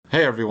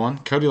Hey everyone,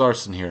 Cody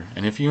Larson here,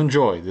 and if you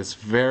enjoy this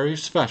very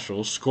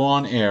special Score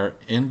on Air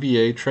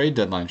NBA trade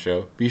deadline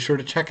show, be sure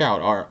to check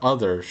out our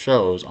other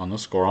shows on the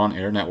Score on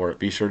Air network.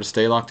 Be sure to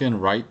stay locked in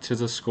right to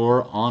the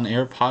Score on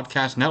Air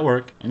podcast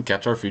network and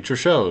catch our future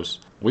shows.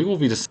 We will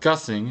be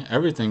discussing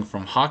everything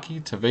from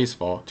hockey to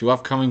baseball to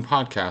upcoming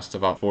podcasts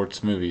about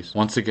sports movies.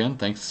 Once again,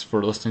 thanks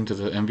for listening to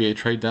the NBA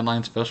trade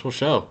deadline special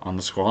show on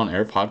the Score on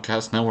Air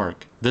podcast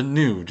network, the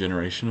new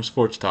generation of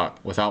sports talk.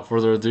 Without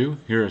further ado,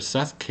 here are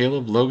Seth,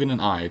 Caleb, Logan,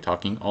 and I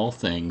talking all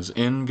things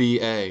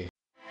NBA.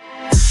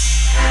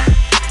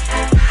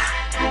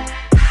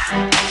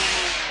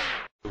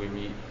 We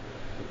meet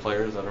the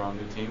players that are on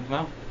new teams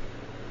now?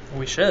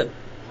 We should.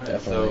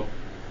 Definitely. So,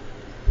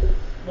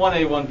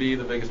 1A, 1B,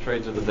 the biggest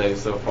trades of the day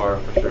so far,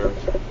 for sure.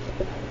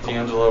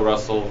 D'Angelo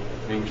Russell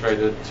being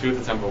traded to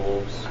the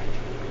Timberwolves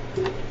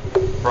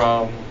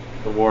from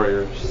the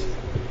Warriors.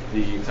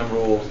 The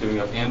Timberwolves giving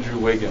up Andrew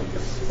Wiggins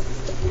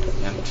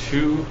and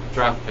 2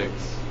 draft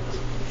picks,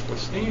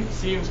 which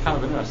seems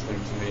kind of interesting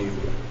to me,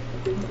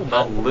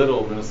 how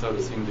little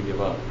Minnesota seemed to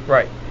give up.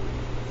 Right.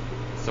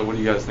 So what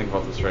do you guys think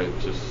about this trade?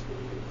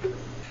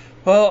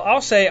 Well, I'll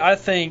say I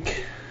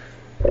think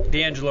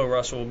D'Angelo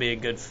Russell will be a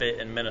good fit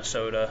in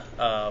Minnesota.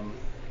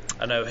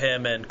 I know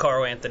him and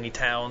Karl Anthony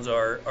Towns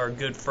are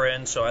good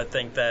friends, so I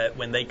think that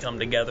when they come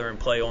together and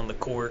play on the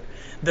court,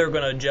 they're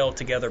going to gel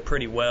together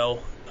pretty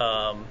well.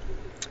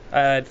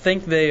 I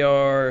think they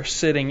are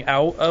sitting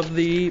out of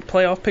the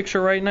playoff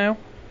picture right now.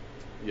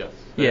 Yes.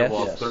 They have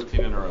lost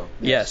 13 in a row.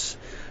 Yes.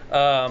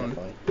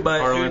 But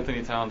Karl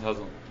Anthony Towns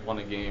hasn't won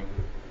a game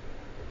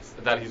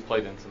that he's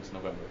played in since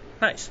November.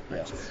 Nice.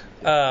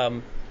 Yeah.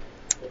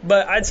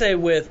 But I'd say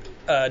with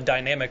a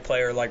dynamic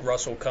player like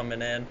Russell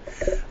coming in,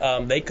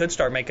 they could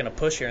start making a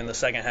push here in the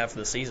second half of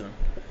the season.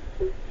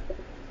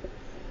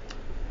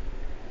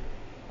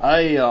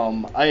 I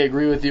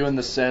agree with you in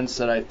the sense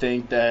that I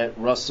think that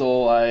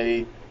Russell,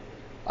 I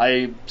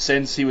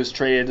since he was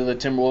traded to the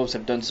Timberwolves,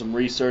 have done some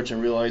research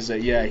and realized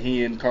that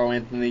he and Karl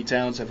Anthony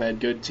Towns have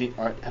had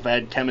have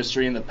had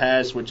chemistry in the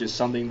past, which is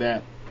something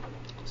that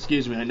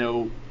I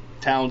know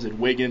Towns and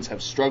Wiggins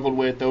have struggled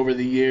with over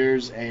the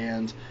years,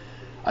 and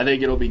I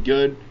think it'll be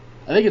good.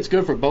 I think it's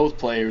good for both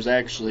players,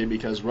 actually,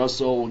 because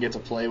Russell will get to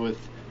play with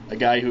a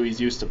guy who he's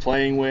used to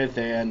playing with.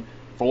 And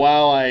for a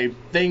while, I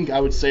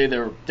would say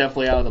they're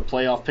definitely out of the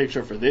playoff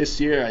picture for this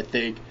year. I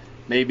think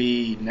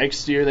maybe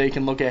next year they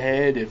can look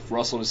ahead if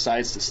Russell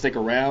decides to stick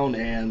around,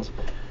 and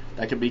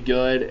that could be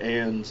good.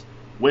 And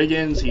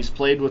Wiggins, he's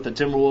played with the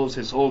Timberwolves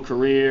his whole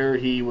career.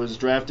 He was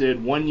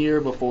drafted 1 year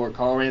before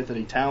Karl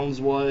Anthony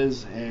Towns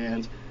was,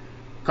 and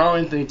Karl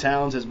Anthony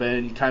Towns has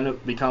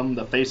become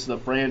the face of the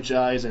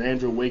franchise, and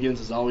Andrew Wiggins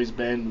has always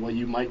been what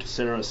you might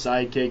consider a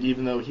sidekick,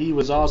 even though he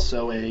was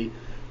also a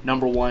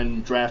number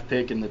 1 draft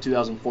pick in the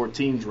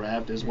 2014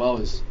 draft, as well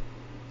as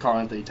Karl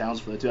Anthony Towns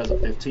for the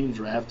 2015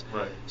 draft.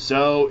 Right.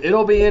 So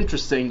it'll be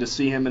interesting to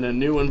see him in a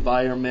new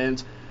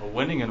environment. A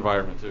winning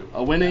environment, too.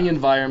 A winning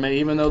environment,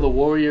 even though the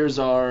Warriors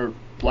are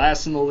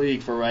last in the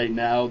league for right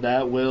now.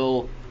 That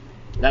will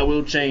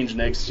change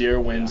next year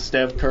when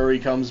Steph Curry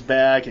comes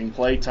back and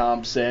Klay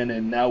Thompson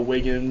and now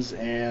Wiggins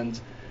and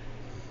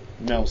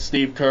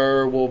Steve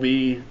Kerr will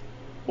be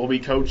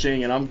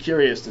coaching, and I'm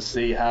curious to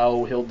see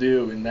how he'll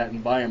do in that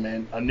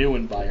environment, a new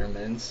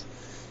environment,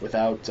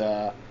 without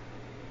Karl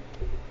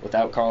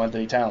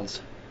Anthony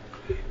Towns.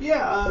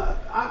 Yeah,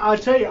 I'll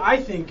tell you, I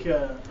think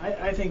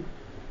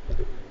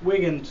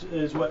Wiggins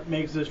is what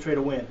makes this trade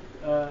a win.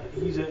 I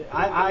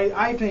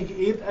think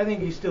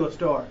he's still a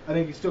star. I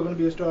think he's still going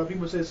to be a star.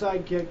 People say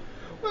sidekick.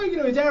 Well,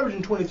 he's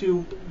averaging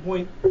 22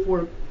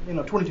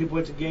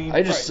 points a game.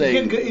 I just say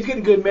he's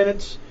getting good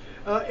minutes.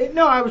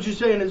 No, I was just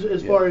saying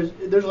as far as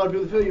there's a lot of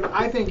people that feel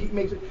I think he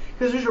makes it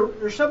because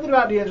there's something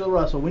about D'Angelo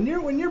Russell when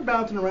you're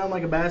bouncing around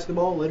like a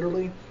basketball,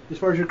 literally, as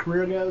far as your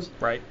career goes.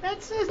 Right.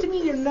 That says to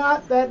me you're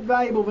not that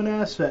valuable of an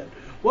asset.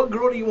 What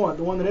girl do you want?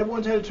 The one that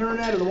everyone's had a turn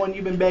at, or the one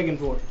you've been begging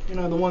for?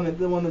 The one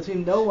that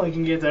seems no one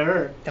can get to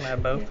her. Can I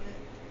have both?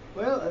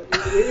 Well,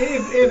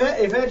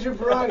 if that's your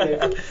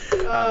prerogative.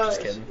 I'm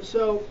just kidding.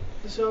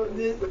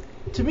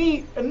 To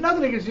me,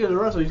 nothing against D'Angelo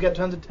Russell. He's got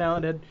tons of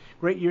talent. Had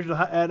great years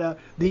at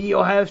the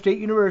Ohio State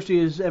University,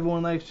 as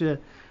everyone likes to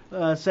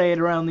say it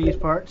around these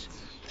parts.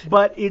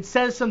 But it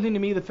says something to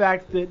me, the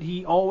fact that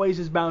he always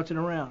is bouncing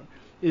around.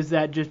 Is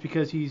that just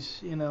because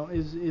he's,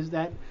 is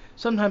that...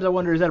 Sometimes I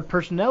wonder, is that a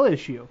personnel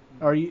issue?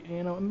 Or,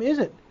 is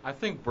it? I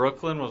think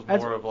Brooklyn was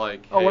more of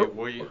like,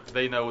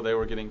 they know they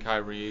were getting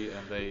Kyrie,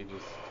 and they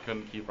just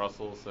couldn't keep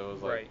Russell, so it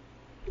was like... Right.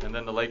 And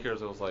then the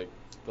Lakers, it was like,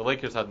 the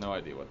Lakers had no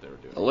idea what they were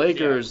doing. The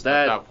Lakers,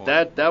 that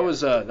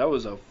was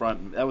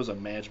a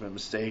management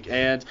mistake,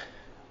 and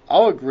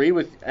I'll agree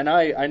with. And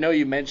I know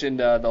you mentioned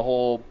the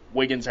whole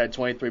Wiggins had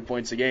 23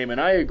 points a game, and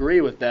I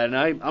agree with that. And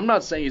I'm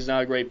not saying he's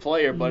not a great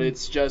player, but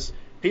it's just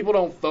people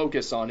don't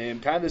focus on him.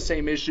 Kind of the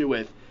same issue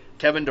with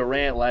Kevin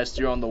Durant last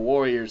year on the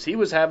Warriors. He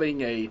was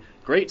having a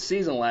great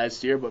season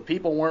last year, but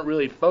people weren't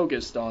really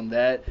focused on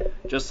that.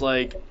 Just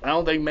like I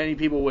don't think many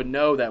people would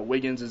know that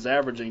Wiggins is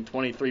averaging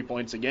 23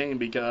 points a game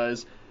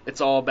because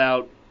it's all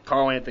about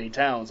Karl Anthony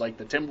Towns. Like,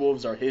 the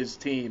Timberwolves are his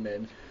team,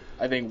 and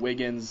I think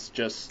Wiggins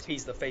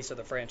he's the face of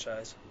the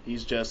franchise.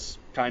 He's just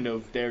kind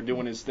of there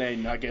doing his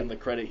thing, not getting the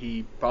credit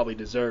he probably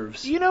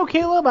deserves. You know,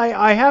 Caleb,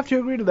 I have to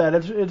agree to that.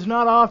 It's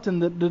not often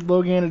that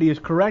Loganity is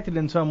corrected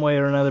in some way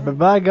or another, but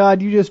by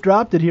God, you just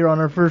dropped it here on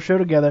our first show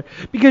together.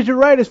 Because you're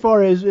right as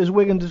far as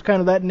Wiggins is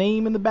kind of that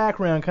name in the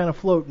background, kind of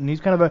floating. He's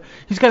kind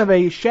of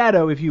a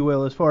shadow, if you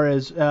will, as far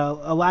as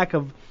a lack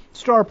of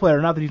star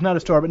player. Not that he's not a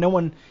star,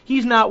 but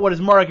he's not what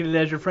is marketed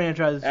as your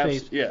franchise's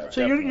face. Yeah,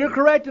 so you're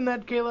correct in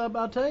that, Caleb.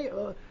 I'll tell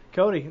you.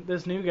 Cody,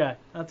 this new guy,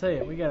 I'll tell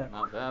you, we got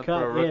to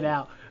cut it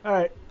out. All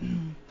right.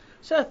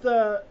 Seth,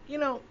 what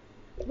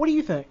do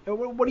you think?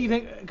 What do you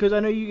think? Because I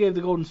know you gave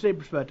the Golden State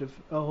perspective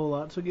a whole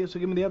lot, so give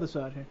me the other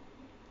side here.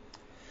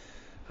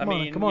 Come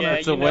on.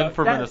 It's a win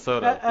for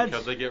Minnesota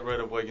because they get rid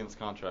of Wiggins'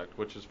 contract,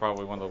 which is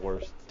probably one of the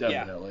worst.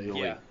 Definitely.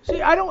 Yeah.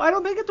 See, I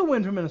don't think it's a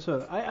win for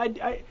Minnesota.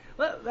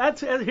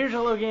 Here's a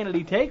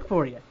Loganity take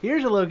for you.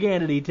 Here's a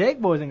Loganity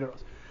take, boys and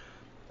girls.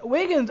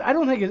 Wiggins, I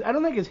don't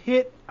think his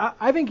hit.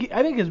 I think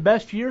his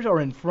best years are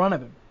in front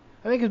of him.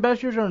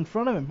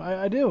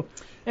 I do.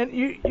 And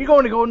you're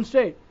going to Golden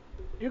State.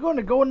 Do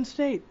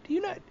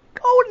you not?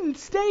 Golden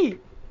State.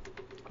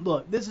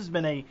 Look, this has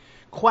been a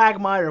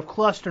quagmire of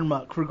cluster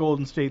muck for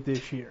Golden State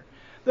this year.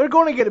 They're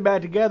going to get it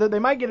back together. They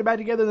might get it back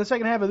together in the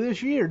second half of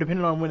this year,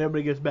 depending on when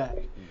everybody gets back.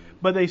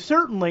 But they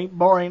certainly,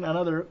 barring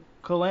another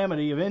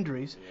calamity of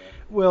injuries,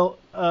 will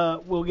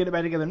get it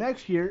back together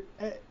next year.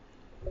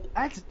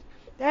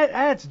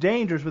 That's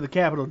dangerous with a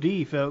capital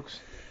D, folks.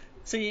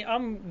 See,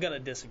 I'm going to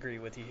disagree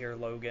with you here,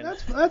 Logan.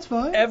 That's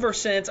fine. Ever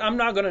since, I'm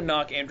not going to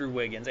knock Andrew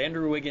Wiggins.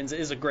 Andrew Wiggins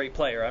is a great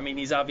player. I mean,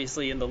 he's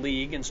obviously in the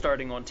league and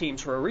starting on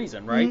teams for a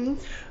reason, right?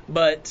 Mm-hmm.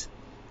 But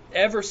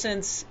ever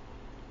since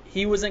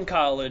he was in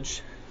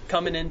college,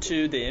 coming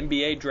into the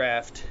NBA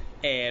draft,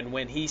 and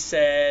when he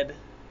said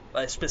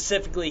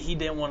specifically he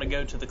didn't want to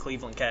go to the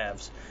Cleveland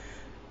Cavs,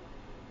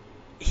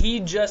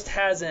 he just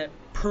hasn't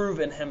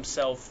proven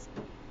himself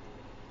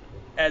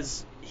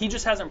as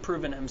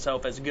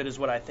good as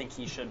what I think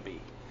he should be.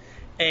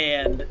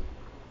 And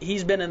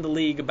he's been in the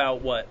league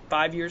about,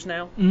 5 years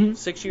now? Mm-hmm.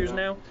 6 years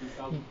now?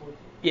 2014?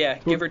 Yeah,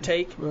 give or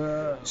take.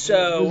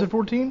 So is it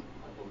 14?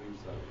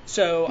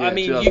 So, Yeah, I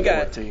mean, you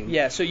got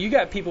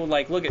 2014. people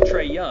like, look at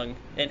Trae Young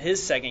in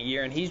his second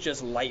year, and he's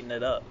just lighting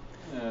it up.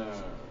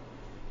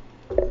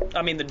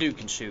 I mean, the dude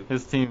can shoot.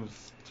 His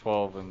team's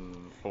 12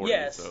 and 40.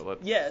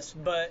 Yes,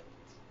 but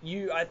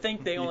I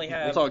think they only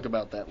have. We'll talk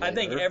about that later. I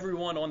think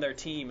everyone on their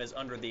team is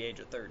under the age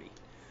of 30,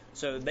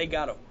 so they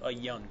got a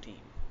young team.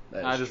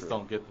 I just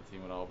don't get the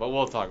team at all, but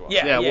we'll talk about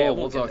Yeah, it.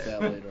 We'll talk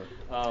that later.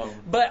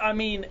 But I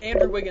mean,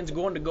 Andrew Wiggins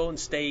going to Golden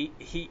State,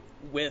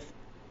 with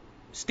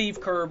Steve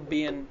Kerr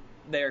being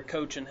there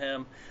coaching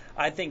him,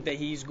 I think that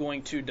he's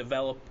going to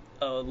develop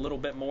a little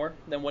bit more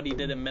than what he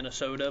did in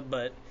Minnesota.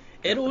 But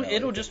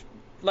it'll just,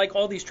 like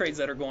all these trades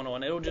that are going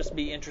on, it'll just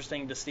be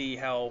interesting to see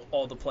how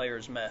all the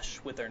players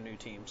mesh with their new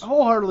teams. I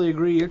wholeheartedly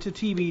agree. It's a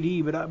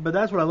TBD, but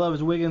that's what I love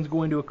is Wiggins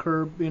going to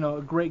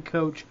a great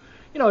coach.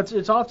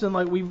 It's often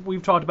like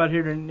we've talked about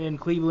here in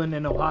Cleveland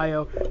and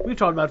Ohio. We've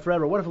talked about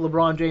forever. What if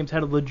LeBron James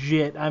had a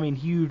legit,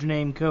 huge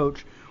name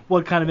coach?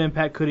 What kind of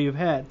impact could he have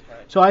had?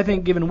 Right. So I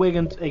think giving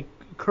Wiggins a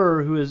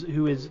Kerr who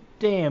is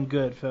damn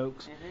good,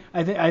 folks.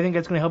 Mm-hmm. I think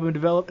that's going to help him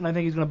develop, and I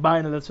think he's going to buy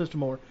into that system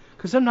more.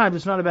 Because sometimes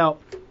it's not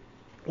about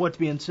what's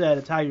being said;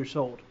 it's how you're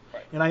sold.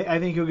 Right. And I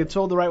think he'll get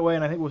sold the right way,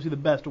 and I think we'll see the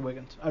best of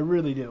Wiggins. I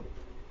really do.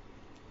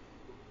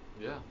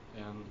 Yeah,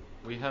 and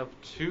we have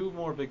two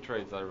more big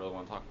trades that I really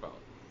want to talk about.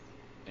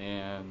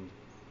 And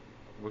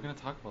we're going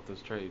to talk about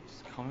those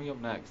trades coming up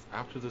next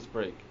after this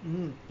break.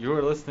 Mm-hmm. You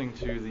are listening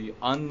to the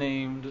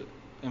unnamed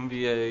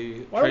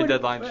NBA trade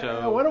deadline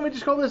show. Why don't we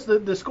just call this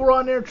the Score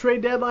on Air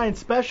trade deadline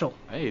special?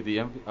 Hey,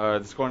 the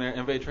Score on Air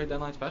NBA trade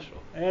deadline special.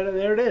 And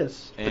there it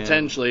is. And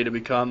Potentially to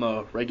become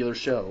a regular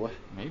show.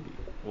 maybe.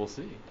 We'll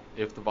see.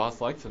 If the boss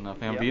likes it enough.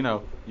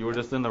 Hambino, you were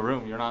just in the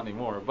room. You're not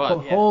anymore. But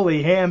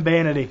Holy ham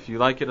vanity. if you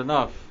like it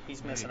enough.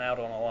 He's missing out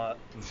on a lot.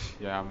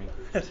 Yeah,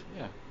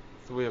 yeah.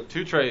 So we have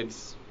two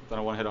trades that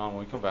I want to hit on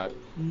when we come back.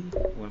 Mm-hmm.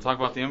 We're going to talk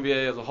about the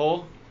NBA as a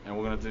whole, and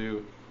we're going to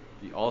do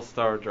the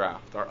All-Star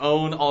Draft, our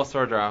own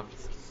All-Star Draft.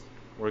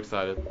 We're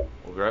excited.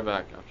 We'll be right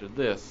back after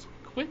this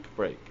quick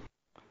break.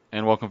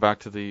 And welcome back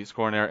to the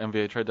Score and Air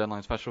NBA Trade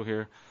Deadline Special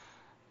here.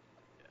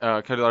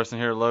 Cody Larson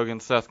here, Logan,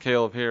 Seth,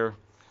 Caleb here.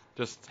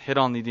 Just hit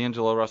on the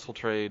D'Angelo Russell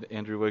trade,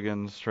 Andrew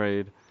Wiggins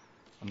trade.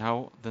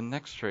 Now the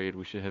next trade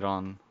we should hit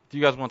on. Do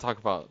you guys want to talk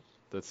about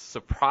the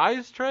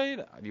surprise trade?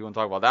 Do you want to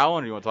talk about that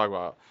one, or do you want to talk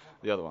about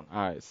the other one?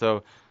 All right,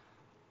 so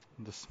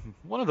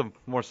one of the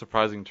more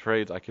surprising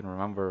trades I can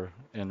remember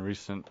in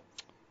recent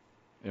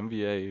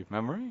NBA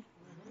memory.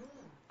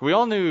 We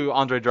all knew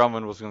Andre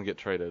Drummond was going to get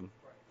traded,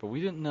 but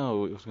we didn't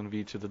know it was going to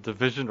be to the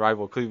division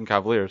rival Cleveland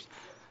Cavaliers,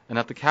 and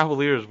that the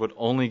Cavaliers would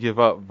only give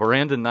up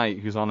Brandon Knight,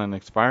 who's on an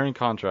expiring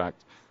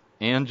contract,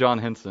 and John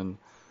Henson,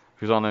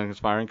 who's on an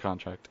expiring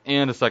contract,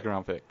 and a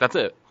second-round pick. That's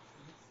it.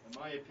 In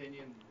my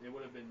opinion, it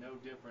would have been no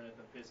different if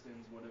the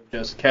Pistons would have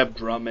just kept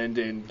Drummond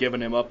and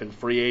given him up in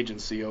free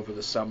agency over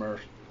the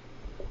summer.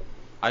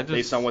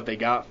 based on what they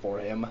got for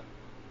him.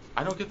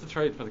 I don't get the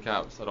trade for the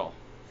Cavs at all.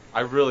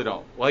 I really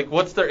don't. Like,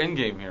 what's their end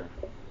game here?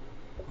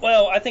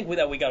 Well, I think we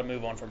got to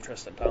move on from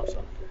Tristan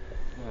Thompson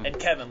and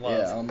Kevin Love.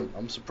 Yeah,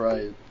 I'm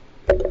surprised.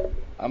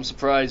 I'm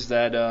surprised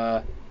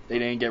that they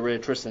didn't get rid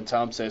of Tristan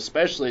Thompson,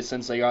 especially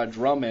since they got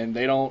Drummond.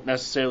 They don't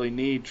necessarily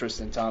need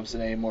Tristan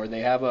Thompson anymore.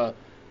 They have a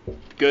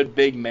good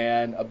big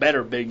man, a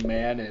better big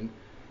man, and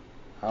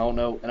I don't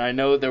know. And I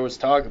know there was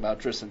talk about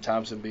Tristan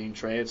Thompson being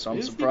traded, so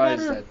I'm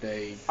surprised that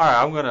they. All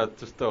right, I'm gonna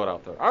just throw it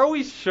out there. Are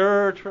we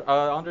sure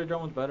Andre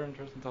Drummond's better than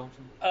Tristan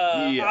Thompson?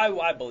 Yeah.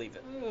 I believe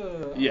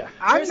it. Yeah.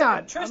 I'm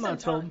not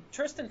told.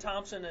 Tristan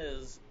Thompson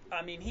is.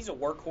 I mean, he's a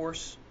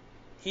workhorse.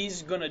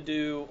 He's gonna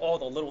do all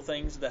the little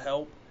things to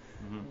help,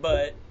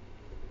 but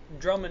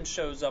Drummond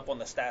shows up on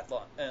the stat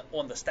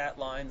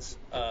lines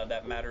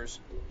that matters.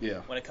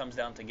 Yeah. When it comes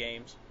down to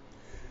games,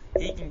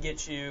 he can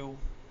get you,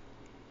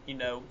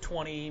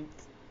 20,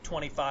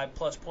 25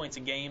 plus points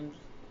a game.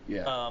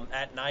 Yeah.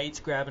 At nights,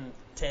 grabbing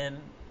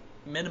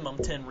minimum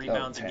 10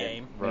 rebounds a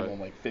game. Minimum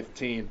like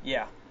 15.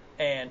 Yeah.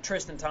 And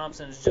Tristan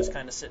Thompson is just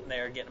kind of sitting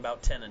there getting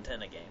about 10 and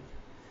 10 a game.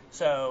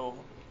 So,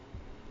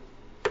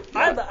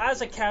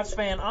 as a Cavs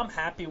fan, I'm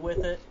happy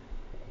with it.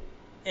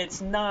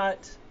 It's not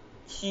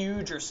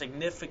huge or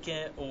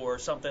significant or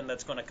something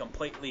that's going to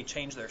completely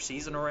change their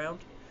season around.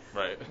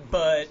 Right.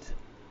 But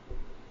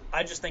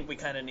I just think we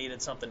kind of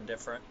needed something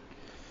different.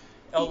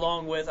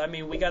 Along with,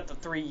 we got the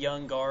 3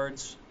 young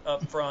guards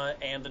up front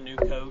and the new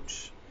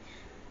coach.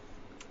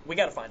 We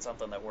got to find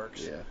something that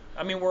works. Yeah.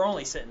 We're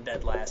only sitting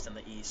dead last in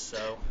the East,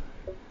 so.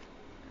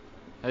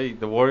 Hey,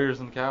 the Warriors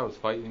and Cavs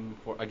fighting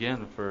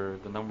for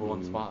the number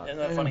 1 spot. Isn't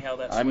that funny how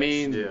that's I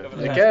mean, over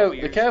the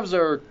Cavs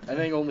are, I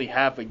think, only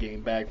half a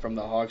game back from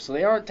the Hawks, so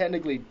they aren't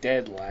technically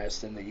dead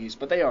last in the East,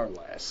 but they are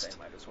last, They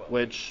might as well.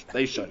 which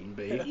they shouldn't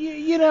be.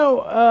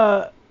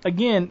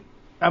 Again,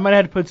 I might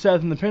have to put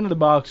Seth in the pin of the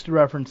box to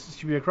reference. This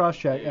should be a cross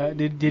check.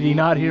 Did he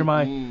not hear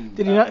my?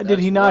 Did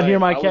he not hear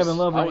my Kevin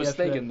Love? I was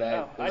yesterday? thinking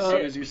that as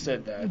soon as you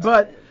said that.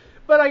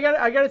 But I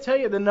got to tell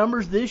you, the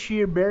numbers this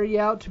year bear you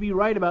out to be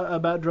right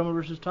about Drummond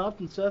versus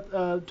Thompson.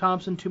 Seth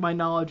Thompson, to my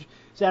knowledge,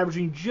 is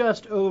averaging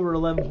just over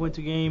 11 points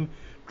a game.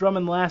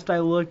 Drummond, last I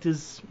looked,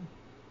 is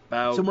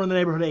about somewhere in the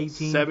neighborhood of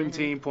 18.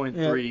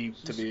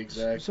 17.3 to be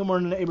exact. Somewhere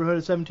in the neighborhood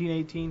of 17,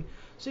 18.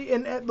 See,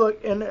 and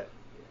look,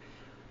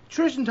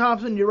 Tristan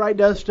Thompson, you're right,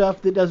 does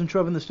stuff that doesn't show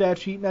up in the stat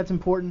sheet, and that's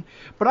important.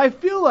 But I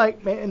feel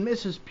like, man, and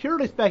this is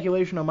purely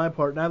speculation on my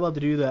part, and I love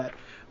to do that.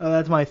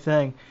 That's my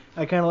thing.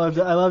 I kind of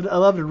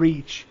love to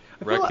reach.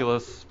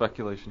 Reckless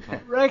speculation.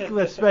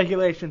 Reckless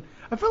speculation.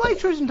 I feel like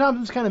Tristan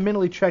Thompson's kind of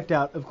mentally checked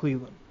out of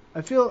Cleveland.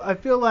 I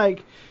feel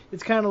like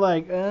it's kind of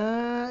like,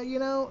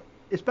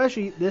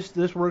 especially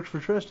this works for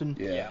Tristan.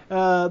 Yeah.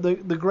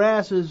 The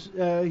grass is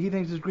he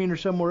thinks is greener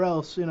somewhere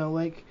else.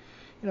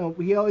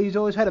 He's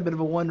always had a bit of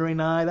a wandering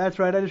eye. That's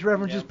right. I just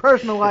referenced his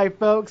personal life,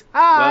 folks.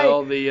 Hi.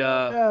 Well,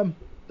 the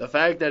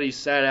fact that he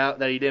sat out,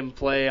 that he didn't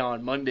play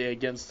on Monday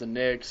against the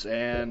Knicks,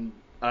 and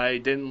I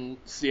didn't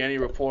see any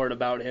report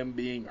about him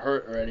being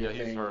hurt or anything.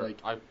 Yeah, he's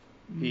hurt.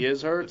 He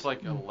is hurt? It's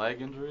like a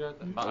leg injury, I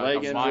think.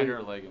 A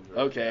minor leg injury.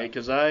 Okay,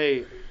 because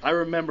I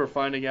remember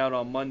finding out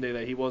on Monday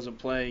that he wasn't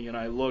playing, and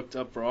I looked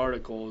up for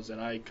articles, and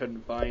I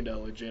couldn't find a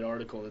legit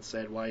article that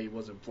said why he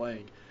wasn't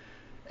playing.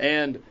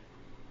 And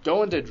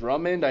going to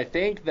Drummond, I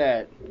think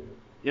that,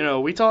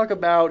 we talk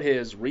about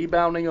his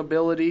rebounding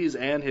abilities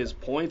and his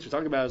points. We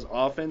talk about his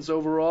offense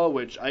overall,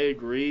 which I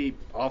agree,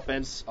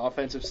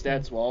 offensive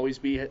stats will always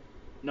be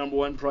number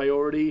 1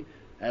 priority.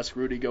 Ask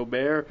Rudy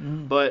Gobert.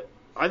 But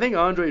I think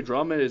Andre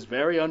Drummond is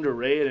very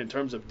underrated in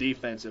terms of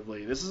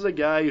defensively. This is a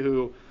guy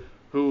who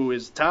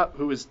is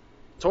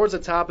towards the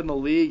top in the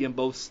league in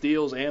both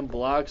steals and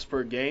blocks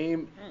per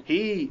game.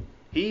 He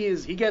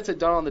gets it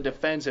done on the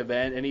defensive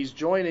end, and he's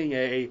joining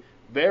a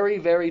very,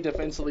 very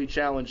defensively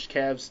challenged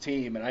Cavs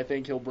team, and I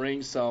think he'll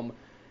bring some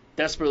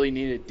desperately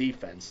needed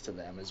defense to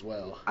them as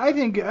well. I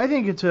think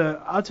it's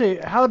I'll tell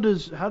you, how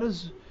does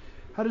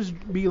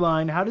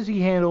Beeline, how does he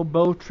handle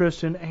both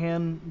Tristan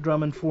and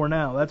Drummond for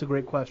now? That's a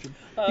great question.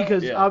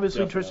 Because obviously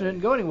definitely. Tristan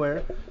didn't go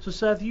anywhere. So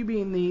Seth, you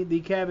being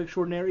the Cavs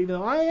extraordinaire, even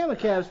though I am a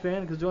Cavs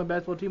fan, because the only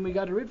basketball team we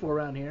got to root for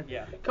around here.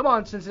 Yeah. Come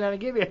on, Cincinnati,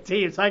 give me a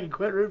team so I can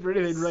quit rooting for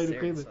anything related to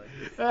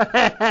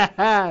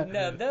Cleveland.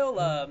 No,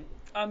 they'll.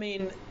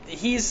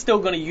 He's still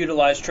going to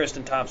utilize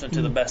Tristan Thompson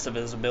to the best of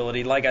his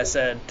ability. Like I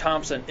said,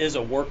 Thompson is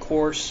a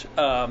workhorse.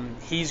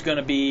 He's going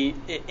to be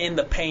in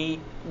the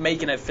paint,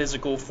 making it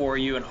physical for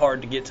you and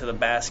hard to get to the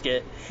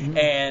basket.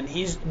 And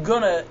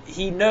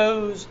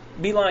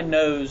Beeline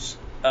knows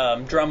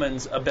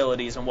Drummond's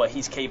abilities and what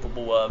he's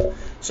capable of.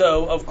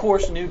 So, of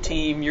course, new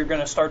team, you're going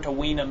to start to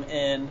wean him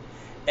in.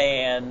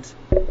 And,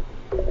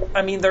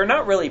 they're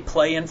not really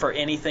playing for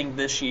anything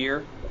this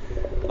year.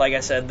 Like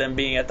I said, them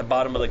being at the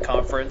bottom of the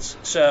conference.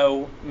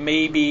 So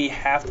maybe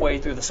halfway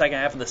through the second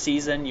half of the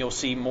season, you'll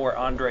see more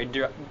Andre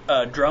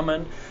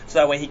Drummond. So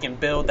that way he can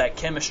build that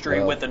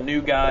chemistry with the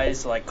new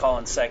guys like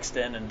Colin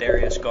Sexton and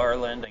Darius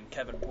Garland and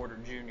Kevin Porter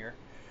Jr.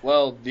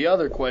 Well, the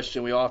other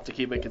question we all have to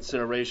keep in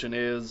consideration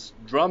is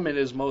Drummond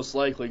is most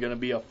likely going to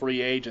be a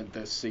free agent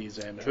this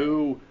season.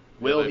 Who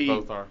will they he?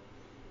 both are.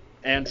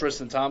 And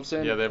Tristan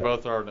Thompson? Yeah, they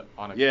both are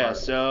on expired. Yeah,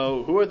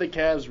 so who are the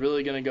Cavs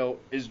really going to go?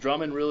 Is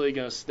Drummond really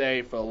going to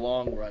stay for the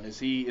long run? Is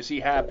he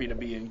happy to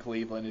be in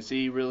Cleveland? Is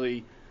he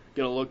really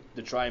going to look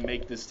to try and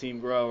make this team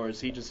grow, or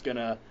is he just going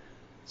to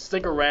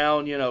stick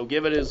around,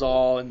 give it his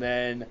all, and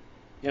then,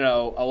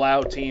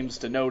 allow teams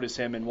to notice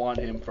him and want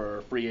him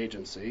for free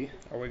agency?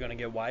 Are we going to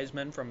get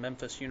Wiseman from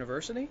Memphis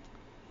University?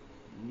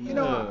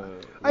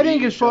 I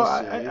think as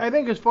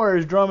far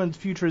as Drummond's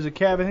future as a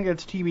Cav, I think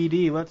that's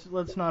TBD.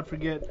 Let's not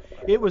forget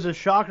it was a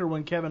shocker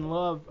when Kevin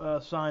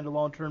Love signed a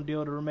long-term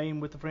deal to remain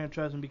with the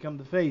franchise and become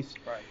the face.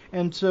 Right.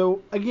 And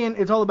so again,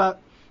 it's all about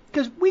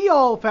because we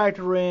all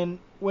factor in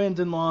wins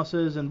and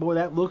losses, and boy,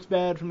 that looks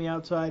bad from the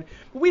outside.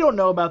 But we don't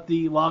know about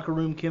the locker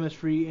room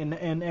chemistry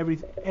and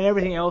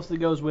everything else that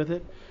goes with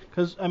it.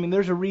 Because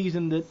there's a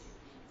reason that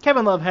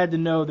Kevin Love had to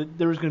know that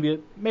there was going to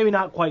be maybe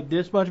not quite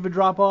this much of a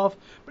drop-off,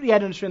 but he had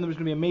to understand there was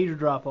going to be a major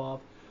drop-off.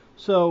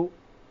 So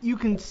you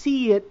can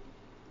see it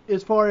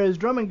as far as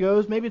Drummond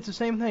goes. Maybe it's the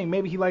same thing.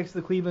 Maybe he likes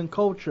the Cleveland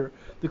culture,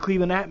 the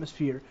Cleveland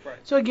atmosphere. Right.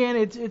 So again,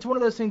 it's one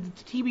of those things.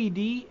 It's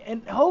TBD,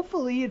 and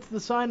hopefully it's the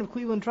sign of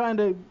Cleveland trying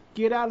to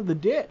get out of the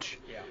ditch.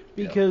 Yeah.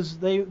 Because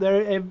they've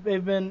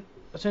been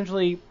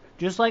essentially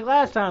just like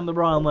last time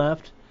LeBron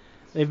left.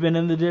 They've been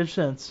in the ditch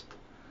since.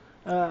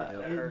 That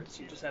hurts.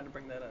 You just had to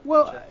bring that up.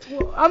 Well,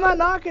 I'm not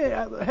knocking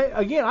it. Hey,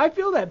 again, I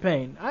feel that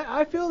pain.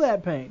 I feel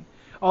that pain.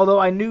 Although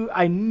I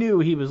knew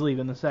he was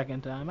leaving the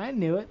second time. I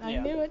knew it. I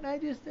knew it.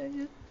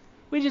 And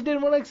we just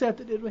didn't want to accept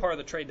it, did we? Part of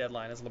the trade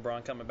deadline is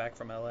LeBron coming back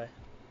from LA.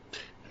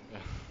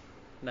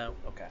 No.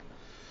 Okay.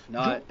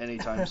 Not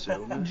anytime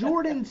soon.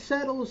 Jordan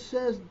Settles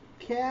says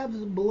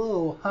Cavs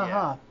blow. Ha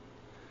ha.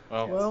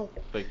 Well,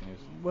 fake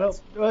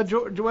news. Well,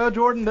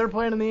 Jordan, they're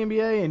playing in the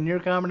NBA, and you're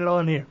commenting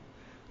on here.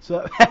 So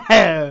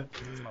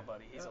He's my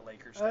buddy. He's a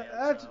Lakers fan.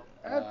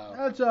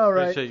 That's all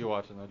right. Appreciate you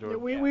watching, though, Jordan.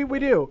 We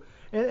do.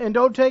 And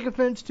don't take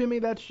offense to me.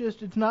 That's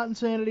just, it's not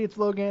insanity. It's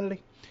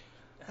loganity.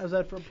 How's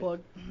that for a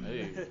plug?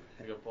 Hey,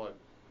 good plug.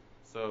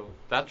 So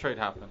that trade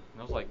happened.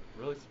 And it was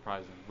really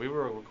surprising. We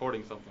were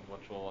recording something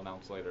which we'll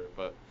announce later,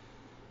 but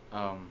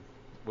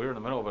we were in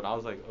the middle of it. I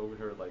was over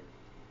here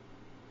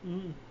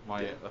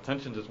my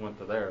attention just went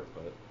to there,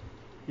 but.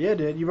 Yeah,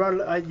 dude, you brought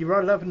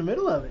it up in the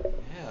middle of it.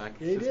 Yeah,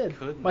 you did.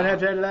 Could Might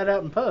have to edit that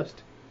out in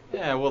post.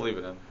 Yeah, we'll leave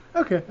it in.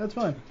 Okay, that's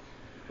fine.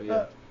 But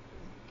yeah.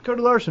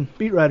 Cody Larson,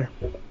 beat writer.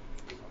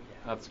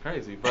 That's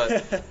crazy,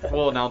 but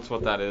we'll announce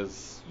what that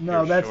is.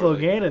 No, that's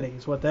shortly. Loganity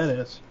is what that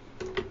is.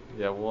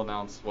 Yeah, we'll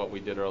announce what we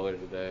did earlier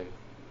today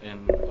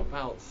in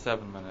about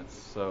 7 minutes,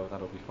 so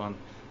that'll be fun.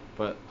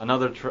 But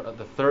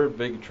the third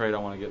big trade I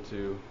want to get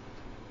to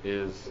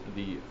is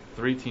the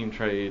 3-team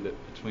trade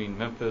between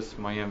Memphis,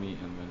 Miami,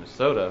 and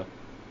Minnesota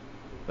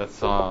that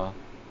saw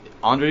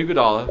Andre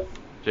Iguodala,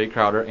 Jay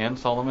Crowder, and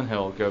Solomon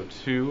Hill go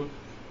to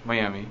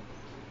Miami.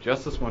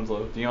 Justice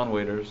Winslow, Dion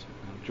Waiters,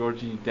 and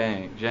Georgie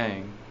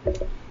Jang,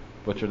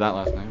 butchered that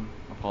last name,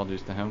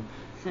 apologies to him,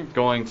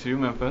 going to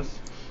Memphis,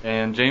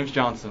 and James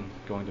Johnson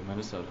going to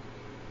Minnesota.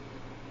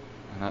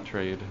 And that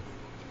trade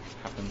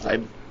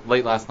happened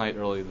late last night,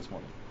 early this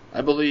morning.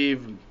 I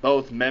believe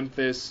both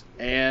Memphis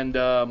and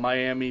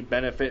Miami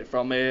benefit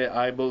from it.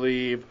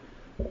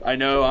 I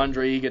know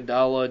Andre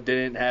Iguodala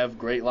didn't have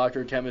great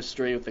locker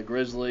chemistry with the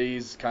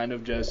Grizzlies, kind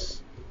of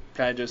just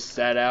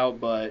sat out,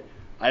 but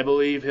I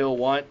believe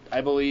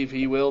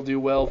he will do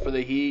well for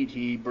the Heat.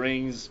 He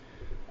brings,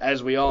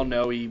 as we all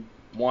know, he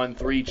won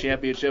 3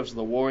 championships with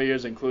the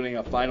Warriors, including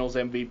a Finals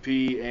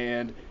MVP,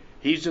 and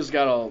he's just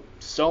got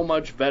so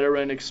much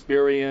veteran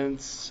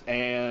experience,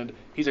 and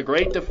he's a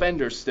great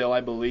defender still,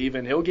 I believe,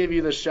 and he'll give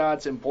you the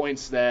shots and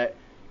points that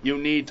you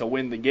need to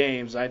win the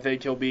games. I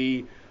think he'll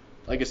be,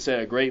 like I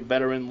said, a great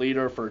veteran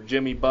leader for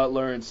Jimmy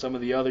Butler and some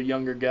of the other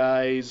younger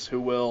guys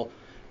who will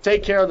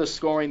take care of the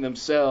scoring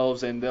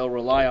themselves, and they'll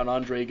rely on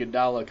Andre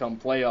Iguodala come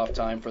playoff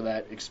time for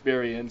that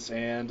experience.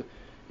 And,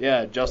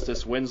 yeah,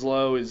 Justice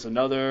Winslow is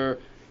another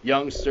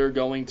youngster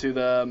going to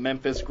the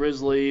Memphis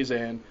Grizzlies,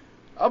 and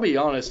I'll be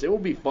honest, it will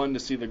be fun to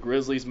see the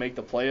Grizzlies make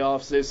the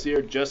playoffs this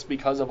year just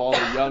because of all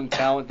the young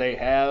talent they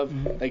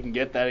have. They can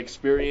get that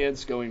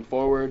experience going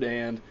forward,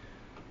 and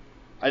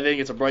I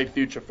think it's a bright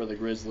future for the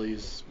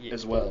Grizzlies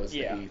as well as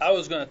the Heat. I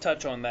was going to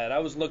touch on that. I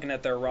was looking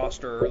at their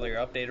roster earlier,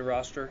 updated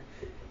roster.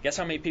 Guess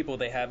how many people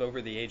they have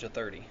over the age of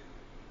 30?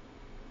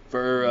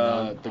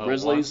 For the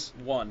Grizzlies?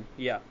 One,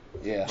 yeah.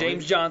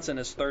 James Johnson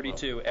is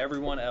 32.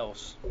 Everyone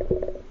else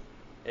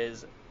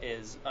is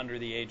under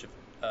the age of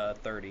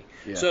 30.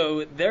 Yeah.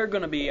 So I think they're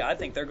going to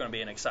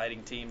be an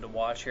exciting team to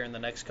watch here in the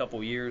next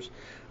couple years.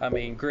 I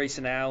mean,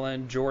 Grayson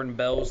Allen, Jordan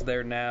Bell's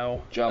there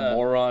now. John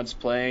Moran's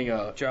playing.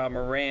 John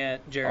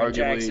Morant, Jaren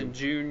Jackson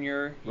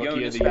Jr.,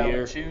 Jonas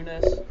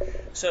Valanciunas.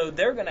 So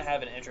they're going to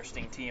have an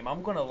interesting team.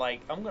 I'm going to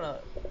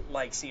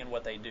like seeing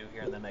what they do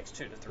here in the next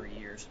 2 to 3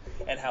 years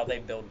and how they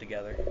build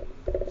together.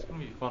 It's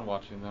going to be fun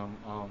watching them.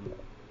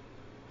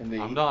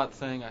 I'm not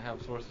saying I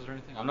have sources or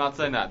anything. I'm not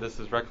saying that. This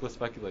is reckless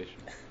speculation.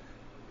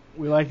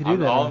 We like to do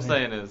that. All I'm on here.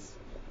 saying is,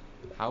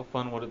 how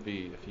fun would it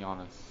be if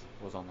Giannis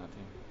was on that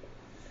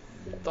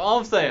team? That's all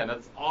I'm saying.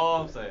 That's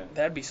all I'm saying.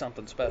 That'd be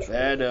something special.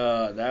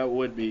 That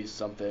would be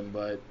something,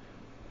 but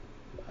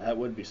that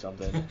would be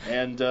something.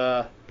 And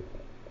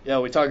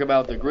we talk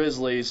about the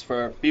Grizzlies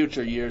for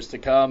future years to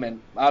come,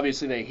 and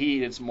obviously the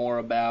Heat. It's more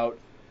about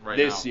Right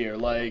this now. year.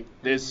 Like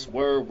this,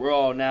 we're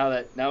all now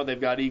that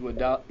they've got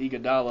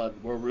Iguodala,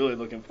 we're really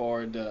looking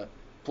forward to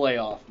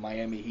playoff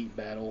Miami Heat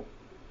battle.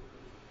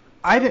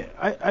 I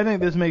think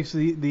this makes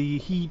the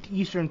Heat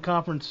Eastern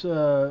Conference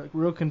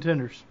real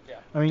contenders. Yeah.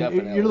 I mean,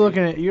 Definitely.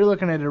 you're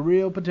looking at a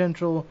real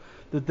potential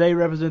that they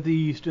represent the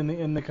East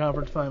in the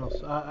conference finals,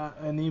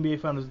 in the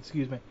NBA finals.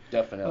 Excuse me.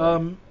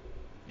 Definitely.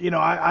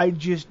 I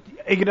just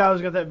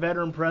Iguodala's got that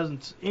veteran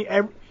presence.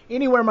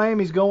 Anywhere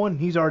Miami's going,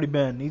 he's already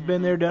been. He's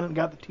been there, done it, and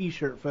got the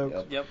T-shirt, folks.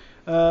 Yep.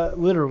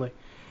 Literally.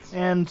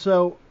 And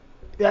so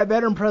that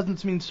veteran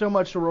presence means so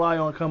much to rely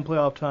on come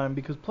playoff time,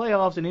 because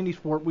playoffs in any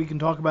sport, we can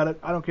talk about it.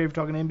 I don't care if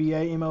you're talking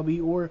NBA,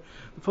 MLB, or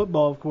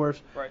football, of course.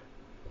 Right.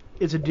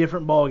 It's a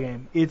different ball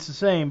game. It's the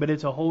same, but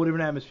it's a whole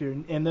different atmosphere.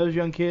 And those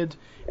young kids,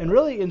 and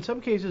really in some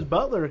cases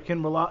Butler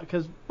can rely,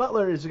 because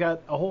Butler has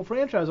got a whole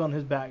franchise on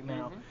his back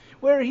now.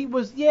 Where he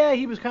was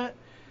kind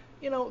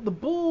of, the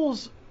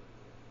Bulls.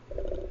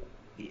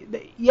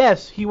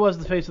 Yes, he was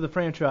the face of the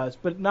franchise,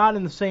 but not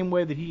in the same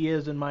way that he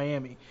is in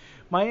Miami.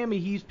 Miami,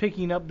 he's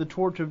picking up the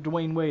torch of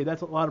Dwayne Wade.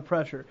 That's a lot of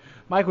pressure.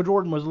 Michael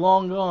Jordan was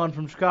long gone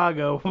from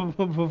Chicago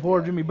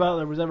before Jimmy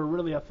Butler was ever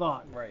really a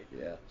thought. Right.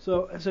 Yeah.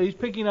 So he's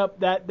picking up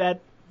that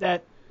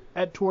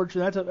torch,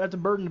 and that's a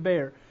burden to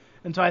bear.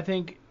 And so I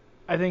think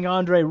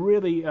Andre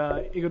really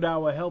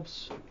Iguodala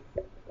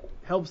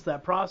helps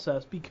that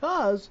process,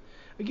 because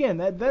again,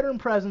 that veteran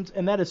presence,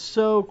 and that is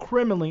so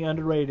criminally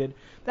underrated.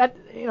 That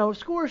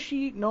score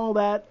sheet and all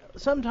that,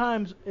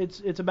 sometimes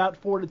it's about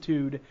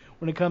fortitude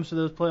when it comes to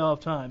those playoff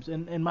times,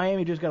 and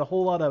Miami just got a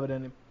whole lot of it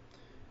in him.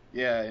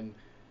 Yeah, and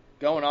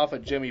going off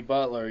of Jimmy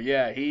Butler,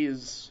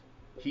 he's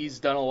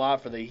done a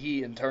lot for the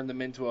Heat and turned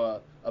them into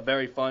a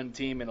very fun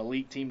team, an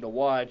elite team to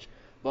watch,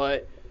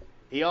 but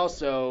he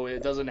also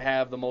doesn't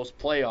have the most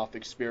playoff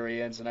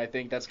experience, and I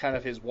think that's kind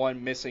of his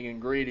one missing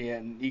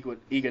ingredient, and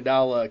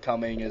Iguodala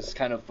coming has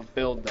kind of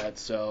fulfilled that.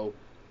 So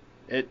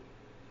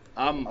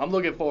I'm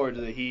looking forward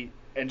to the Heat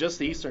and just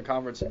the Eastern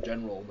Conference in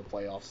general in the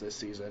playoffs this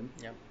season.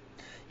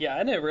 Yeah,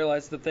 I didn't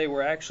realize that they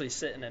were actually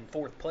sitting in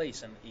fourth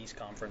place in the East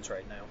Conference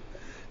right now.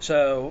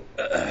 So,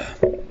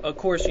 of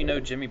course,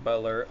 Jimmy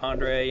Butler,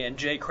 Andre, and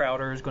Jay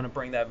Crowder is going to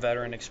bring that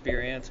veteran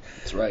experience.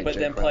 That's right. But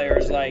Jay then Crowder,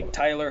 players too. like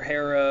Tyler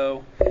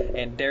Harrow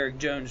and Derrick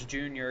Jones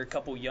Jr., a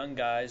couple young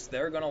guys,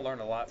 they're going to learn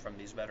a lot from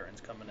these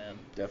veterans coming in.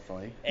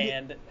 Definitely.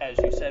 And as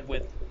you said,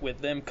 with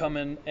them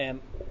coming and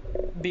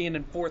being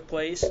in fourth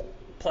place,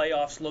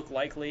 playoffs look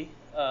likely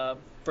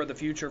for the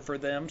future for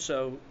them.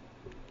 So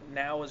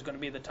now is going to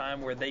be the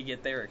time where they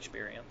get their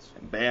experience.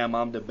 And Bam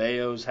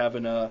Adebayo's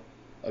having a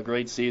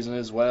great season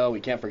as well. We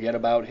can't forget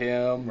about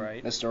him.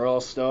 Right. Mr.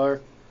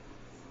 All-Star.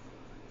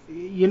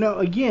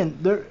 Again,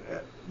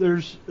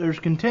 there's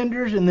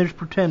contenders and there's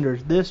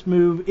pretenders. This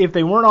move, if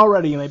they weren't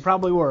already, and they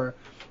probably were,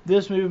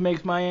 this move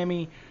makes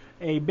Miami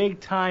a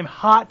big-time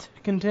hot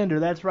contender.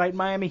 That's right,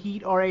 Miami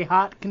Heat are a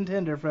hot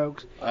contender,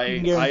 folks.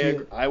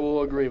 I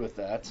will agree with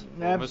that.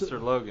 Well,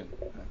 Mr. Logan.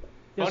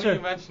 Yes, Funny sir.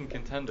 you mentioned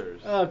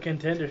contenders. Oh,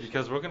 contenders.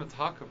 Because we're going to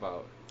talk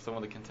about some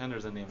of the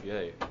contenders in the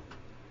NBA.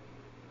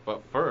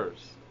 But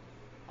first,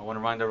 I want to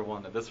remind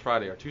everyone that this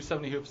Friday, our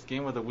 270 Hoops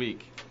Game of the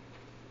Week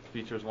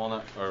features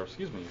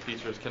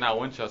Canal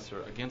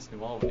Winchester against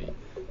New Albany.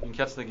 You can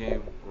catch the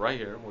game right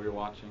here where you're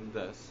watching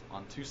this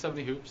on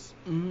 270 Hoops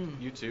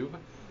YouTube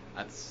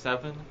at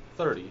 7:30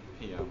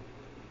 p.m.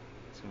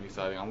 It's going to be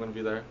exciting. I'm going to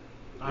be there.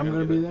 I'm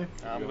going to be there.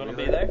 I'm going to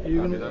be there.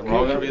 You're I'll be gonna there. We're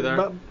all going to be there.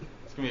 But-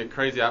 It's going to be a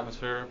crazy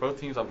atmosphere. Both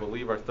teams, I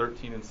believe, are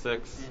 13-6.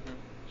 Should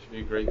be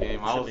a great game.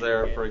 I Should was be a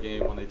there good for a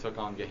game when they took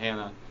on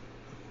Gehanna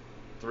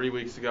 3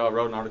 weeks ago. I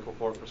wrote an article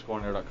for it for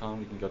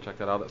scoreonair.com. You can go check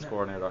that out at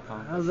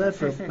scoreonair.com. How's that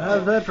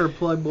for a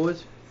plug,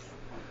 boys?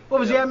 What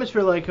was the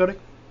atmosphere like, Cody?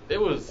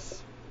 It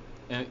was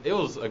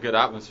a good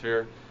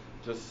atmosphere.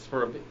 Just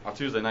for a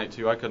Tuesday night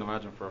too. I couldn't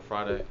imagine for a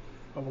Friday.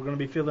 Well, we're going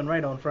to be feeling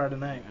right on Friday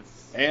night.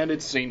 And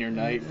it's senior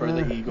night for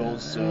the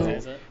Eagles, so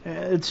Is it?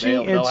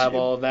 they'll have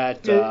all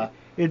that.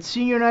 It's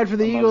senior night for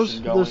the emotion Eagles.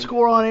 going. The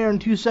Score on Air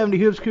and 270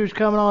 Hoops crew's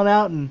coming on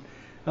out, and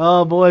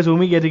oh boys, when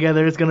we get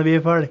together, it's going to be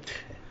a party.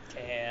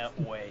 Can't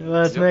wait.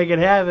 Let's make it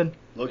happen.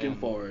 Looking And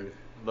forward.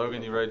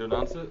 Logan, you ready to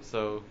announce it?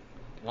 So,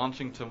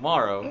 launching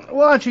tomorrow,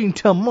 Watching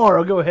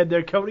tomorrow. Go ahead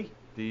there, Cody.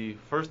 the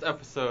first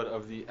episode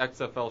of the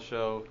XFL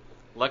show,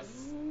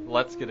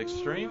 Let's Get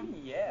Extreme.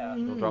 Yeah.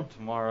 It'll drop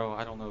tomorrow.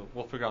 I don't know.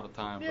 We'll figure out the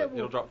time, Yeah, but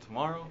it'll drop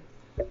tomorrow.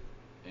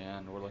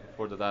 And we're looking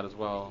forward to that as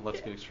well. Let's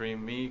Get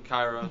Extreme. Me,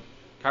 Kyra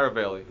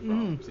Bailey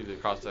from CBJ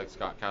Crosscheck,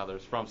 Scott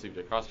Cathers from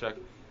CBJ Crosscheck,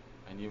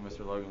 and you,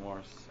 Mr. Logan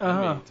Morris,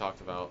 and me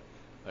talked about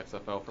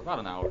XFL for about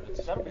an hour.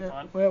 That'll be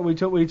fun. Well,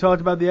 we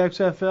talked about the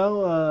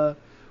XFL.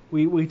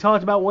 We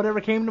talked about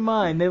whatever came to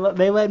mind. They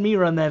let me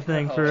run that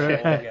thing for. Oh,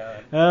 my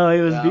God. Oh,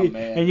 it was Oh,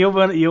 man. and you'll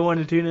want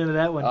to tune into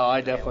that one. Oh,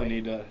 I definitely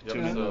need to Yep,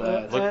 tune into so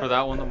that. look for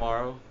that one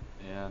tomorrow,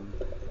 and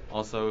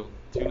also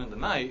tune in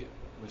tonight,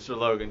 Mr.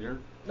 Logan. You're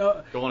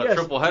No, going a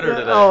triple header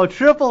today. Oh,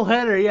 triple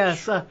header,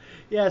 yes.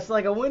 Yes,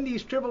 like a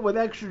Wendy's triple with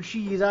extra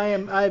cheese.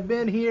 I've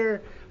been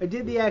here. I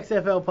did the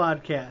XFL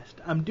podcast.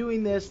 I'm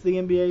doing this, the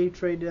NBA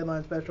trade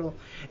deadline special.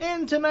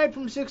 And tonight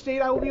from 6 to 8,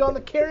 I will be on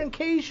the Karen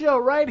K Show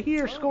right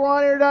here,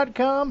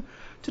 scoreonair.com,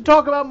 to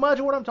talk about much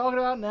of what I'm talking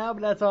about now,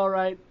 but that's all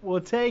right.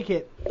 We'll take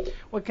it.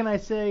 What can I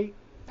say?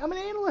 I'm an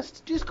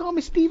analyst. Just call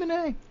me Stephen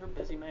A. You're a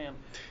busy man.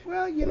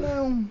 Well, you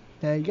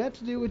got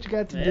to do what you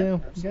got to Yeah,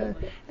 do.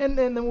 absolutely. And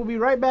then we'll be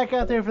right back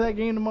out there for that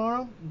game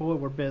tomorrow. Boy,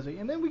 we're busy.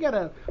 And then we got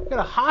a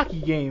hockey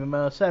game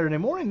Saturday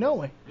morning, don't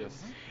we?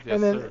 Yes,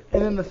 and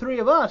then the three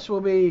of us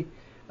will be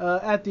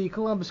at the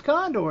Columbus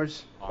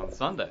Condors on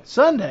Sunday.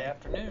 Sunday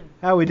Afternoon.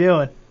 How we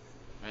doing?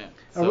 Man,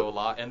 so a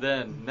lot. And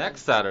then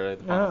next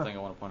Saturday, the final thing I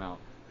want to point out,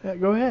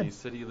 Go the ahead.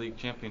 City League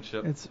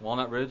Championship, It's-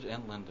 Walnut Ridge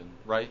and Linden,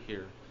 right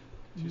here.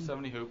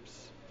 270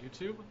 Hoops,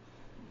 YouTube,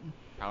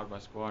 powered by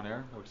Score on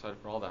Air. I'm excited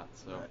for all that.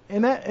 So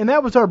And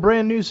that was our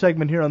brand new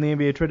segment here on the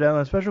NBA Trade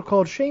Deadline Special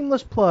called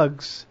Shameless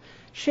Plugs.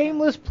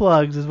 Shameless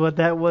Plugs is what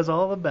that was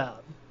all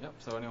about. Yep.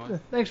 So anyway,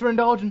 Thanks for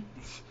indulging.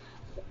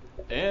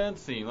 and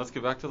scene. Let's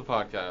get back to the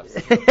podcast.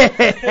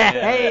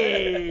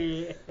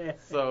 Hey.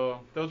 So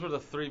those were the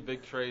three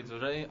big trades. Are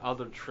there any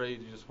other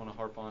trades you just want to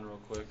harp on real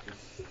quick?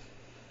 Just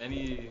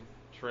any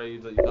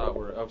trades that you thought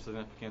were of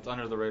significance,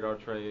 under the radar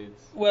trades?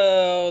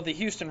 Well, the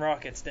Houston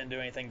Rockets didn't do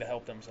anything to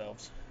help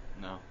themselves.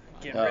 No.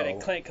 Getting No. rid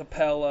of Clint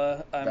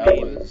Capella. I That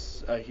mean,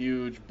 was a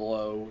huge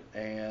blow,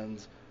 and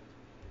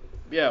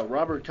yeah,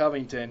 Robert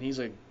Covington, he's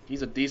a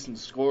decent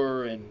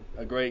scorer and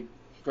a great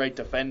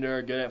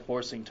defender, good at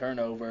forcing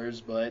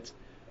turnovers, but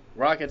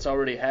Rockets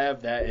already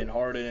have that in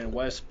Harden and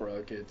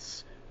Westbrook.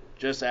 It's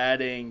just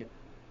adding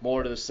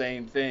more to the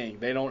same thing.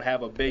 They don't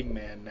have a big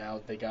man now.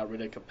 They got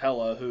rid of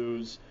Capella,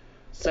 who's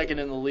second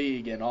in the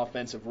league in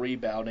offensive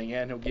rebounding,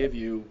 and he'll give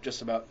you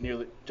just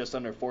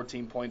under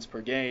 14 points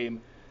per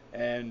game.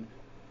 And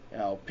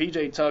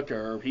PJ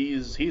Tucker,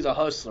 he's a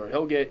hustler.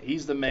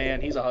 He's the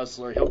man. He's a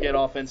hustler. He'll get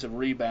offensive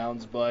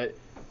rebounds, but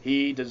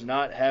he does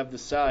not have the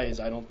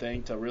size, I don't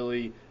think, to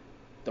really.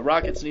 The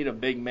Rockets need a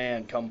big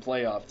man come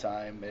playoff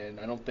time, and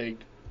I don't think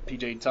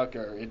PJ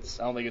Tucker. I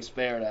don't think it's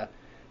fair to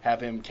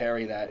have him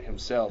carry that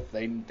himself.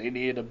 They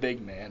needed a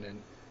big man,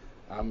 and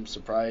I'm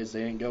surprised they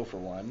didn't go for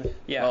one.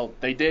 Yeah. Well,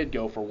 they did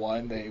go for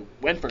one. They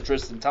went for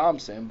Tristan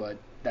Thompson, but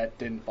that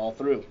didn't fall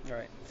through.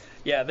 right.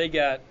 Yeah, they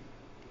got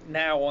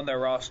now on their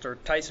roster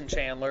Tyson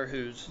Chandler,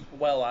 who's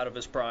well out of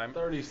his prime.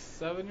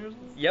 37 years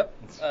old? Yep.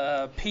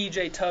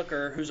 PJ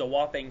Tucker, who's a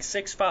whopping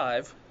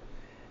 6'5",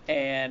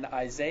 and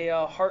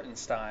Isaiah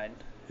Hartenstein,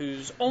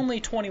 who's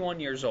only 21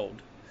 years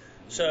old.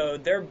 So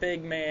their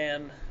big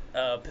man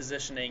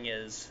positioning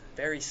is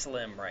very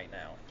slim right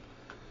now.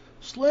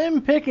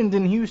 Slim pickings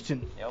in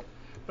Houston. Yep.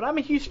 But I'm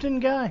a Houston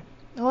guy.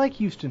 I like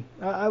Houston.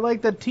 I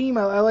like that team.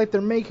 I like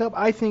their makeup.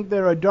 I think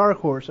they're a dark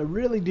horse. I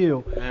really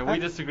do. And we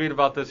disagreed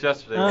about this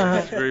yesterday.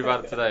 We'll disagree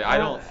about it today.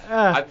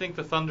 I think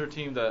the Thunder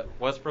team that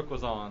Westbrook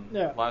was on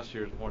last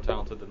year is more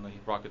talented than the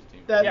Rockets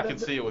team. You can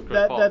see it with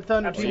Chris Paul. That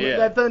Thunder team. Yeah.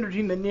 That Thunder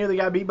team that nearly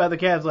got beat by the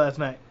Cavs last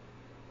night.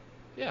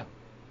 Yeah.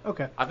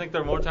 Okay. I think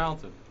they're more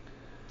talented.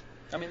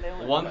 I mean, they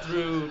only 1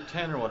 through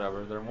 10 or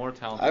whatever, they're more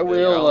talented. I than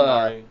will,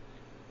 Gallinari.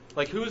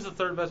 Like, who's the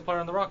third best player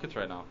on the Rockets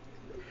right now?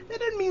 That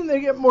doesn't mean they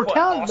get more What,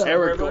 talent. Austin though.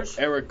 Rivers?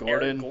 Eric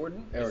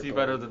Gordon. Is he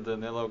better than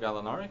Danilo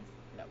Gallinari?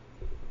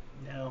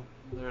 No.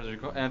 There's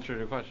your answer to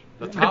your question.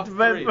 The top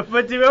three.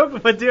 But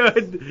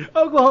to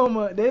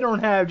Oklahoma, they don't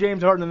have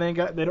James Harden, and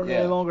they don't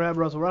any longer have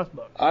Russell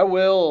Westbrook. I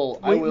will.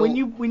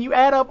 When you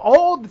add up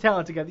all the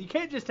talent together, you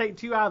can't just take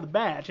two out of the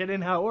batch. That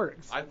isn't how it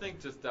works. I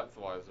think just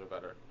depth-wise they're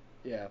better.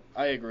 Yeah,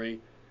 I agree.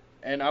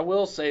 And I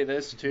will say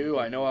this, too.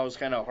 I know I was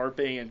kind of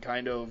harping and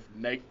kind of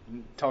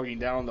talking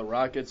down on the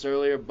Rockets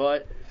earlier,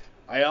 but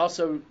I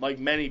also, like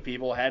many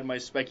people, had my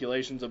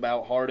speculations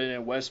about Harden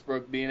and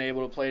Westbrook being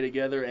able to play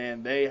together,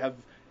 and they have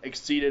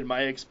exceeded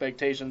my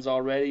expectations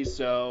already.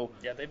 So,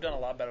 Yeah, they've done a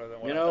lot better than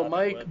what I thought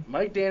they would.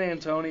 Mike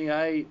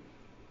D'Antoni,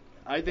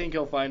 I think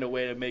he'll find a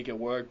way to make it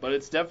work, but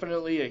it's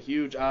definitely a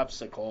huge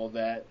obstacle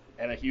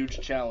and a huge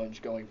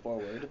challenge going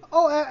forward.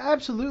 Oh,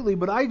 absolutely.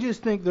 But I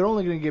just think they're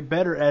only going to get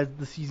better as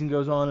the season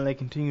goes on and they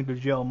continue to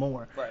gel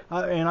more. Right.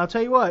 And I'll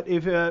tell you what,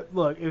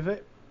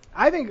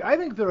 I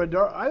think they're a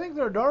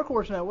dark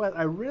horse in that West.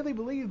 I really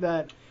believe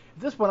that. At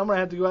this point, I'm gonna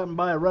have to go out and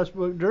buy a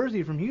Westbrook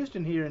jersey from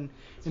Houston here and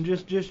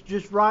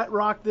just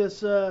rock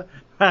this.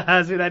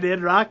 That's what I did.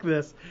 Rock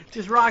this.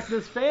 Just rock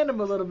this fandom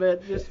a little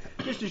bit,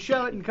 just to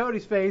show it in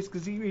Cody's face,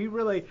 because he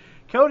really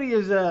Cody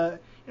is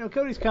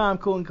Cody's calm,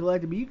 cool, and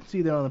collected, but you can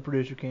see that on the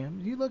producer cam.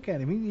 You look at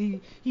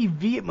him. He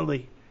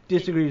vehemently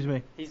disagrees with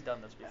me. He's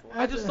done this before.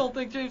 I just don't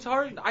think James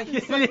Harden.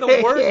 He's like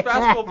the worst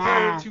basketball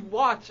player to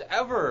watch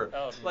ever.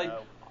 Oh, like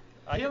no.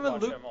 I him can and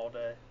watch Luke. him all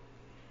day.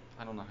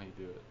 I don't know how you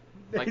do it.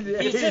 Like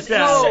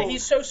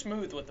He's so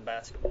smooth with the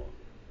basketball.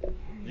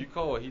 you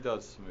call what he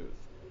does smooth.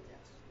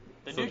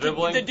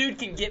 The dude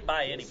can get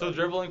by anybody. So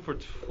dribbling for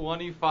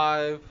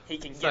 25 he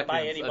can seconds get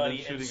by and anybody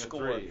then shooting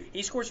score. a three.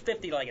 He scores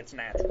 50 like it's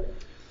natural.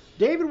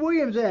 David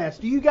Williams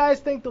asked, do you guys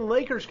think the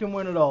Lakers can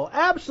win it all?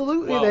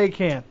 Absolutely Well, they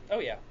can. Oh,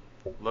 yeah.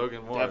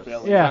 Logan Morris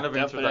Definitely. Yeah. kind of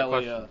answered that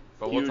Definitely question, a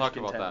but we'll huge talk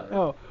about contender. that.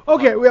 Oh,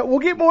 okay. We'll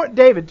get more.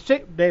 David,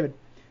 stick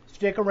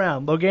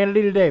around.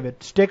 Loganity to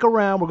David. Stick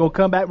around. We're going to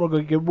come back. We're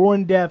going to get more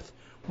in depth.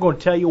 We're going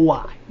to tell you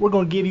why. We're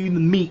going to give you the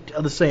meat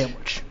of the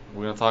sandwich.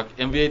 We're going to talk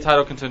NBA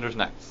title contenders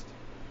next.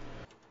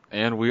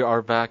 And we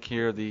are back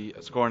here, the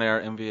Score and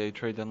Air NBA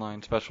trade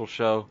deadline special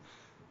show.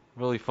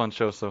 Really fun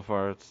show so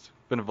far. It's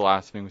been a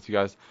blast being with you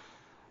guys.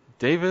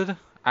 David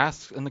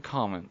asked in the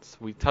comments.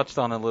 We touched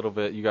on it a little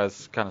bit. You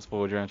guys kind of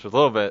spoiled your answers a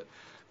little bit.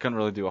 Couldn't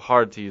really do a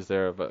hard tease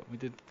there, but we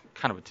did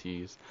kind of a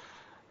tease.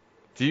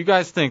 Do you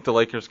guys think the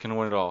Lakers can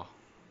win it all?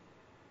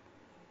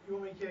 You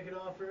want me to kick it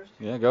off first?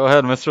 Yeah, go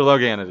ahead, Mr.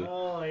 Loganity.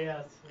 Oh,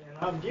 yes. And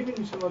I'm giving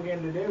you some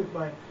Loganity today with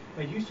my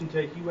Houston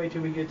take. You wait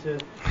till we get to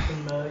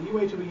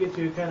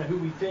kind of who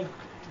we think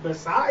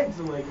besides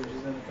the Lakers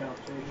is in the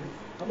conversation.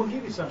 I'm going to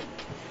give you something.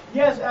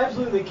 Yes,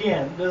 absolutely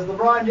can. Does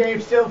LeBron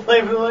James still play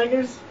for the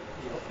Lakers?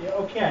 Yep. Yeah,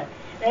 okay.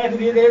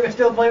 Anthony Davis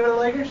still play for the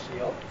Lakers?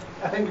 Yep.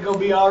 I think we're going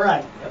to be all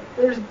right.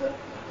 Yep.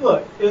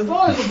 Look, as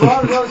long as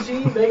LeBron's on the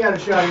team, they got a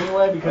shot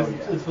anyway because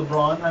it's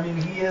LeBron. I mean,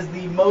 he is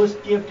the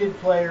most gifted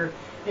player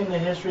in the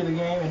history of the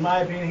game. In my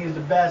opinion, he's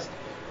the best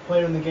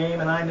player in the game,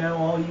 and I know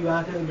all you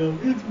out there that go,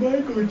 it's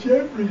Michael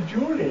Jeffrey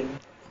Jordan.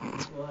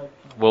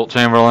 Wilt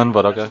Chamberlain,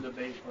 but That's okay. a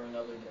debate for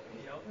another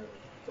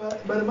day.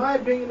 But in my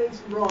opinion,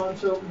 it's LeBron.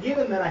 So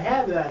given that I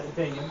have that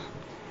opinion,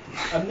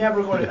 I'm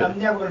never going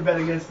to bet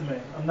against the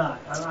man. I'm not.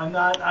 I'm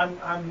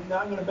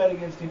not going to bet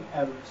against him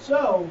ever.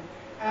 So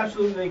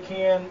absolutely they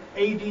can.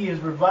 AD has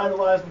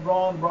revitalized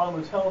LeBron. LeBron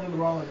looks healthy.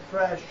 LeBron looks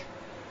fresh.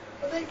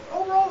 But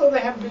overall, though,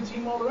 they have a good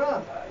team all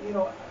around.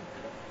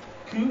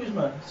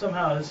 Kuzma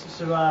somehow has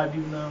survived,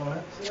 even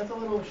though that's a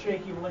little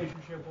shaky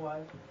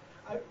relationship-wise.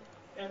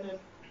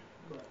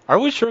 Are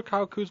we sure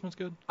Kyle Kuzma's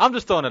good? I'm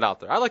just throwing it out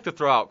there. I like to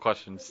throw out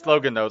questions.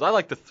 Logan knows. I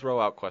like to throw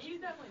out questions.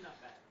 He's definitely not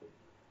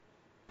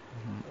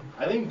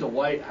bad. I think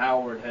Dwight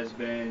Howard has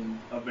been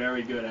a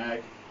very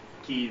good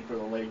key for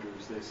the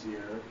Lakers this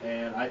year,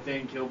 and I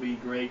think he'll be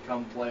great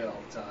come playoff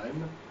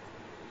time.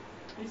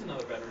 He's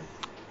another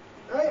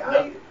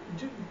veteran.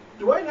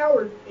 Dwight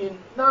Howard, in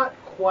not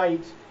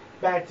quite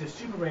back to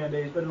Superman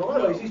days, but in a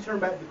lot of ways, he's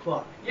turned back the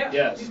clock. Yeah.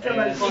 Yes. He's turned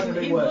back the clock in a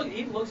big way.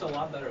 He looks a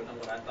lot better than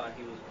what I thought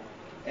he was going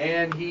to.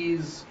 And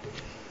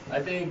I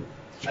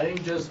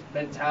think just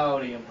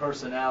mentality and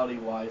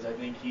personality-wise, I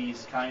think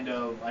he's I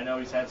know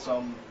he's had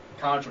some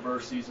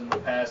controversies in the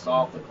past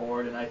off the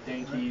court, and I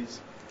think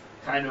he's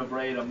kind of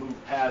ready to move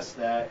past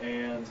that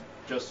and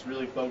just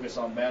really focus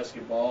on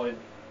basketball. And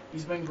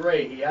he's been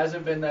great. He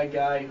hasn't been that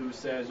guy who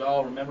says,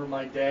 "Oh, remember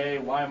my day?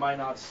 Why am I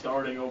not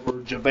starting over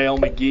JaVale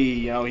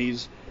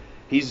McGee?"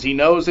 He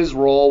knows his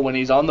role when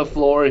he's on the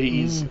floor.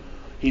 He's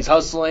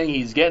hustling.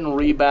 He's getting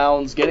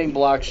rebounds, getting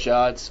block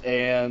shots,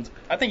 and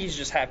I think he's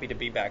just happy to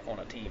be back on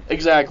a team.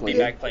 exactly Be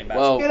back playing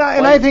basketball.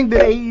 And I think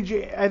that age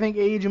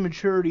and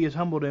maturity has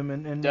humbled him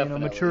and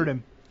matured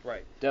him.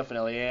 Right.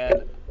 Definitely,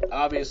 and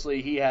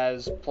obviously he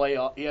has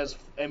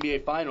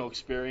NBA final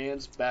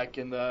experience back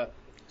in the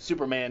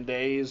Superman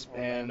days,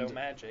 Orlando and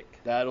Magic.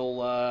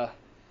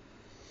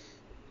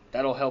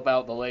 That'll help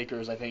out the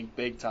Lakers, I think,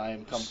 big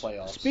time come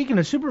playoffs. Speaking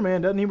of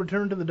Superman, doesn't he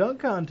return to the dunk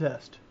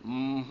contest?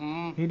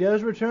 Mm-hmm. He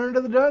does return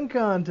to the dunk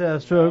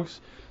contest, folks.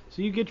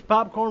 So you get your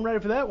popcorn ready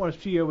for that one, as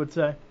Chio would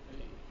say.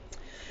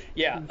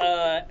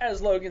 Yeah,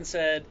 as Logan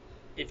said,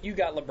 if you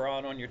got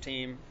LeBron on your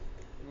team,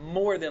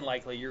 more than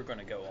likely you're going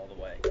to go all the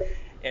way.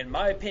 In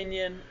my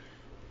opinion,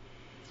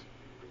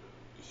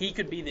 he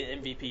could be the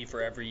MVP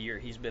for every year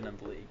he's been in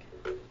the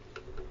league.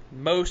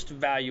 Most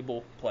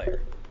valuable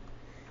player.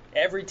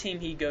 Every team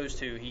he goes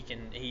to,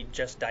 he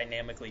just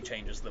dynamically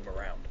changes them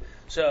around.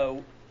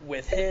 So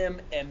with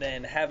him and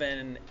then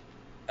having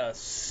a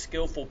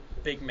skillful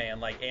big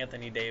man like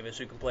Anthony Davis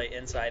who can play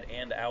inside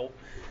and out,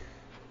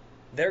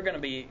 they're going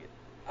to be,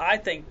 I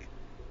think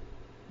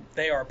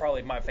they are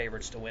probably my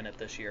favorites to win it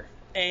this year.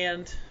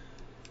 And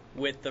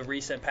with the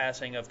recent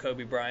passing of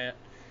Kobe Bryant,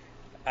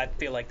 I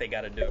feel like they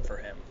got to do it for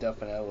him.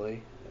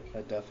 Definitely.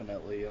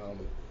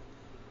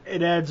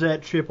 It adds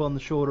that chip on the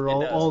shoulder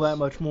all that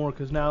much more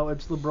because now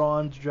it's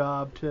LeBron's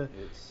job to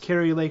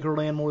carry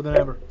Lakerland more than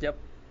ever. Yep.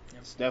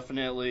 It's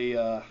definitely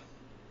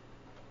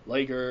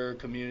Laker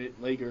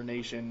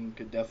Nation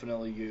could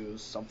definitely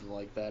use something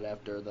like that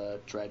after the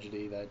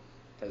tragedy that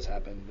has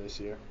happened this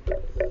year.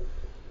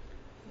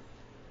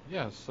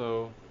 Yeah,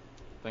 so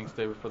thanks,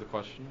 David, for the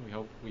question. We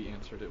hope we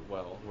answered it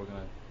well. We're going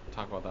to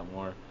talk about that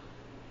more.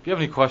 If you have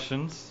any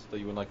questions that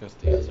you would like us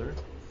to answer,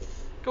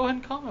 go ahead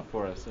and comment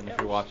for us. And if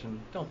you're watching,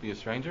 don't be a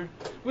stranger.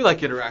 We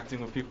like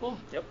interacting with people.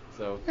 Yep.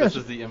 So this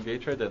is the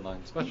NBA Trade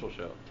Deadline special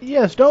show.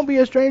 Yes, don't be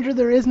a stranger.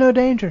 There is no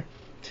danger.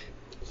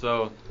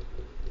 So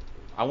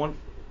I want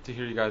to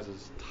hear you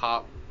guys'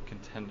 top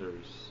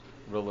contenders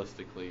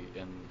realistically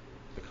in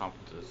the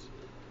conferences.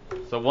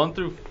 So 1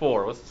 through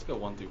 4. Let's just go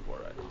 1 through 4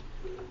 right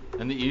now.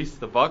 In the East,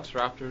 the Bucks,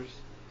 Raptors,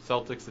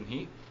 Celtics and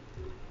Heat.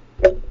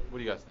 What do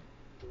you guys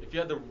think? If you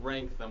had to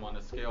rank them on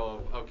a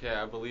scale of, okay,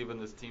 I believe in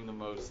this team the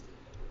most,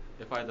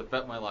 if I had to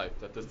bet my life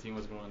that this team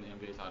was going to win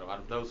the NBA title, out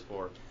of those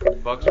four,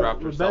 Bucks,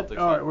 Raptors, Celtics.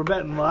 All right, we're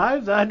betting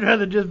lives. I'd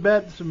rather just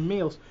bet some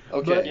meals.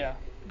 Okay. But, Yeah.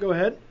 Go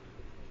ahead.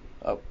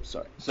 Oh,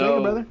 sorry. Take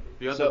it, brother.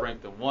 If you had to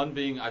rank them, one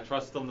being I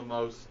trust them the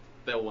most,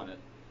 they'll win it.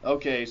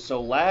 Okay,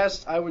 so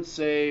last I would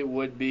say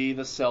would be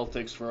the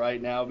Celtics for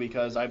right now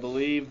because I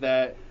believe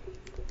that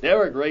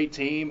they're a great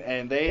team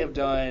and they have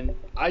done,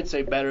 I'd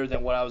say, better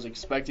than what I was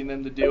expecting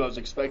them to do. I was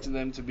expecting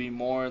them to be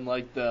more in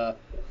like the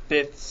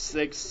 5th,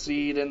 6th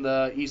seed in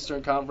the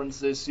Eastern Conference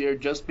this year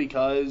just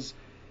because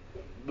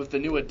with the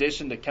new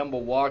addition to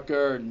Kemba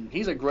Walker, and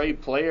he's a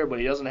great player, but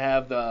he doesn't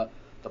have the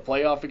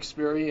playoff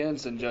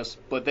experience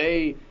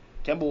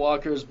Kemba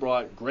Walker's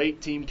brought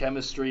great team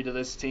chemistry to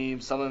this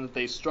team, something that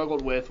they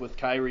struggled with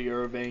Kyrie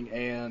Irving,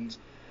 and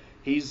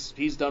he's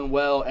done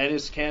well.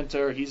 Enes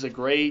Kanter, he's a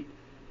great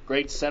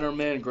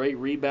centerman, great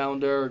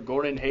rebounder.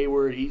 Gordon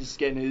Hayward, he's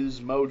getting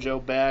his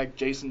mojo back.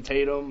 Jason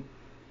Tatum,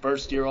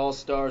 first-year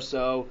All-Star,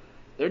 so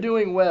they're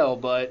doing well,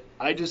 but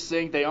I just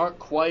think they aren't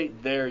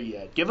quite there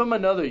yet. Give them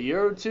another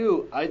year or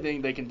two, I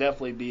think they can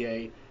definitely be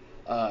a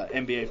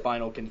NBA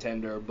final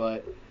contender,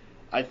 but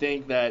I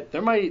think that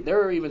there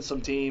are even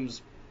some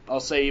teams, I'll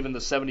say even the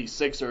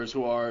 76ers,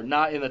 who are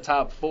not in the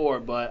top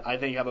 4, but I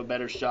think have a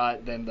better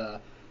shot than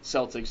the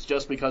Celtics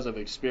just because of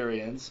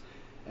experience.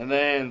 And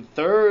then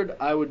third,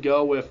 I would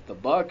go with the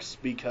Bucks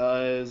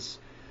because,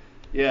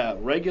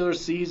 regular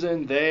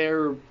season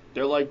they're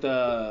like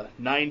the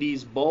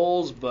 90s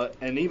Bulls,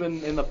 and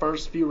even in the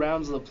first few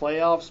rounds of the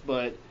playoffs.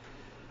 But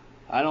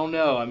I don't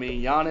know. I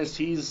mean, Giannis,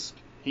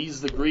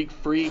 he's the Greek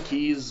freak.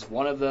 He's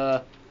one of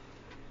the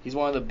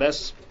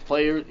best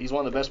players. He's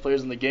one of the best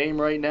players in the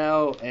game right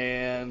now,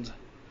 and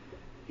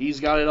he's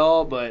got it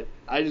all. But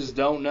I just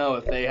don't know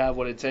if they have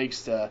what it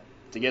takes to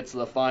get to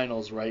the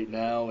finals right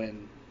now.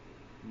 And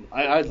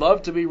I'd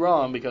love to be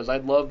wrong because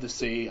I'd love to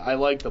see. I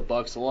like the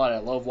Bucks a lot. I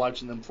love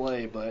watching them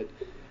play, but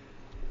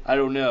I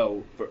don't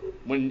know.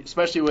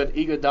 Especially with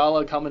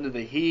Iguodala coming to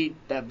the Heat,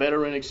 that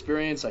veteran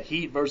experience, a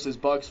Heat versus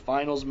Bucks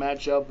finals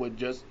matchup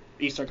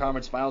Eastern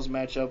Conference Finals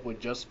matchup would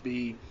just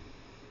be.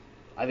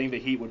 I think the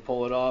Heat would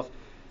pull it off.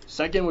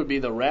 Second would be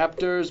the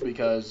Raptors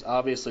because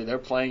obviously they're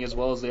playing as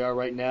well as they are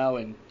right now.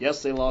 And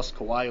yes, they lost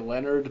Kawhi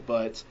Leonard,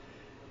 but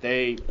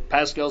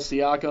Pascal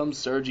Siakam,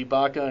 Serge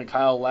Ibaka, and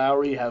Kyle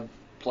Lowry have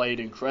played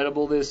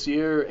incredible this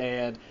year,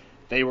 and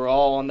they were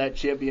all on that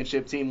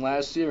championship team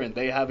last year, and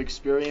they have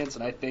experience,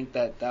 and I think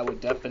that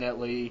would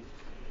definitely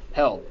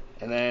help.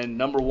 And then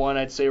number one,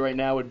 I'd say right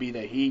now would be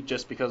the Heat,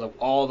 just because of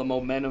all the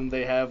momentum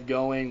they have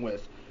going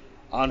with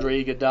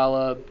Andre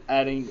Iguodala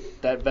adding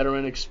that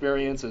veteran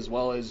experience, as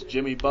well as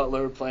Jimmy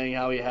Butler playing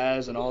how he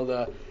has, and all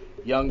the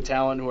young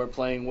talent who are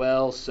playing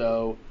well.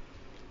 So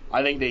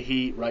I think the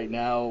Heat right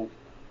now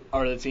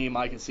are the team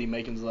I can see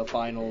making to the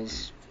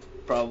finals.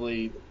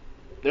 Probably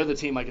they're the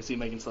team I can see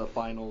making to the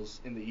finals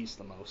in the East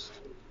the most.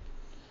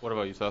 What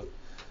about you, Seth?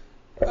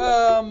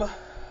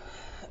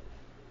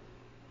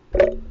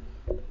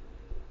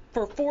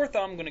 For fourth,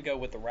 I'm going to go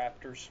with the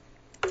Raptors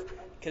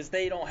because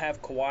they don't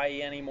have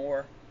Kawhi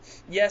anymore.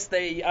 Yes,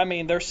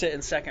 they're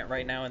sitting second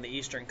right now in the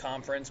Eastern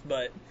Conference,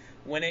 but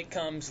when it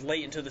comes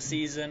late into the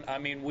season,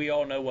 we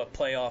all know what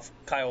playoff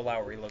Kyle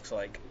Lowry looks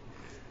like.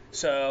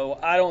 So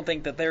I don't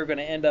think that they're going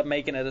to end up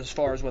making it as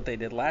far as what they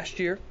did last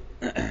year.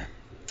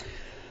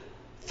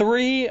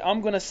 3,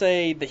 I'm going to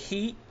say the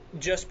Heat,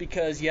 just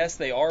because, yes,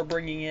 they are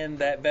bringing in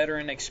that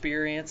veteran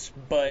experience,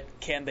 but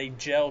can they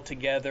gel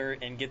together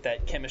and get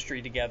that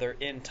chemistry together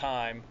in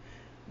time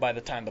by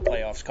the time the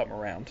playoffs come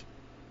around?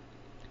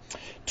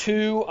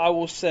 2, I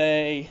will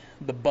say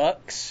the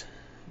Bucks,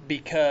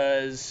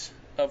 because,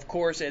 of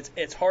course,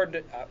 it's hard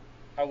to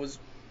I was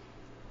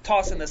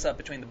tossing this up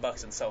between the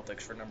Bucks and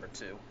Celtics for number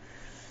 2,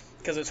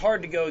 because it's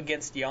hard to go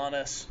against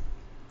Giannis,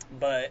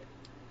 but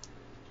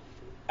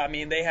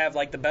they have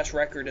like the best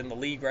record in the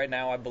league right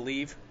now, I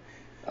believe.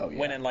 Oh, yeah.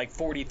 Winning like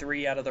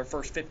 43 out of their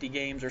first 50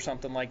 games or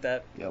something like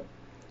that. Yep.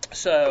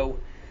 So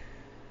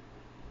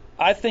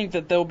I think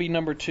that they'll be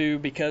number 2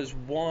 because,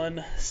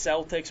 1,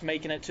 Celtics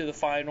making it to the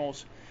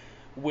finals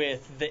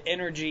with the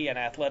energy and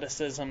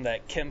athleticism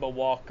that Kemba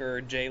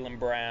Walker, Jaylen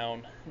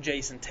Brown,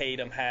 Jason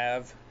Tatum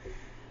have.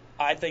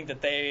 I think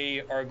that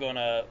they are going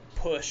to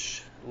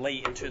push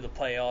late into the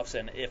playoffs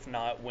and, if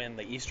not, win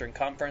the Eastern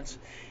Conference.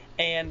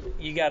 And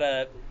you got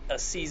a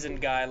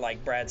seasoned guy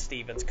like Brad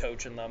Stevens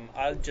coaching them.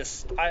 I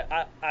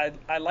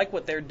like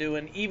what they're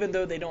doing. Even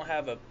though they don't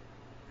have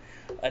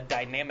a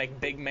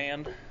dynamic big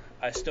man,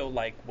 I still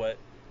like what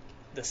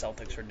the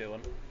Celtics are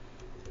doing.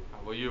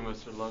 How about you,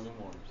 Mr. Logan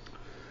Morris?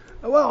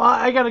 Well,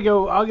 I gotta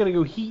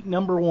go Heat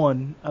number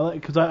 1.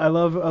 Because I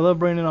love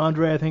Brandon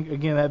Andre. I think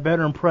again that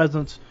veteran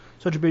presence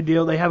such a big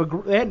deal. They have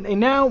and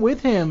now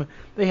with him,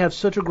 they have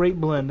such a great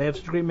blend. They have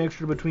such a great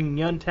mixture between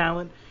young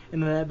talent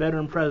and that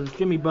veteran presence.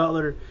 Jimmy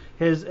Butler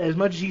has, as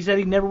much as he said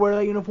he'd never wear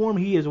that uniform,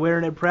 he is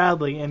wearing it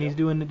proudly, and he's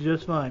doing it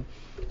just fine.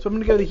 So I'm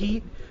going to go the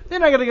Heat.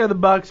 Then I got to go the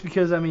Bucks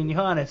because, I mean,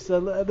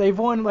 Giannis. They've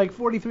won like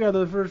 43 out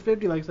of the first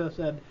 50, like Seth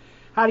said.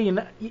 How do you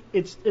not?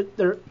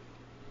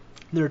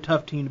 They're a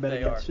tough team to bet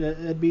against.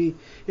 It'd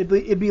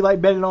be like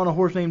betting on a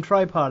horse named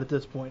Tripod at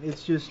this point.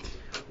 It's just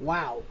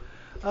wow.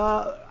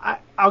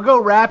 I'll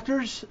go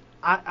Raptors.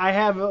 I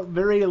have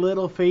very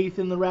little faith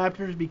in the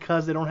Raptors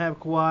because they don't have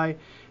Kawhi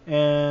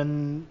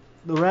and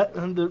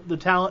the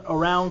talent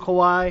around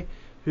Kawhi,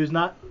 who's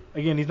not,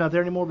 again, he's not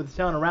there anymore, but the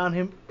talent around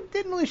him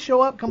didn't really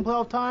show up come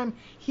playoff time.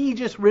 He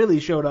just really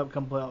showed up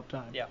come playoff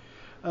time. Yeah.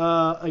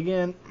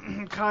 Again,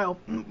 Kyle,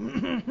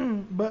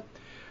 but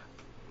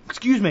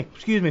excuse me,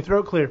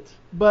 throat clear.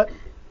 But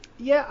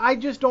yeah, I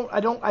don't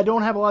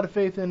have a lot of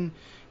faith in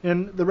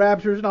the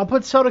Raptors, and I'll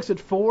put Celtics at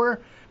 4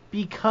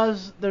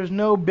 because there's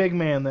no big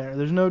man there.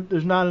 There's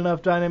not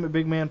enough dynamic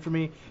big man for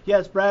me.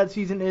 Yes, Brad's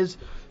season is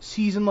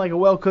seasoned like a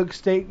well-cooked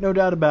steak, no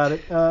doubt about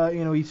it.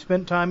 He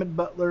spent time at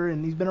Butler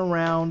and he's been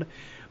around,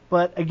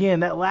 but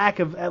again, that lack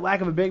of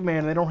a big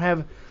man, they don't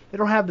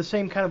have the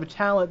same kind of a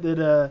talent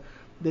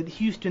that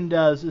Houston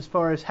does as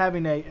far as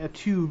having a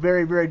two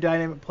very, very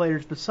dynamic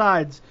players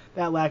besides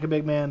that lack of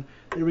big man.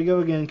 There we go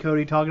again,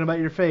 Cody, talking about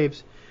your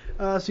faves.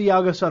 So yeah,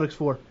 I'll go Celtics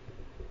 4.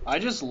 I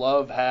just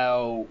love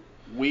how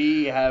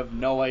we have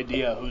no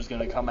idea who's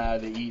going to come out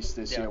of the East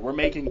this year. We're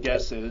making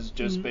guesses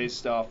just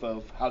based off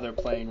of how they're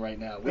playing right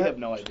now. We have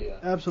no idea.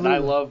 Absolutely.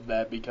 And I love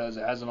that because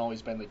it hasn't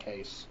always been the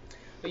case.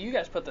 But you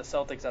guys put the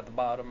Celtics at the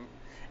bottom,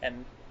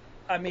 and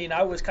I mean,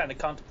 I was kind of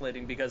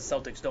contemplating because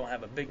Celtics don't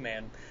have a big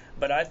man,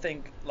 but I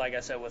think, like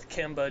I said, with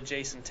Kemba,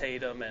 Jason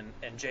Tatum,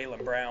 and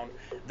Jaylen Brown,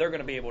 they're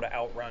going to be able to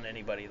outrun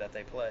anybody that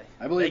they play.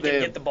 I believe they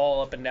can get the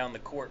ball up and down the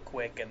court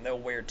quick, and they'll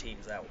wear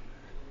teams out.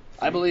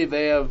 I believe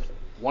they have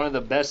one of the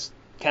best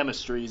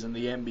chemistries in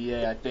the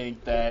NBA. I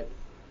think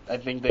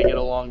they get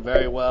along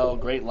very well,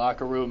 great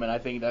locker room, and I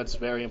think that's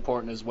very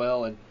important as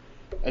well. And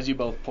as you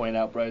both point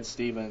out, Brad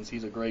Stevens,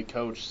 he's a great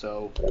coach,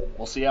 so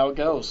we'll see how it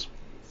goes.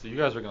 So you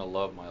guys are going to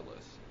love my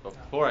list. But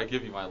before I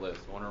give you my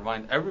list, I want to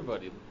remind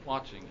everybody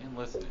watching and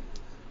listening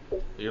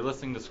that you're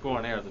listening to Score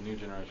on Air, the new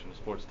generation of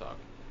sports talk.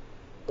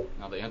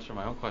 Now, to answer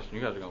my own question,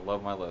 you guys are going to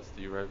love my list.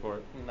 Are you ready for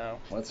it? No.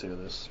 Let's hear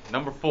this.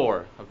 Number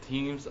 4 of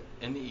teams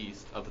in the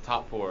East, of the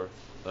top 4,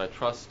 that I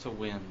trust to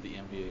win the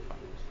NBA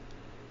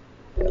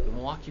Finals. The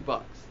Milwaukee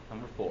Bucks,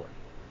 number 4.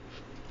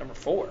 Number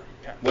 4.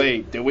 Okay.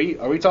 Wait,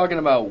 are we talking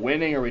about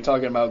winning or are we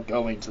talking about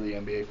going to the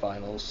NBA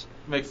Finals?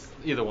 Makes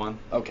either one.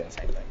 Okay.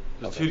 Same thing.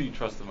 Just who do you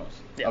trust the most?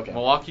 Yeah. Okay.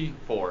 Milwaukee,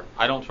 4.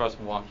 I don't trust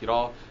Milwaukee at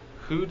all.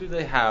 Who do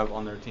they have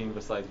on their team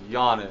besides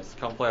Giannis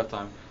come playoff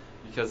time?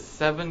 Because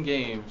a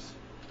 7-game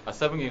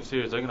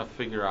series, they're going to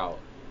figure out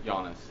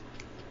Giannis.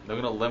 They're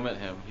going to limit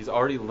him. He's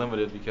already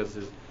limited because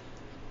his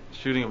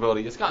shooting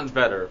ability, it's gotten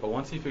better, but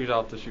once he figures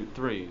out to shoot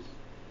threes,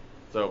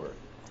 it's over.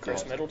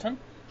 Chris Middleton?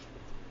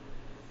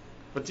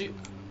 But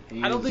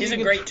I don't think He's a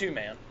great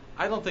two-man.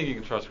 I don't think you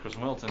can trust Chris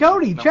Middleton.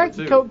 Cody, number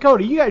 2.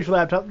 Cody, you got your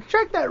laptop.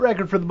 Check that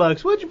record for the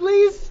Bucks, would you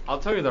please? I'll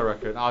tell you their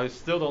record. I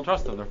still don't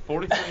trust them. They're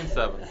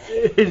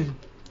 43-7.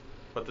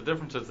 But the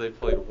difference is they've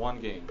played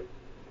one game,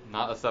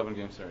 not a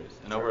 7-game series.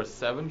 And over a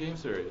 7-game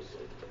series,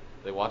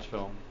 they watch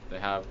film, they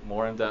have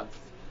more in-depth,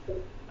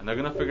 and they're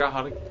going to figure out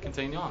how to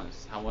contain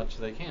Giannis, how much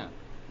they can.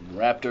 The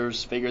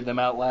Raptors figured them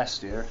out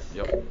last year.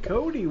 Yep.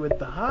 Cody with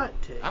the hot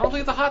take. I don't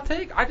think it's a hot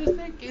take. I just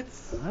think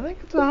it's... I think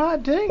it's a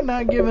hot take,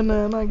 not giving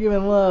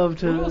love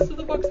to... Who else do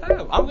the Bucks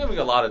have? I'm giving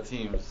a lot of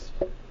teams.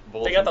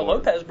 They got the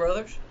Lopez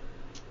brothers.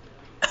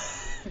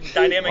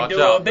 Dynamic Watch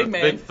duo out, of big the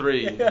man. big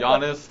 3,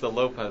 Giannis, the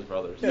Lopez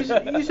brothers.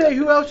 You say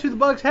who else do the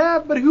Bucks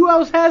have, but who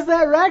else has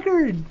that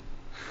record?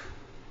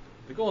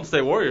 The Golden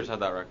State Warriors had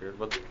that record,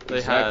 but they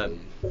Exactly.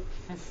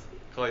 had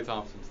Klay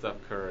Thompson, Steph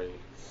Curry,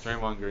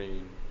 Draymond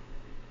Green.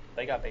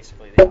 They got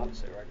basically the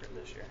opposite record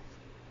this year.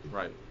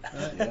 Right.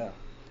 Yeah. So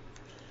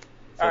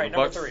All right, the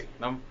number Bucks, 3.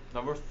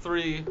 Number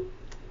 3,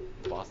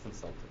 the Boston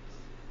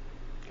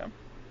Celtics. Okay.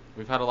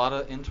 We've had a lot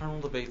of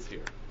internal debates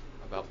here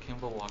about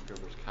Kemba Walker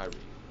versus Kyrie.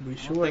 We I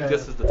sure don't think have.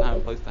 this is the time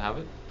and place to have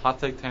it. Hot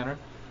take, Tanner.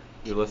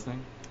 You're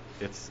listening.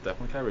 It's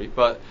definitely Kyrie.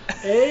 But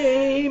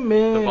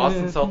Amen. the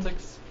Boston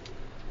Celtics,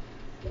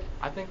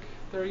 I think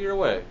they're a year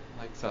away,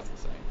 like Seth was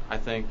saying. I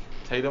think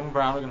Tatum and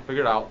Brown are going to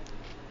figure it out.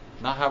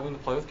 Not having to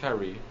play with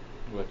Kyrie,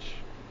 which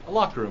a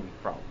locker room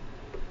problem.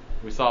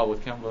 We saw it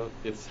with Kemba.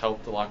 It's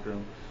helped the locker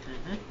room.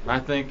 And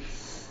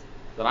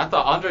I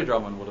thought Andre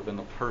Drummond would have been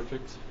the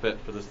perfect fit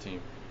for this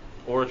team.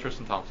 Or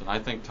Tristan Thompson. I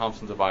think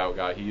Thompson's a buyout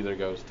guy. He either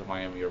goes to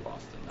Miami or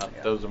Boston.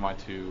 Those are my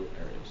 2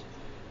 areas.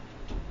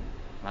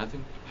 And I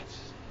think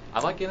I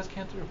like Enes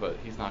Kanter, but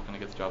he's not going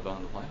to get the job done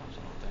in the playoffs,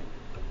 I don't think.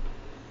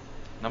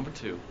 Number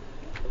 2,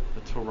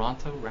 the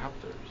Toronto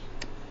Raptors.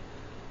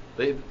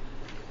 They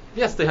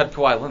had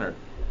Kawhi Leonard,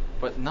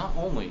 but not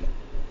only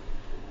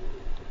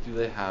do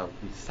they have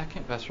the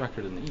 2nd best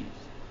record in the East,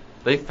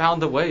 they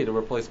found a way to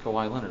replace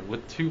Kawhi Leonard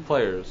with 2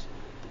 players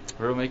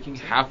We're making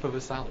half of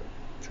his salary.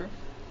 True.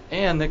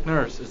 And Nick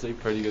Nurse is a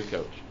pretty good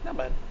coach. Not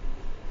bad.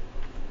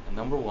 And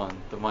number 1,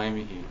 the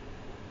Miami Heat.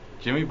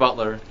 Jimmy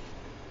Butler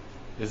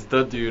is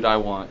the dude I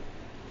want.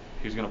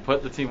 He's going to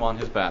put the team on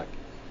his back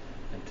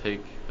and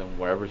take them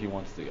wherever he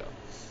wants to go.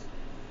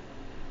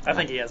 I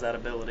think he has that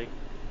ability.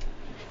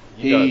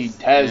 He does.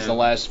 has And the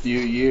last few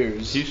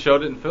years. He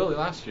showed it in Philly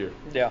last year.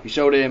 Yeah. He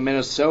showed it in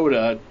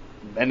Minnesota,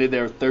 ended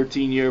their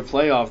 13-year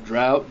playoff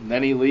drought, and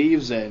then he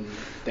leaves, and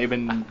they've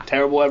been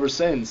terrible ever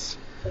since.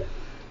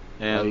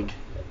 And Like-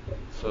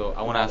 so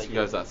I want to ask you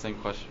guys that same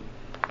question.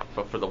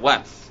 But for the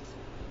West,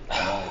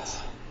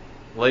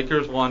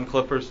 Lakers 1,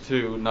 Clippers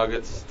 2,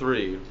 Nuggets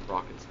 3,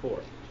 Rockets 4.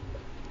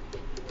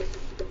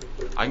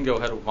 I can go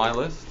ahead with my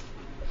list,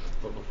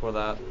 but before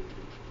that,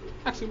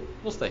 actually,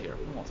 we'll stay here.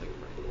 We won't take a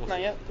break. We'll Not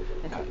stay. yet.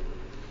 Okay.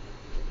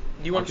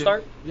 Do you want to I'll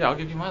start? Yeah, I'll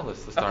give you my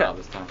list to start Okay. out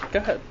this time. Go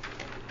ahead.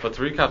 But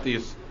to recap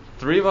these,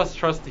 3 of us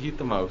trust the Heat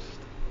the most.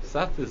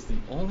 Seth is the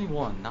only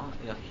one not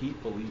a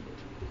Heat believer.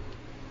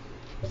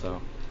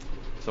 So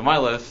my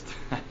list,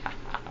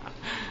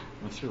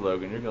 Mr.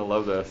 Logan, you're going to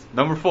love this.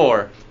 Number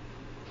 4,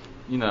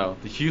 the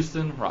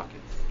Houston Rockets.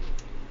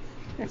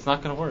 It's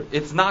not going to work.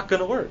 It's not going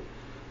to work.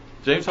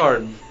 James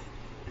Harden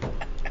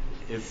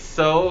is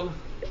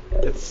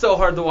it's so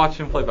hard to watch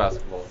him play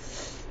basketball.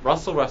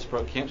 Russell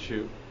Westbrook can't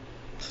shoot.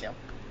 Yep.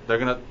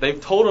 They've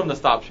told him to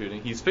stop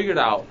shooting. He's figured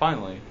out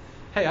finally,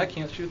 hey, I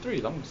can't shoot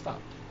threes. I'm going to stop.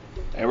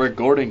 Eric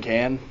Gordon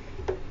can.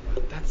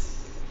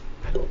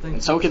 I don't think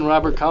And so can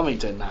Robert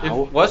Covington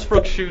now. If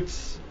Westbrook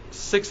shoots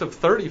 6 of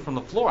 30 from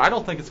the floor, I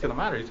don't think it's going to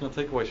matter. He's going to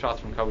take away shots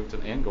from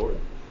Covington and Gordon.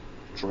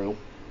 True.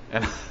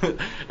 And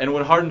and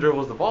when Harden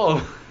dribbles the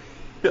ball,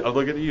 I'm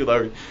looking at you,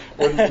 Larry.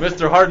 When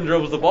Mr. Harden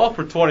dribbles the ball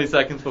for 20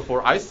 seconds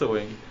before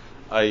ISOing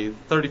a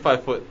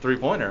 35-foot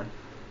three-pointer,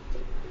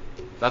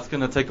 that's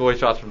going to take away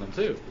shots from them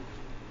too.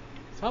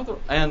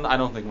 And I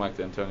don't think Mike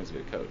D'Antoni's a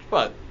good coach,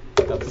 but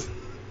that's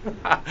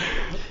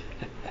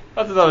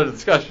another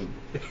discussion.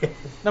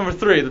 Number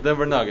 3, the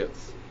Denver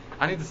Nuggets.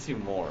 I need to see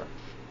more.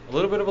 A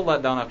little bit of a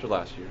letdown after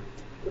last year.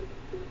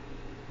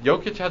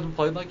 Jokic hasn't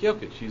played like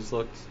Jokic. He's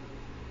looked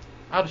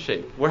out of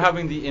shape. We're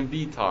having the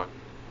Embiid talk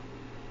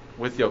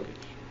with Jokic.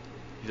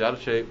 He's out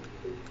of shape.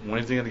 When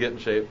is he going to get in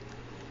shape?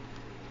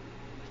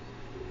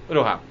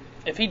 It'll happen.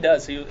 If he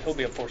does, he'll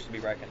be a force to be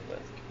reckoned with.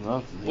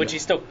 Well, Which he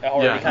still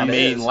already kind of I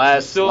mean, is.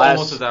 He's still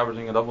almost is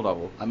averaging a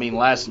double-double. I mean,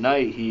 last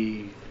night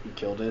he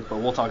killed it, but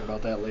we'll talk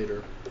about that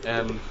later.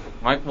 And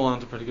Mike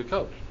Malone's a pretty good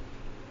coach.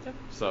 Yep.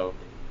 So,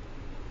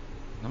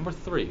 number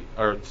 2,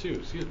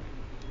 excuse me.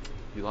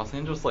 The Los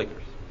Angeles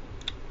Lakers.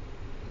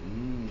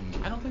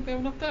 I don't think they have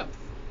enough depth.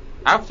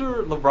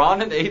 After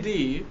LeBron and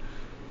AD,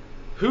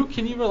 who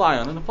can you rely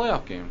on in a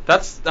playoff game?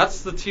 That's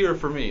the tier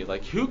for me.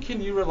 Like, who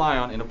can you rely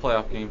on in a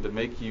playoff game to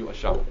make you a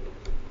shot?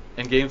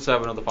 In Game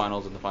 7 of the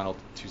finals in the final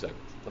 2 seconds.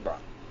 LeBron.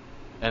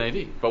 And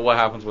AD. But what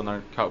happens when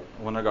they're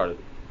guarded?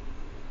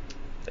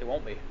 They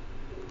won't be.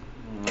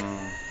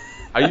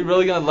 Are you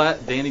really going to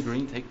let Danny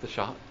Green take the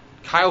shot?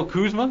 Kyle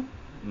Kuzma?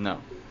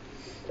 No.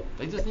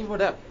 They just need more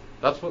depth.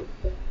 That's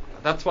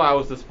why I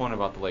was disappointed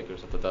about the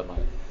Lakers at the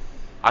deadline.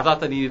 I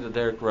thought they needed a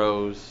Derrick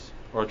Rose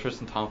or a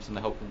Tristan Thompson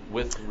to help them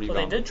with rebounding.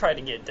 Well, they did try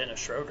to get Dennis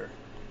Schroeder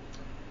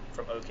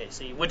from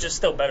OKC, which is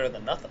still better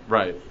than nothing.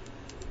 Right.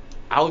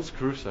 Alex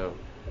Caruso.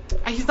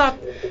 He's not.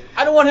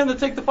 I don't want him to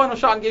take the final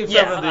shot in Game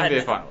 7 of the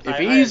NBA Finals. If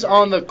he's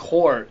on the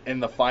court in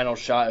the final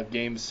shot of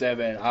Game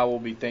 7, I will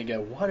be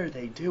thinking, what are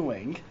they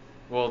doing?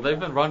 Well, they've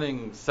been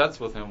running sets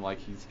with him like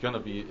he's going to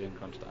be in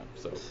crunch time.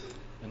 So,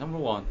 and number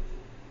 1,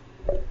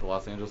 the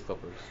Los Angeles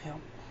Clippers. Yep.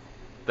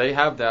 They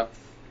have depth,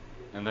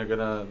 and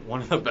they're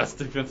one of the best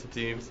defensive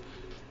teams,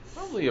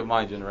 probably of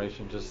my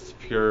generation. Just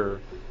pure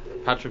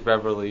Patrick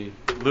Beverly,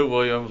 Lou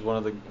Williams,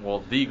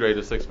 the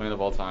greatest sixth man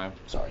of all time.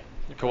 Sorry.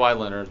 Kawhi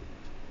Leonard,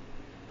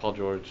 Paul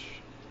George,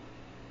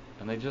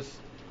 and I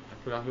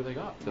forgot who they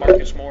got today.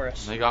 Marcus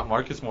Morris. And they got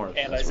Marcus Morris.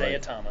 And That's Isaiah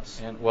right. Thomas.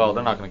 And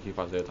they're not going to keep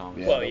Isaiah Thomas.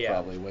 Yeah, Well, they'll yeah.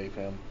 probably waive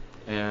him.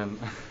 And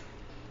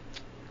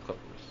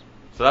Clippers.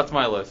 So that's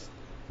my list.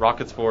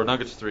 Rockets 4,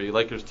 Nuggets 3,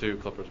 Lakers 2,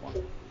 Clippers 1.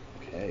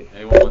 Okay.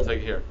 Anyone want to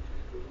take it here?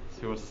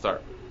 Who wants to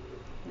start?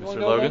 You Mr. want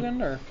to go, Logan?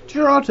 Logan, or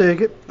Sure, I'll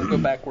take it. go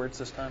backwards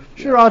this time?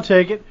 Sure, I'll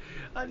take it.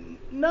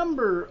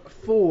 Number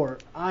 4,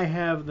 I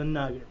have the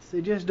Nuggets.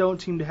 They just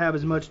don't seem to have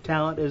as much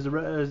talent as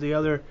the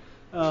other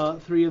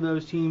 3 of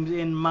those teams,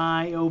 in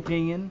my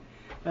opinion.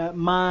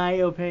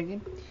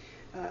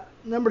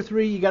 Number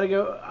 3, you got to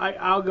go.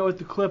 I'll go with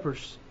the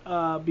Clippers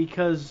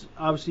because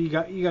obviously you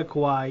got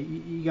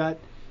Kawhi, you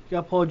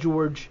got Paul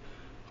George,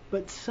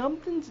 but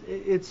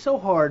it's so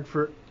hard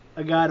for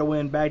a guy to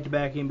win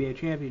back-to-back NBA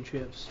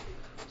championships.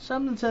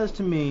 Something says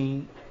to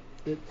me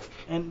that,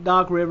 and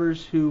Doc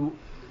Rivers, who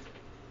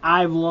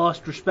I've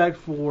lost respect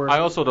for. I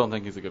also don't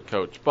think he's a good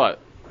coach, but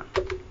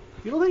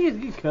You don't think he's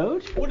a good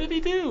coach? what did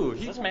he do?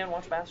 Does this man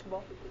watch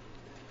basketball?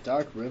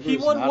 Doc Rivers. He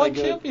won not one a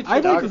good, championship.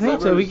 I'd like to Doc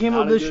think so. He Rivers, came up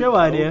not with a this good show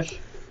idea. coach.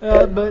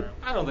 But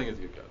I don't think he's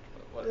a good coach.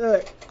 But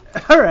whatever.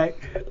 all right.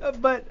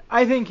 But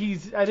I think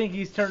he's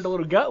turned a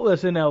little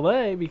gutless in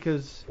LA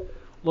because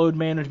load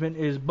management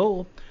is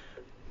bull.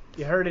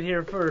 You heard it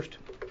here first.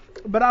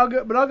 But I'll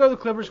go the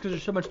Clippers because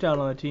there's so much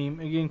talent on the team.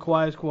 Again,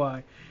 Kawhi is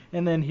Kawhi.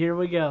 And then here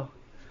we go.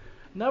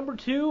 Number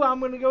 2, I'm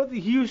going to go with the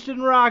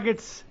Houston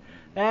Rockets.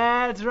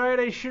 That's right,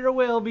 I sure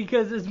will,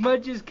 because as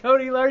much as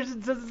Cody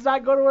Larson says it's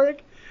not going to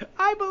work,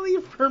 I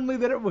believe firmly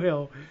that it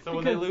will. So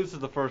when they lose to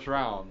the first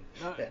round,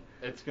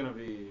 it's going to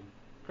be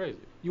crazy.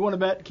 You want to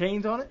bet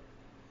Canes on it?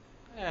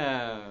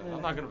 Yeah,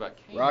 I'm not going to bet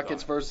Canes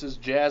Rockets on it. versus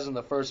Jazz in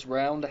the first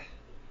round. All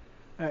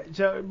right,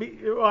 so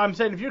I'm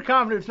saying if you're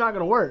confident it's not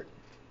going to work,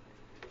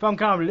 if I'm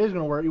confident it is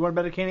going to work, you want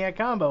to bet a Caniac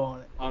combo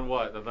on it. On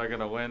what? That they're going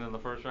to win in the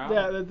first round?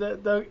 Yeah,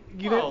 the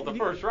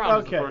first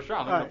round is the first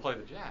round. They're All going to play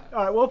the Jazz.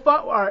 All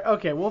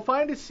right, we'll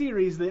find a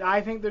series that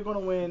I think they're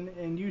going to win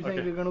and you think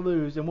they're going to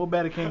lose, and we'll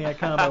bet a Caniac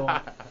combo on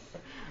it.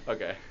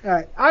 Okay. All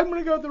right, I'm going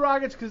to go with the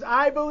Rockets because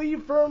I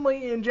believe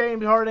firmly in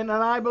James Harden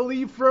and I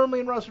believe firmly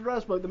in Russell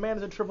Westbrook. The man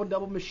is a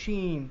triple-double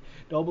machine.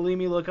 Don't believe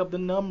me? Look up the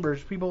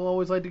numbers. People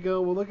always like to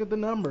go, well, look at the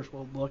numbers.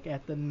 Well, look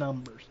at the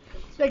numbers.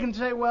 They can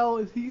say, well,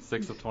 is he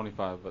 6 of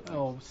 25, but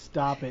Oh,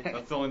 stop it.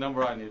 that's the only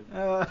number I need.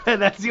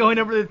 That's the only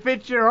number that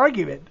fits your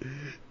argument.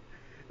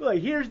 Look,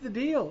 here's the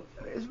deal.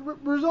 It's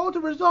result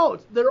of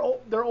results. They're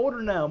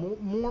older now,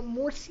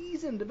 more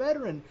seasoned,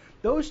 veteran.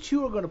 Those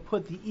two are going to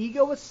put the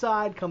ego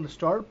aside come the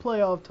start of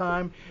playoff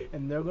time,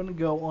 and they're going to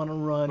go on a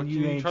run. But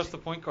you trust the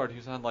point guard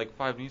who's had like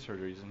 5 knee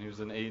surgeries and who's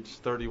an age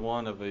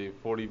 31 of a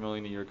 $40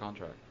 million a year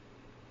contract?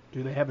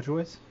 Do they have a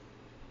choice?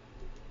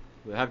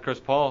 They had Chris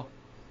Paul.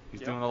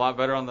 He's doing a lot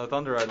better on the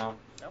Thunder right now.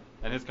 Yep.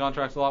 And his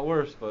contract's a lot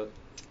worse, but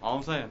all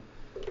I'm saying.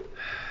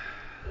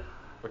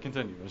 But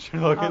continue,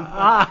 Mr. Logan.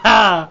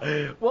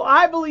 Well,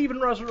 I believe in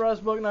Russell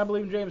Westbrook and I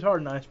believe in James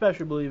Harden. I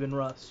especially believe in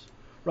Russ.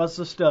 Russ is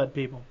a stud,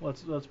 people.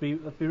 Let's be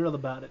real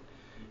about it.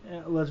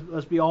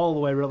 Let's be all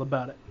the way real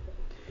about it.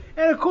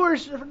 And of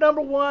course, for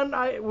number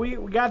 1, we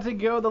got to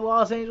go the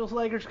Los Angeles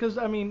Lakers because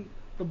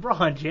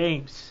LeBron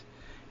James,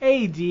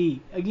 AD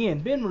again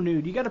been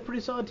renewed. You got a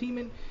pretty solid team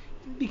in.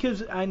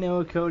 Because I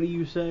know, Cody,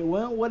 you say,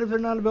 well, what if they're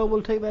not available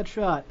to take that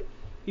shot?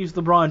 He's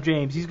LeBron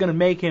James. He's going to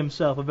make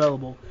himself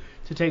available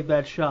to take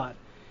that shot.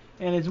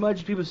 And as much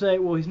as people say,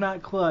 well, he's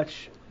not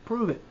clutch,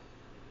 prove it.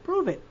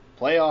 Prove it.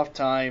 Playoff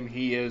time,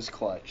 he is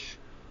clutch.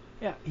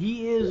 Yeah,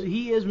 he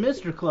is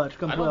Mr. Clutch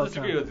come I playoff don't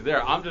disagree time. with you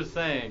there. I'm just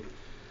saying,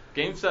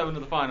 Game 7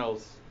 of the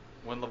Finals,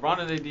 when LeBron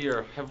and AD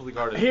are heavily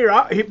guarded.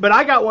 But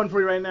I got one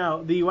for you right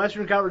now. The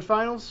Western Conference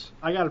Finals,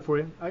 I got it for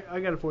you. I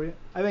got it for you.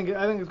 I think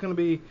it's going to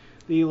be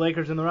the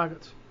Lakers and the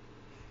Rockets.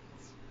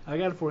 I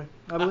got it for you.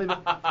 I believe it.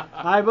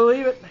 I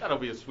believe it. That'll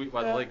be a sweep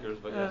by the Lakers,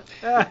 but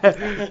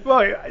yeah.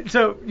 Well,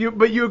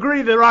 but you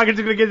agree the Rockets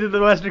are going to get to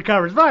the Western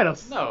Conference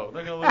Finals? No,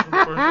 they're going to lose in the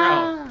first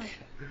round.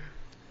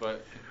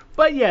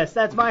 But yes,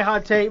 that's my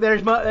hot take.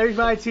 There's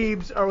my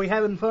teams. Are we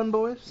having fun,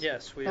 boys?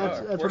 Yes, we That's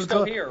are. We're what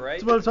still here, right?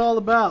 That's what it's all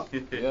about.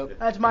 Yep.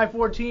 That's my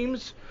 4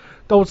 teams.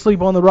 Don't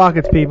sleep on the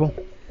Rockets, people.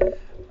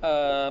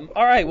 All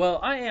right, well,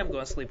 I am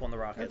going to sleep on the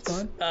Rockets.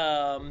 That's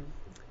fine.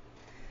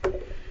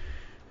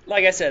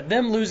 Like I said,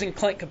 them losing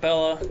Clint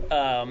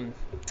Capella,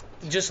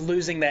 just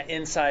losing that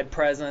inside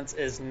presence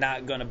is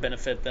not going to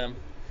benefit them.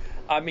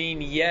 I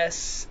mean,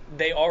 yes,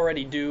 they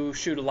already do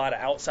shoot a lot of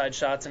outside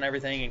shots and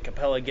everything, and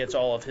Capella gets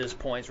all of his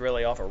points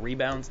really off of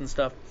rebounds and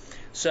stuff.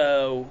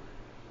 So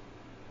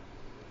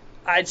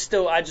I just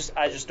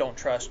don't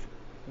trust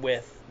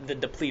with the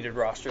depleted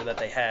roster that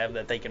they have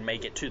that they can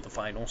make it to the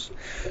finals.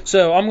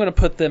 So I'm going to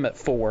put them at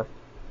 4.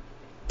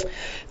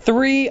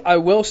 3, I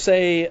will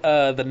say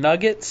the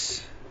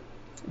Nuggets.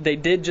 They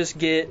did just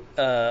get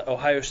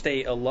Ohio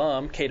State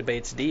alum Keita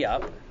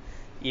Bates-Diop,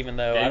 even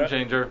though Game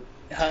changer.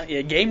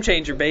 Yeah, game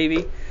changer,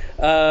 baby.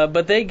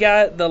 But they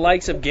got the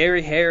likes of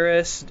Gary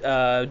Harris,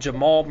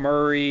 Jamal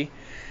Murray,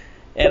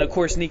 and of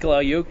course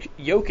Nikola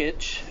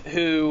Jokic,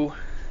 who,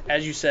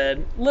 as you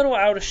said, little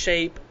out of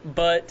shape,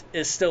 but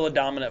is still a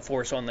dominant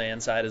force on the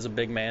inside as a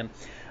big man.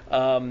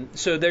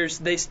 So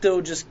they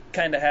still just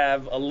kind of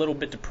have a little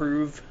bit to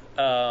prove.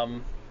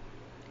 During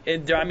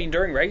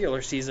the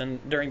regular season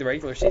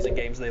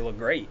games, they look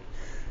great.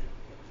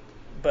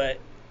 But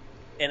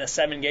in a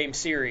 7-game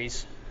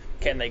series,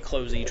 can they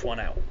close each one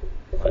out?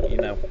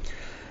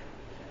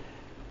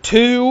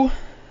 2,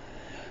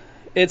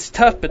 it's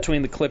tough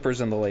between the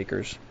Clippers and the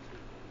Lakers.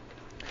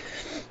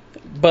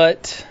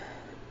 But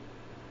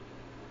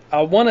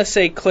I want to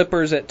say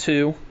Clippers at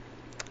 2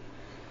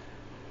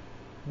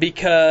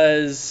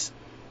 because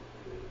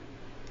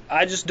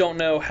I just don't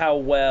know how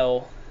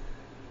well,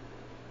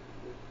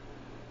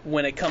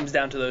 when it comes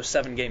down to those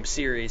 7-game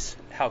series,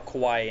 how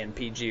Kawhi and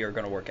PG are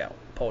going to work out.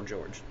 Paul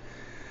George.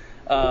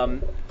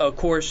 Of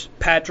course,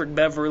 Patrick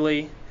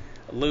Beverly,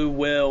 Lou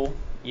Will,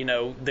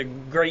 the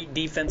great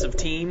defensive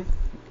team.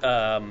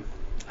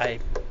 I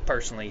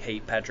personally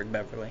hate Patrick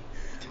Beverly,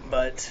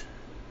 but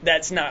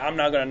I'm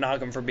not going to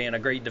knock him for being a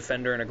great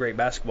defender and a great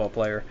basketball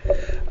player.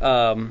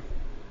 But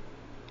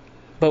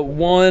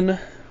 1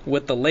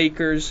 with the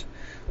Lakers,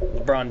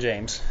 LeBron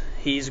James.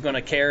 He's going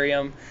to carry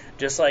them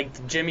just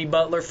like Jimmy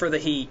Butler for the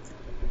Heat.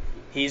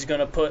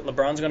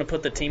 LeBron's going to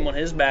put the team on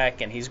his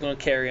back, and he's going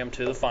to carry them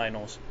to the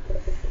finals.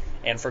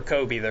 And for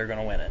Kobe, they're going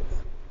to win it.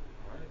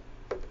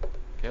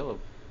 Caleb,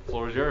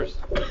 floor is yours.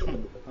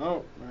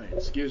 Oh, right.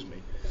 Excuse me.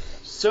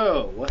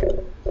 So,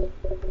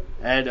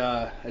 and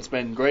it's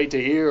been great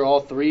to hear all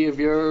three of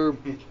your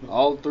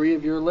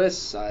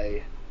lists.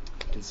 I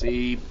can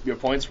see your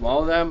points from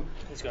all of them.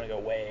 He's going to go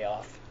way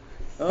off.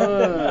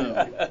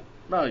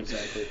 Not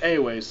exactly.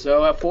 Anyway,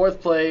 so at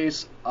fourth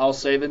place, I'll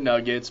say the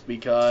Nuggets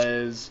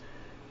because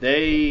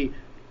they're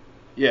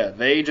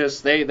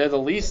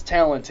the least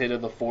talented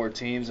of the four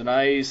teams, and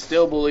I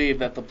still believe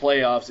that the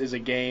playoffs is a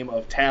game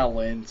of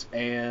talent,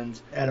 and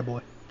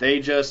Attaboy. they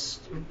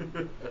just,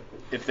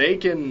 if they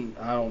can,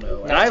 I don't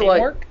know. And Not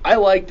teamwork? I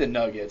like the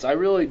Nuggets. I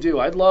really do.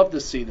 I'd love to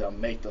see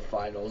them make the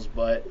finals,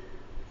 but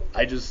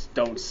I just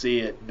don't see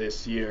it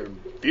this year.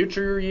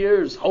 Future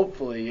years,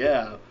 hopefully,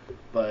 yeah,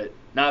 but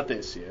not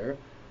this year.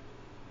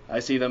 I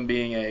see them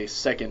being a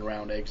second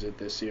round exit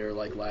this year,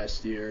 like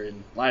last year.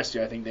 And last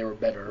year, I think they were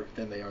better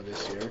than they are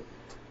this year.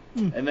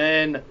 And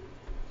then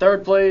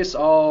third place,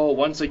 I'll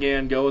once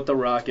again go with the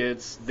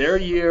Rockets. Their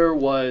year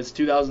was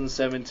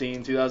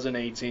 2017,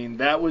 2018.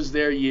 That was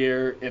their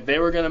year. If they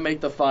were going to make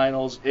the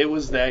finals, it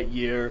was that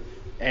year.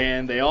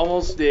 And they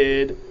almost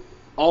did.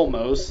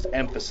 Almost.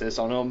 Emphasis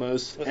on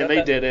almost. And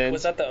they didn't.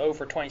 Was that the 0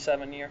 for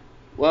 27 year?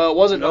 Well, it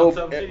wasn't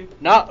 2017?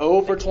 not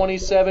 0 for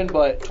 27,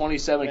 but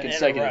 27 In a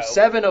consecutive. row.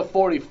 7 of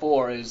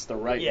 44 is the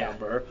right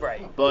number.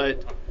 Right.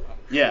 But,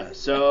 yeah,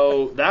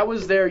 so that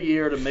was their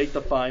year to make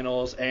the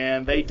finals,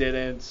 and they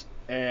didn't.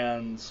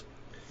 And,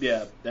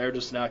 yeah, they're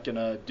just not going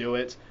to do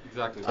it.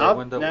 Exactly.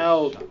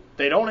 Now,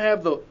 they don't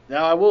have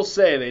now I will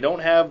say, they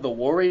don't have the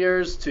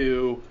Warriors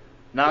to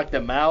knock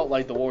them out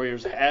like the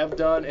Warriors have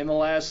done in the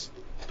last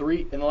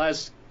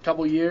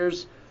couple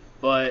years,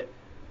 but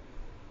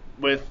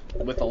with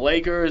the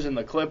Lakers and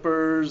the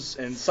Clippers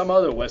and some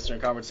other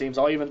Western Conference teams,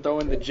 I'll even throw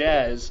in the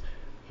Jazz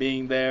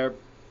being there,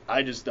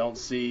 I just don't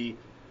see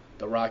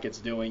the Rockets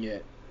doing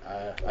it.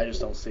 I just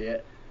don't see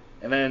it.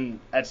 And then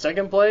at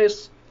second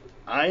place,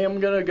 I am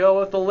going to go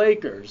with the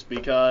Lakers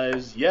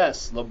because,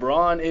 yes,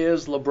 LeBron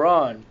is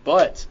LeBron,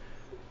 but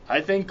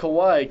I think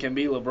Kawhi can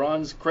be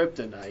LeBron's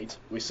kryptonite.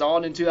 We saw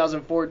it in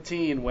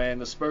 2014 when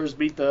the Spurs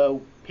beat the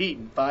Heat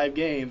in 5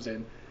 games,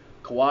 and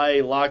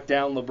Kawhi locked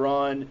down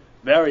LeBron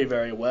very,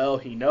 very well.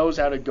 He knows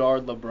how to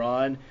guard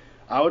LeBron.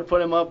 I would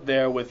put him up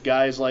there with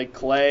guys like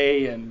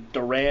Clay and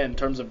Durant in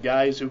terms of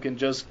guys who can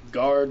just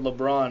guard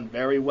LeBron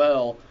very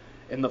well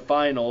in the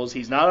finals.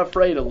 He's not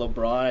afraid of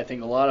LeBron. I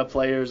think a lot of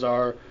players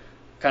are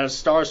kind of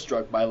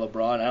starstruck by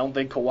LeBron. I don't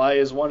think Kawhi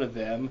is one of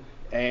them.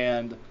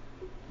 And,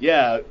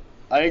 yeah,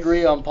 I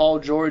agree on Paul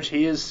George.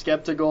 He is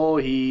skeptical.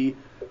 He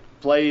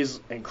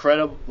plays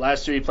incredible.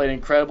 Last year he played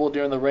incredible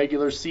during the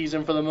regular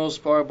season for the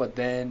most part, but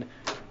then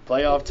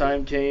playoff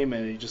time came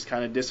and he just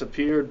kind of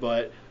disappeared.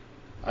 But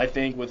I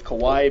think with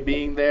Kawhi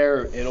being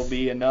there, it'll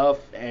be enough.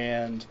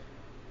 And,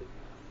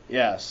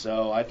 yeah,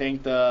 so I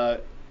think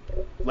the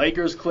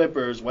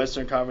Lakers-Clippers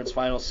Western Conference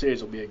Final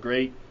Series will be a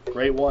great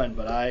one,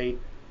 but I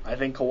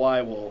think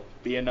Kawhi will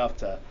be enough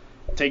to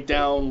take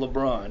down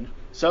LeBron.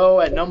 So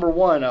at number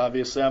 1,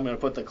 obviously, I'm going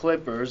to put the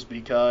Clippers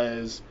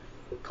because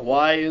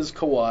Kawhi is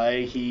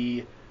Kawhi.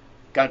 He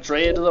got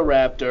traded to the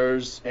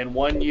Raptors in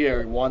 1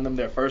 year. He won them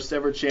their first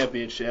ever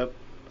championship.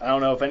 I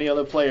don't know if any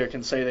other player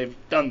can say they've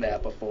done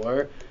that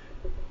before.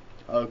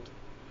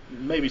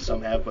 Maybe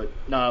some have, but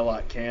not a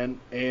lot can.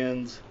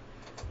 And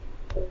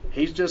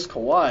he's just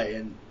Kawhi,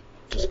 and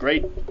just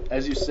great,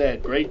 as you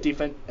said, great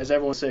defense. As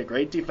everyone said,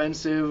 great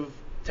defensive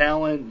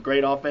talent,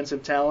 great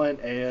offensive talent,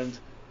 and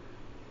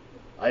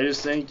I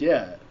just think,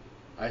 yeah,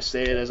 I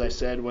say it as I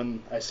said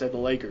when I said the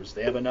Lakers.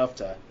 They have enough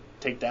to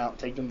take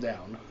them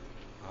down.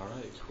 All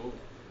right, cool.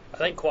 I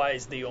think Kawhi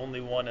is the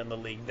only one in the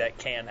league that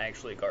can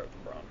actually guard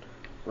LeBron.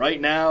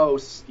 Right now,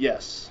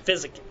 yes.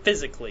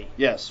 Physically.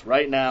 Yes,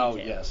 right now,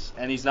 He can. yes.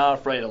 And he's not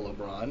afraid of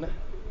LeBron.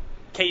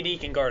 KD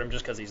can guard him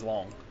just because he's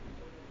long.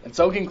 And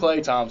so can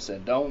Klay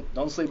Thompson.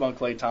 Don't sleep on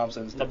Klay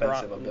Thompson's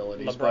defensive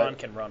abilities. LeBron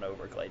can run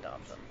over Klay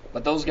Thompson.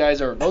 But those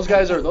guys are in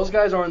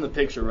the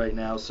picture right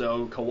now.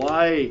 So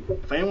Kawhi,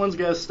 if anyone's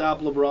gonna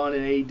stop LeBron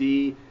and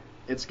AD,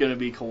 it's gonna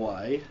be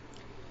Kawhi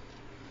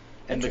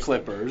and the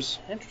Clippers.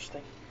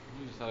 Interesting.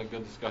 We just had a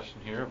good discussion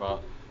here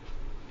about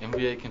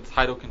NBA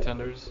title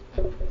contenders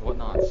and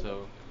whatnot.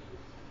 So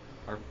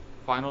our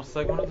final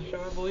segment of the show,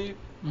 I believe,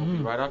 will be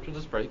right after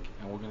this break,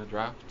 and we're gonna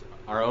draft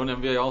our own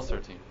NBA All-Star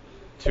team.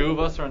 2 of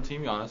us are on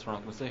Team Giannis. We're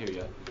not going to say who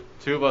yet.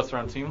 2 of us are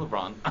on Team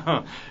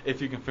LeBron.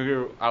 If you can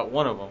figure out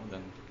one of them,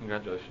 then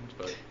congratulations.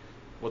 But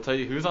we'll tell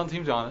you who's on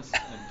Team Giannis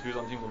and who's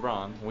on Team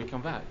LeBron when we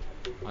come back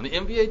on the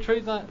NBA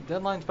Trade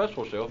Deadline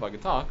Special Show, if I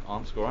could talk,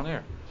 on Score on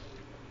Air.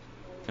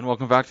 And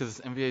welcome back to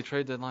this NBA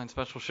Trade Deadline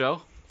Special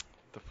Show.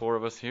 The 4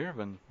 of us here have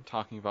been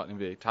talking about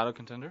NBA title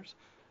contenders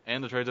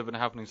and the trades that have been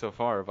happening so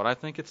far. But I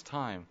think it's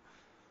time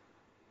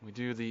we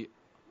do the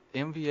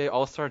NBA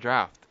All-Star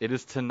Draft. It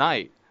is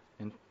tonight.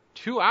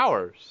 2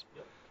 hours.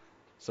 Yep.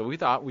 So we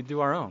thought we'd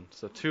do our own.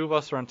 So 2 of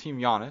us are on Team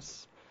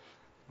Giannis.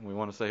 And we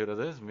want to say who that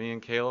is. Me and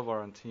Caleb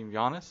are on Team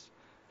Giannis.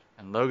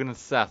 And Logan and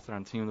Seth are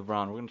on Team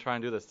LeBron. We're going to try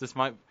and do this. This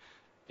might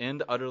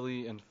end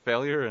utterly in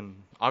failure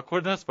and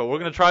awkwardness, but we're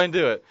going to try and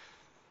do it.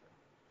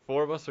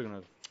 4 of us are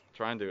gonna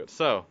try and do it.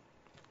 So,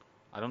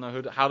 I don't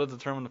know how to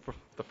determine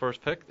the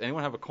first pick.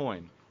 Anyone have a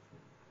coin?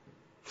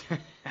 I did,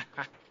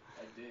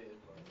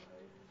 but I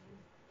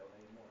don't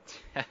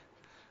anymore.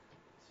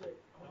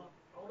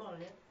 Hold on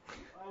here.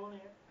 I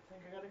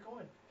think I got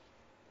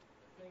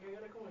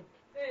a coin.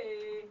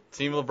 Hey.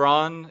 Team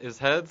LeBron is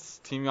heads.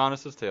 Team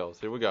Giannis is tails.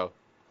 Here we go.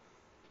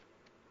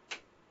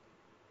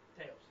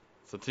 Tails.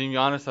 So Team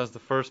Giannis has the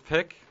first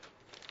pick.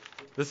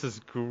 This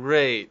is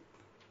great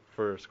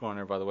for Score On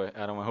Air, by the way,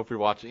 Adam. I hope you're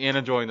watching and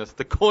enjoying this.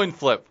 The coin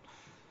flip.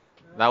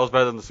 That was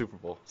better than the Super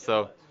Bowl.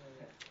 So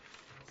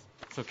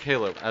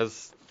Caleb,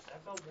 as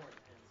That felt more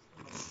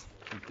intense.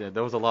 yeah,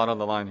 there was a lot on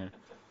the line here.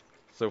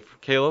 So for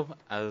Caleb,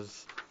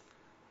 as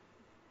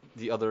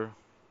the other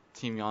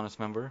Team Giannis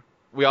member,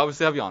 we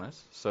obviously have Giannis.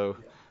 So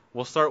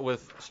we'll start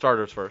with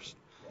starters first.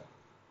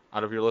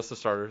 Out of your list of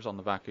starters on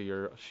the back of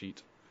your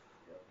sheet,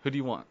 who do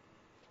you want?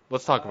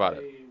 Let's talk about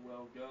it. I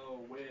will go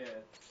with.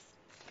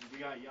 We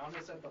got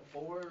Giannis at the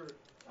 4.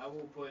 I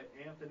will put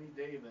Anthony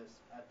Davis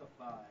at the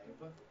 5.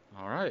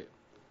 All right.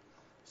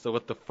 So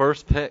with the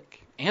first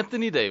pick,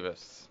 Anthony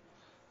Davis.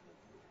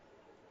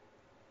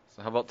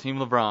 So how about Team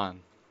LeBron?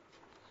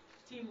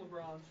 Team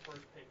LeBron's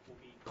first pick will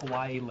be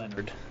Kawhi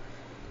Leonard.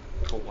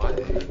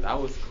 Kawhi. That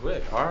was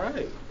quick. All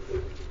right.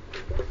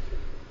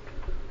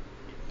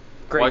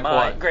 Great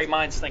Kawhi? great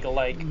minds think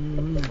alike.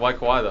 Why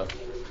Kawhi though?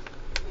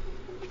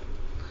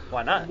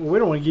 Why not? Well, we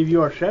don't want to give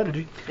you our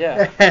strategy.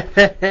 Yeah.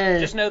 Just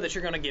Just know that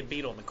you're going to get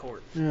beat on the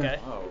court. Yeah. Okay.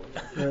 Oh.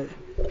 right.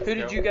 Who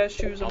did you guys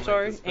choose? I'll I'm make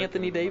sorry. this pick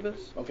Anthony and then-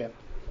 Davis. Okay.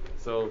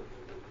 So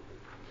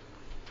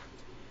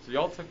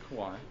y'all took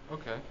Kawhi.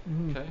 Okay.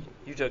 Mhm. Okay.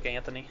 You took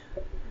Anthony.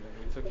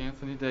 We took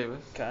Anthony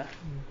Davis. Okay.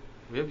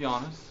 We have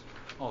Giannis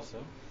also.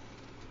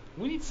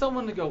 We need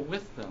someone to go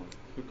with them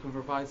who can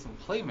provide some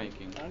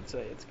playmaking, I'd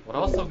say it's. but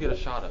also get a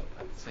shot up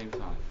at the same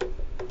time.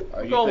 Are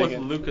We're you going with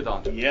thinking? Luka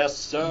Doncic. Yes,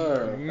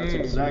 sir. That's Mm.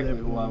 exactly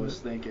who I was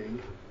thinking.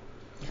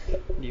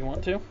 Do you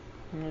want to?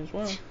 Might as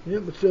well. Yeah,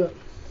 what's up?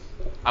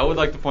 I would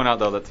like to point out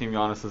though that Team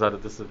Giannis is at a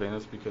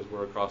disadvantage because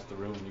we're across the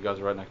room and you guys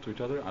are right next to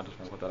each other. I just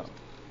want to point that out.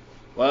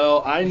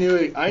 Well, I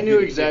knew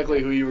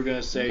exactly who you were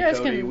gonna say, You guys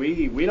Cody. can-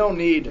 We don't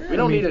need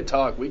to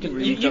talk. We can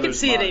read each You can other's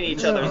see it in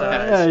minds. each other's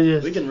eyes. Yeah,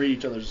 yes. We can read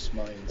each other's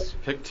minds.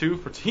 Pick 2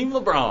 for Team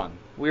LeBron.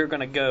 We're going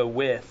to go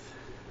with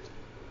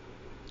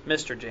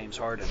Mr. James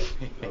Harden.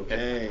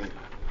 Okay.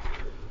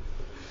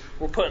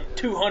 We're putting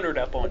 200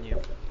 up on you.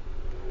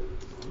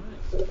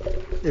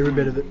 Every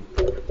bit of it.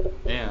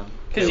 And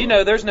Because,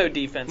 there's no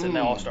defense in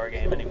the All-Star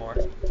game anymore.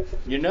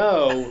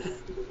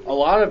 A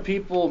lot of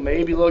people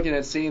may be looking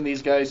at seeing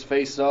these guys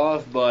face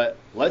off, but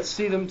let's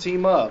see them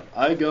team up.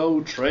 I go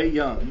Trae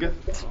Young.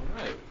 all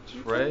right,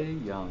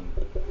 Trae Young.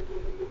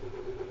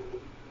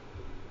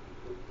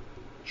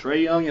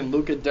 Trae Young and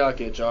Luka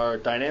Doncic are a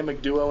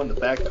dynamic duo in the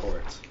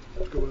backcourt.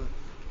 Let's go with it.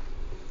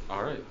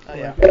 All right. Oh,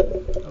 yeah.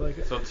 I like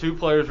it. So 2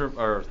 players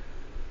are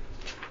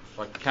if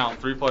I count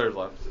 3 players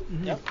left.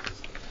 Mhm. Yep.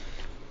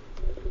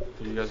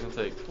 Who you guys gonna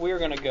take? We're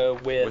going to go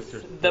With with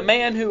your- the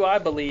man who I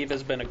believe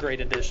has been a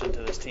great addition to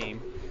this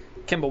team,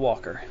 Kemba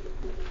Walker.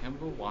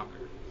 Kemba Walker.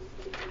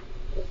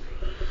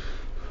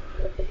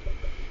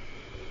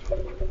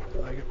 I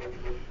like it.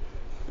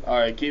 All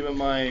right, keep in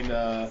mind,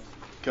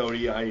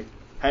 Cody, I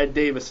had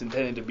Davis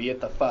intended to be at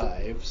the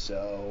 5,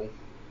 so.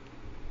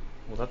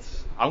 Well,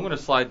 I'm gonna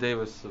slide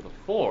Davis to the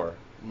 4.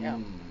 Yeah.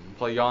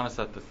 Play Giannis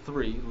at the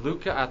 3.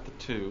 Luka at the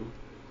 2.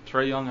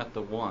 Trae Young at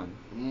the 1.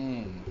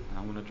 And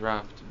I'm gonna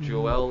draft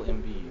Joel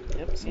Embiid.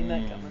 Yep, seen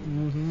that coming.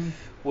 Mm-hmm.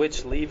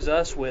 Which leaves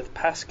us with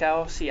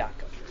Pascal Siakam.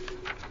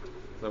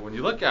 So when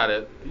you look at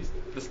it,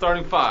 the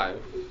starting 5,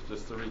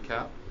 just to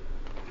recap.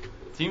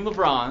 Team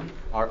LeBron,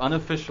 our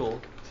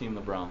unofficial Team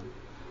LeBron.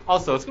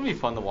 Also, it's gonna be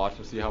fun to watch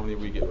and see how many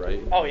we get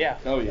right. Oh, yeah.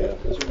 Oh, yeah.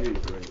 This would be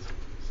great.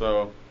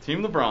 So,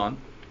 Team LeBron,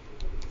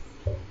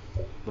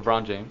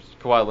 LeBron James,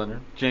 Kawhi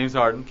Leonard, James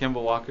Harden,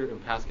 Kemba Walker,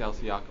 and Pascal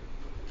Siakam.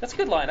 That's a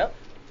good lineup.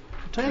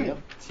 Take it.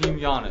 Team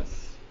Giannis,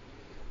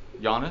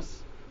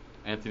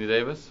 Anthony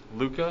Davis,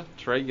 Luka,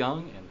 Trae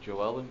Young, and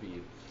Joel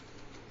Embiid.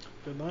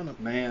 Good lineup.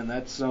 Man,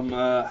 that's some.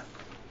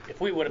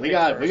 If we would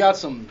have We got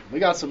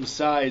some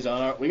size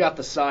on our. We got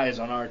the size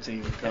on our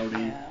team, Cody.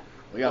 Yeah.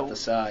 We got the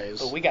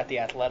size. But we got the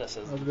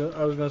athleticism.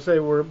 I was gonna say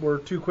we're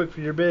too quick for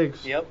your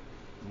bigs. Yep.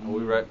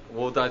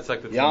 We'll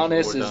dissect the teams Giannis when we're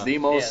is done. the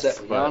most. Yes.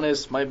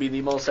 Giannis might be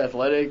the most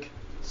athletic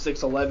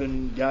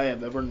 6'11" guy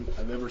I've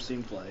ever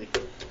seen play.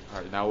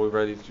 All right, now we're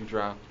ready to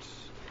draft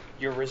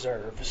Your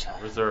reserves.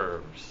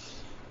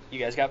 reserves. You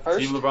guys got first?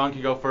 Team LeBron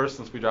can go first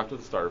since we drafted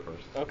the starter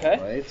first. Okay.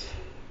 Right.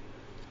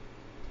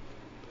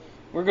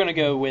 We're going to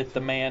go with the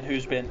man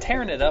who's been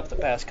tearing it up the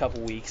past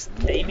couple weeks,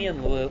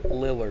 Damian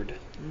Lillard.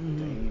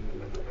 Mm-hmm.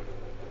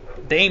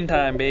 Dame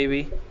time,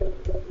 baby.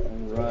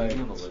 All right.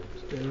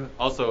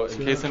 Also,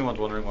 in case anyone's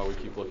wondering why we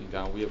keep looking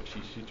down, we have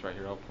cheat sheets right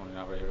here. I'll point it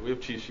out right here. We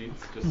have cheat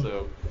sheets just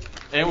so,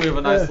 and we have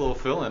a nice little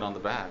fill-in on the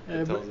back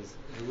that tells us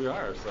who we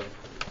are. So,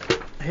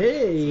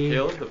 Hey.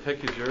 Caleb, the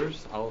pick is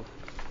yours.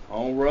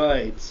 All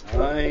right.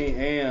 I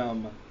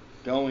am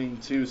going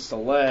to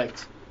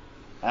select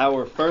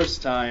our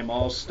first-time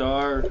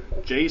All-Star,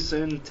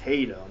 Jason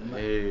Tatum.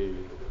 Hey,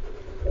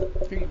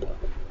 Here you go.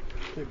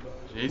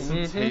 Jason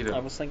I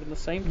Tatum. was thinking the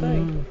same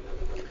thing.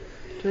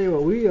 Tell you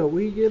what,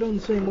 we get on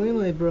the same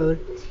wavelength, brother.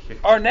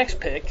 Our next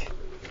pick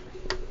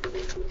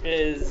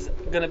is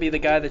going to be the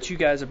guy that you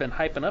guys have been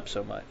hyping up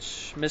so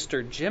much,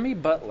 Mr. Jimmy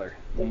Butler.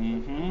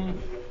 Mm-hmm.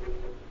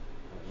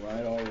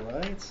 All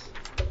right.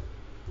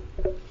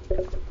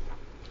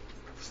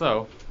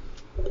 So,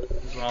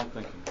 here's what I'm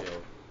thinking,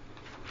 Caleb.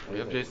 We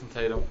have Jason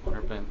Tatum on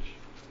our bench.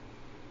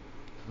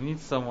 We need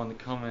someone to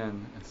come in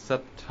and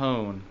set the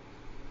tone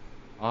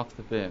off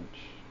the bench.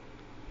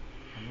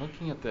 I'm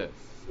looking at this.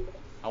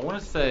 I want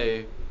to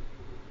say, do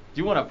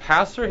you want a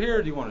passer here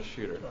or do you want a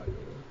shooter?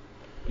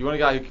 You want a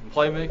guy who can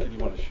play make or do you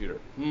want a shooter?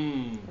 What do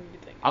you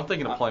think? I'm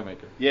thinking a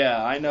playmaker.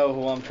 Yeah, I know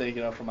who I'm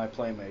thinking of for my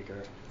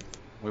playmaker.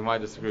 We might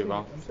disagree,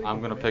 but thinking I'm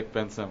going to pick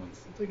Ben Simmons.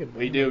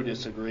 We do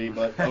disagree,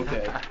 but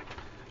okay.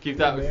 Keep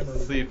that.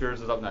 See if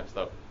yours is up next,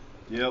 though.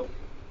 Yep.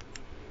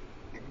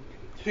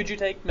 Who'd you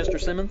take, Mr.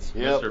 Simmons?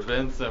 Yep. Mr.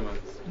 Ben Simmons.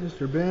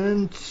 Mr.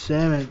 Ben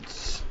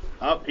Simmons.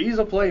 He's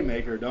a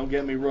playmaker. Don't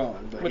get me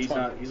wrong, but Which he's one?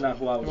 not. He's not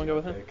who I was wanna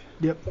go going with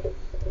to him?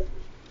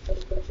 pick.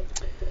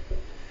 Yep.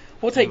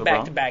 We'll take LeBron?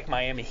 back-to-back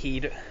Miami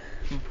Heat.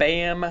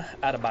 Bam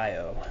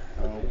Adebayo.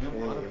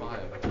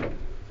 Adebayo.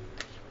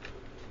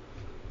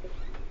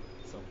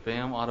 So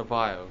Bam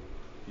Adebayo,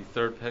 the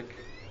third pick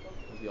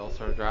of the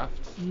All-Star draft.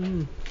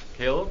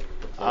 Caleb?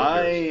 the floor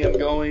I is yours. am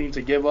going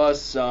to give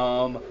us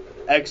some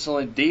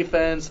excellent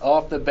defense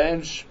off the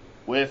bench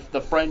with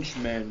the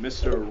Frenchman,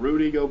 Mr.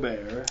 Rudy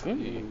Gobert.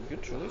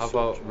 Good choice. How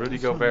about Rudy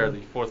Gobert,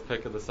 the fourth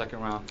pick of the second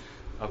round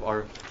of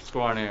our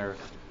Score on Air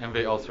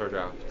NBA All-Star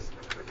draft?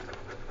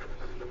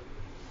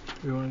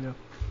 Where you want to go?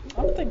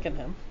 I'm thinking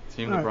him.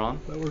 Team All right,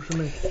 LeBron. that works for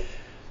me.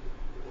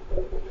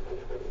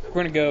 We're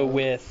going to go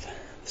with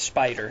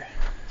Spider.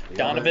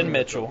 Donovan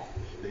Mitchell.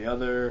 The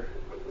other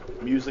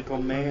musical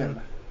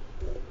man.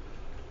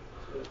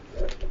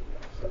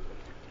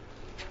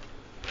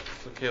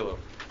 So Caleb,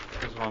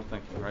 here's what I'm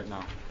thinking right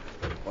now.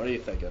 What are you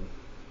thinking?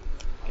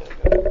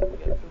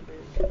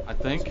 I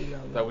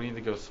think that we need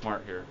to go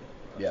smart here.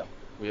 Yeah.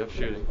 We have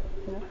shooting.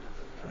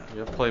 We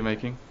have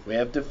playmaking. We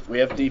have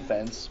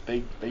defense,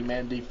 big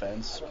man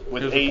defense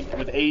with Here's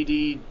with AD,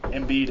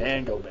 Embiid,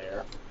 and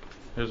Gobert.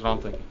 Here's what I'm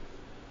thinking.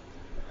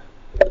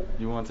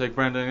 You want to take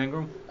Brandon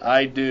Ingram?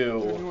 I You do.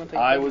 wanna take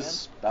I big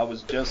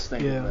was just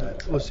thinking Yeah.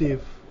 that. Let's see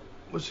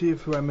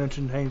if who I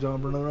mentioned hangs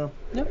on for another round.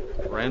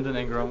 Yep. Brandon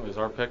Ingram is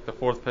our pick, the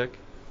fourth pick.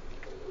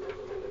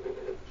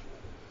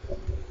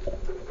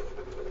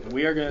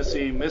 We are going to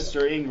see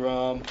Mr.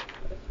 Ingram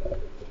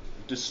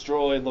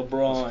destroy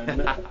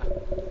LeBron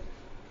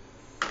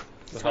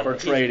for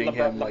trading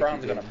him. Like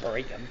LeBron's he going did. to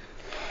break him.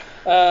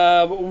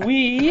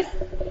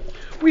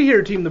 We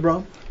here, Team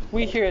LeBron.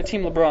 We here at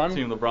Team LeBron,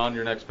 Team LeBron,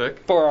 your next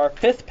pick. for our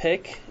fifth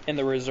pick in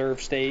the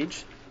reserve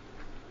stage,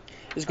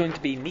 is going to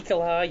be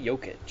Nikola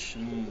Jokic.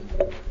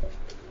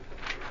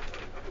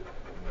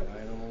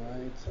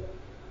 Alright.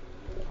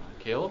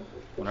 Caleb,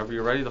 whenever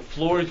you're ready, the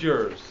floor is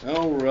yours.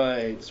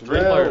 Alright. Three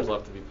players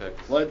left to be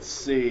picked. Let's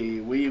see.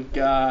 We've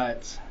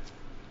got.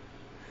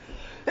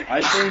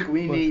 I think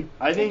we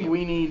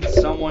need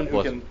someone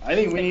who can. I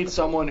think we need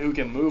someone who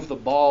can move the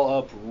ball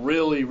up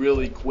really,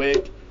 really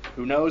quick.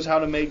 Who knows how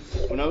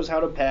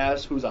to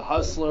pass? Who's a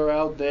hustler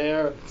out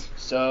there?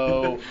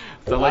 So.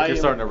 Sound like I you're am-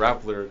 starting a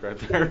rap lyric right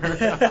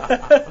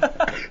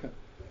there.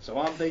 So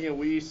I'm thinking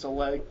we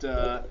select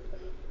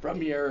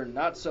from your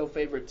not so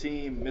favorite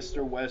team,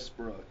 Mr.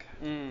 Westbrook.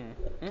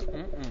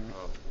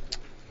 Oh.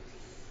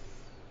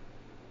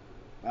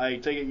 I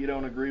take it you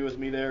don't agree with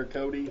me there,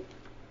 Cody?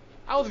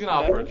 I was gonna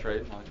opt for a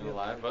trade, not gonna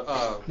lie, but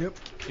Yep.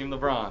 Team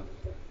LeBron.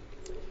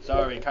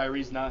 Sorry,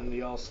 Kyrie's not in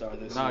the All-Star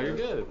this No, year.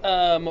 you're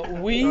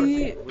good.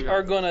 We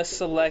are going to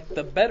select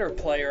the better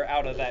player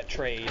out of that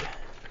trade,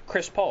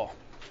 Chris Paul.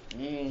 All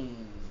right.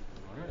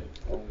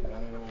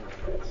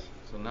 Alright.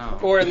 So now,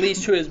 Or at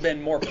least who has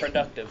been more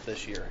productive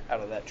this year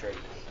out of that trade.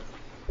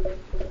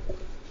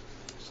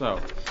 so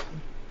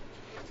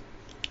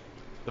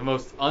the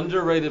most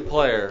underrated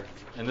player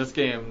in this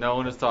game, no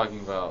one is talking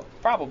about.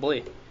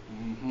 Probably.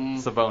 Mm-hmm.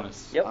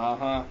 Sabonis. Yep.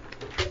 Uh-huh.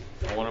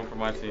 I want him for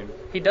my team.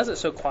 He does it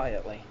so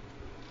quietly.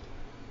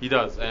 He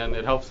does, and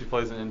it helps he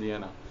plays in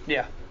Indiana.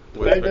 Yeah. The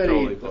with fact, Victor the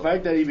Oladipo.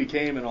 fact that he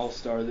became an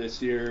All-Star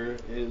this year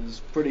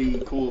is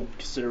pretty cool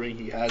considering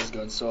he has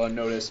gone so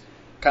unnoticed.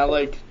 Kind of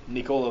like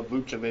Nikola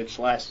Vucevic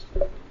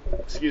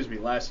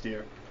last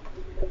year.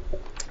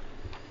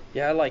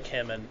 Yeah, I like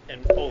him and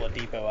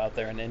Oladipo out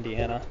there in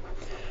Indiana.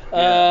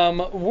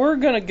 Yeah. We're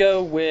going to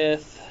go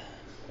with...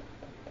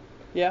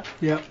 Yeah?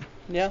 Yep.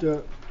 Yeah? Let's do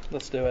it.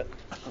 Let's do it.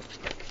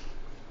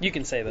 You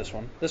can say this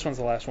one. This one's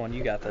the last one.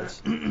 You got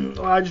this.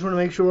 Well, I just want to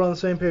make sure we're on the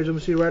same page. Let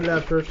me see. Write it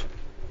out first.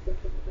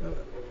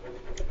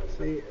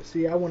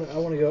 See. I want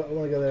to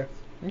go there.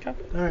 Okay.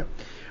 All right.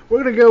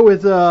 We're gonna go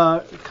with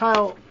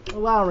Kyle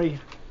Lowry.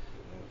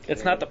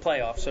 It's not the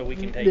playoffs, so we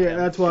can take Yeah, him.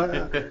 that's why.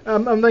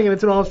 I'm thinking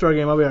it's an All-Star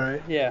game. I'll be all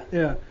right. Yeah.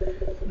 Yeah.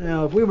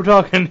 Now, if we were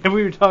talking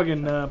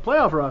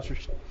playoff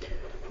rosters,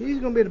 He's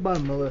going to be at the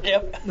bottom of the list.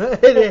 Yep.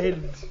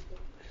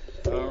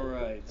 All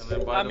right. And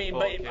then by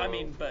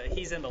default, but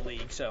he's in the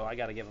league, so I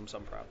got to give him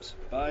some props.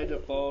 By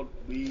default,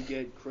 we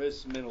get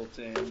Chris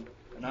Middleton.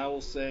 And I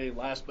will say,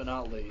 last but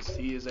not least,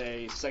 he is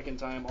a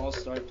second-time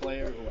All-Star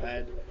player who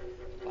had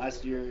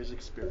last year's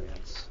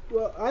experience.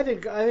 Well, I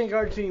think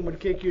our team would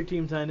kick your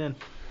team tight end.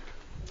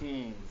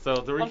 So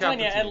to recap I'm telling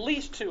the you, team, at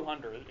least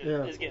 200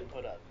 is getting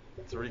put up.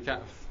 it's going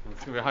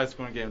to be a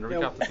high-scoring game. To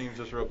recap the teams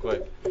just real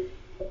quick.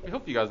 We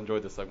hope you guys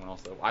enjoyed this segment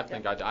also. I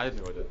think I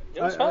enjoyed it.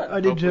 It was fun. I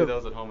did Hopefully too.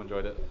 those at home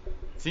enjoyed it.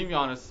 Team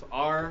Giannis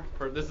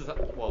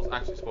it's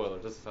actually spoiler.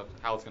 This is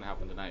how it's going to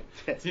happen tonight.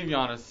 Team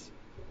Giannis,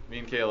 me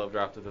and Caleb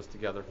drafted this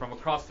together from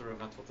across the room.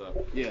 That's what's up.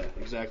 Yeah,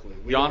 exactly.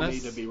 We Giannis. don't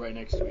need to be right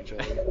next to each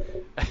other.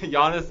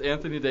 Giannis,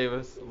 Anthony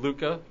Davis,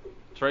 Luka,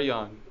 Trae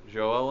Young,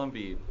 Joel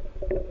Embiid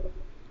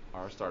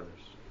are our starters.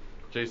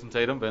 Jason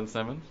Tatum, Ben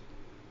Simmons,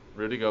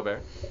 Rudy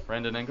Gobert,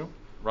 Brandon Ingram,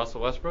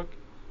 Russell Westbrook,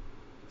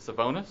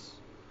 Sabonis,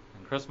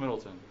 and Chris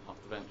Middleton off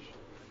the bench.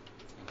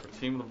 And for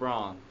Team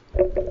LeBron,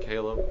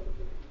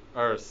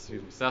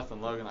 Seth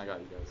and Logan, I got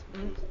you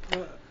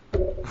guys.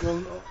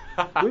 Well,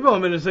 we've only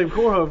been in the same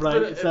core for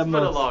like It's 7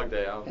 been a months. long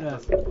day. A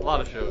lot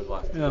of shows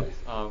last 2 Yeah. days.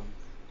 A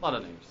lot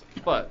of names.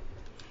 But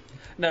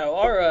No,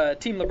 our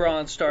Team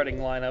LeBron starting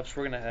lineups,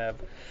 we're going to have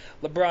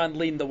LeBron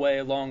leading the way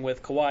along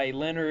with Kawhi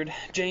Leonard,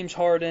 James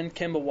Harden,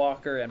 Kemba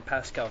Walker, and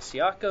Pascal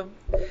Siakam.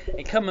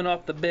 And coming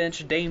off the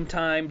bench, Dame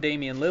Time,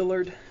 Damian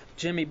Lillard,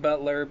 Jimmy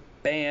Butler,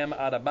 Bam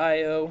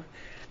Adebayo,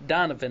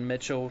 Donovan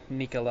Mitchell,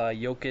 Nikola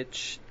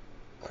Jokic,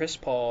 Chris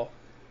Paul,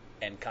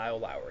 and Kyle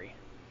Lowry.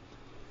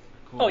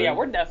 cool. Oh, yeah,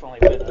 we're definitely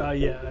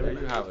winning. Yeah. There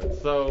you have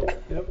it. So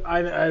Yep,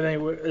 I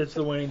think it's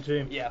the winning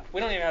team. Yeah,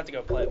 we don't even have to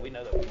go play. We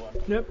know that we won.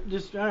 Yep,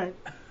 just all right.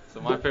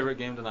 my favorite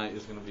game tonight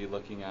is going to be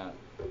looking at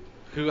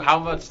how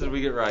much did we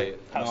get right?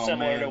 How Oh,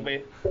 similar man. it'll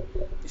be.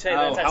 You say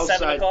that's at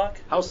 7 o'clock?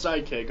 How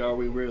sidekick are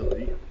we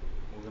really?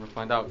 We're going to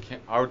find out.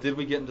 Or did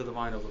we get into the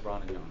mind of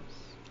LeBron and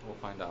Giannis? We'll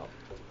find out.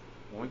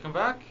 When we come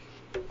back,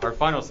 our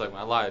final segment.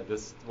 I lied.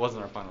 This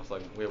wasn't our final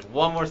segment. We have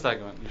one more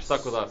segment. You're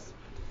stuck with us.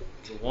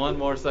 One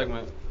more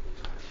segment.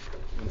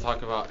 We're going to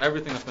talk about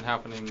everything that's been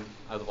happening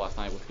as of last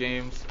night with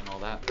games and all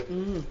that.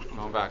 Mm-hmm.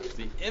 Going back to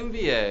the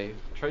NBA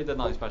trade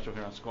deadline special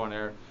here on Score and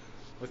Air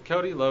with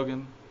Cody,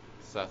 Logan,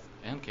 Seth,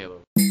 and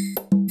Caleb.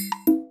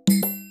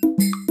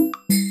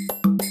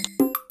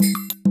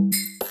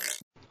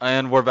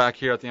 And we're back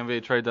here at the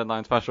NBA trade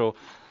deadline special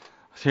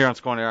here on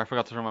Score and Air. I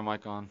forgot to turn my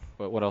mic on,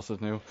 but what else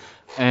is new?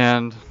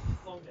 And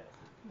Long day.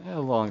 yeah, a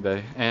long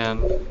day.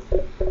 And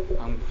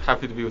I'm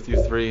happy to be with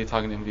you three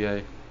talking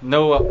NBA.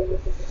 No,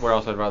 where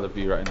else I'd rather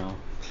be right now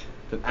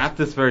than at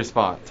this very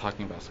spot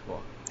talking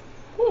basketball.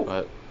 Whew.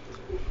 But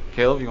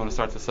Caleb, you want to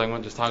start the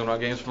segment just talking about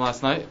games from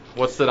last night?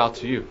 What stood out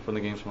to you from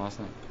the games from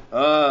last night?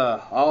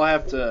 I'll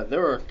have to.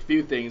 There were a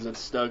few things that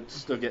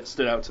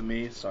stood out to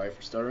me. Sorry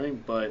for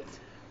stuttering, but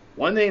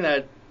one thing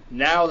that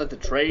now that the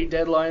trade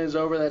deadline is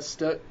over that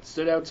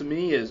stood out to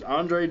me is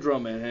Andre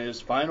Drummond in his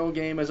final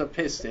game as a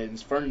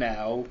Pistons for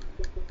now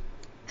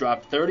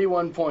dropped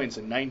 31 points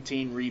and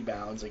 19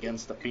 rebounds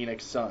against the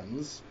Phoenix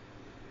Suns.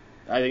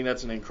 I think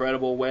that's an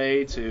incredible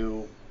way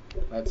to.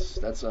 That's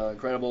an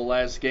incredible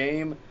last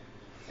game,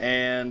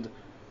 and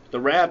the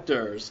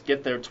Raptors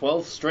get their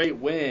 12th straight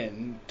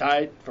win,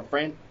 tied for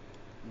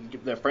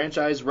their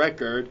franchise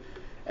record.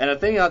 And the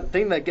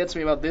thing that gets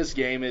me about this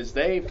game is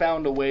they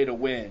found a way to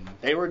win.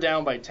 They were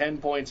down by 10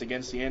 points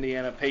against the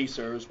Indiana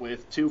Pacers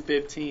with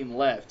 2:15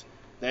 left.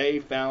 They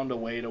found a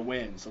way to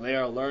win. So they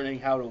are learning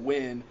how to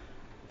win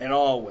in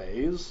all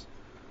ways.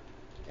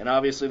 And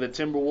obviously the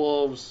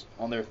Timberwolves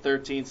on their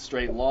 13th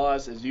straight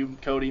loss. As you,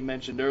 Cody,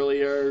 mentioned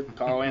earlier,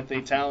 Karl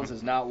Anthony Towns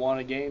has not won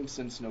a game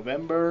since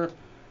November.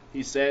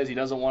 He says he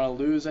doesn't want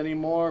to lose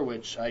anymore,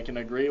 which I can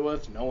agree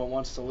with. No one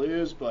wants to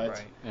lose, but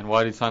Right. And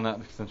why did he sign that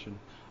extension?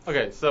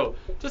 Okay, so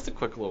just a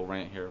quick little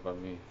rant here about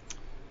me.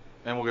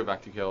 And we'll get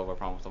back to you, Caleb, I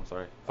promise. I'm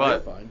sorry.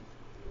 But fine.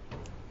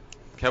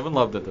 Kevin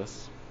Love did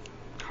this.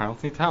 Karl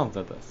Anthony Towns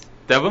did this.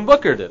 Devin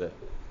Booker did it.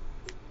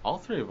 All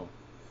three of them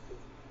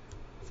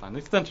signed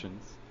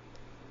extensions.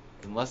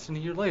 And less than a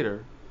year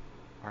later,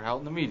 are out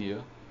in the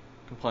media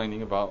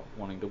complaining about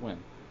wanting to win.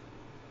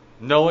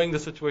 Knowing the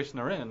situation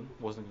they're in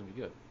wasn't going to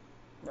be good.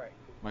 Right.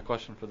 My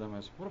question for them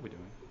is, what are we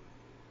doing?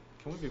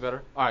 Can we be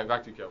better? All right,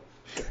 back to you, Caleb.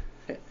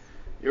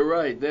 You're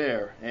right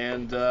there.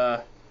 And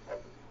going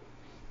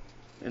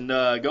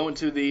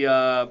to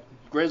the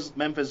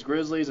Memphis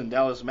Grizzlies and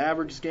Dallas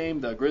Mavericks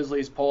game, the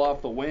Grizzlies pull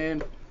off the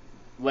win,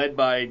 led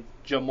by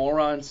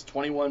Jamoran's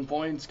 21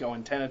 points,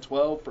 going 10 of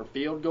 12 for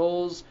field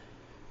goals.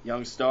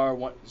 Young star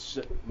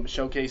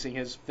showcasing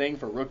his thing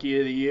for Rookie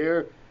of the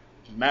Year.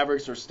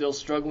 Mavericks are still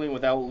struggling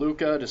without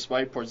Luka,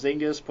 despite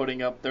Porzingis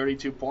putting up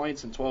 32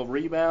 points and 12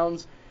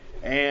 rebounds.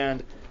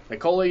 And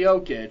Nikola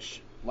Jokic.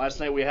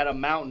 Last night we had a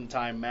mountain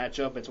time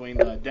matchup between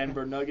the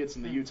Denver Nuggets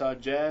and the Utah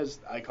Jazz.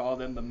 I call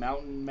them the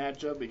mountain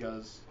matchup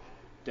because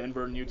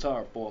Denver and Utah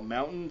are full of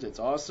mountains. It's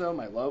awesome.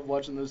 I love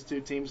watching those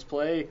two teams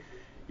play.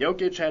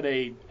 Jokic had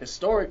a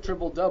historic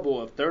triple-double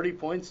of 30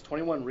 points,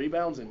 21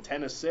 rebounds, and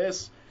 10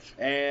 assists.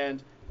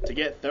 And to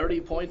get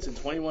 30 points and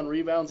 21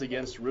 rebounds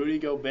against Rudy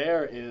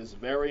Gobert is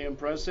very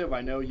impressive.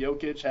 I know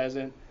Jokic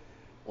hasn't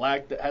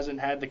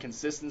had the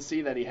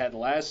consistency that he had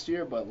last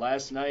year, but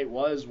last night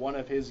was one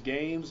of his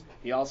games.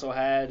 He also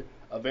had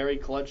a very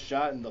clutch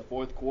shot in the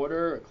fourth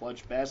quarter, a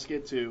clutch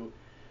basket to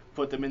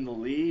put them in the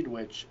lead,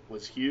 which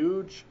was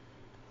huge.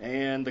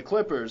 And the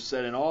Clippers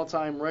set an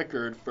all-time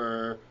record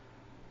for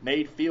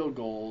made field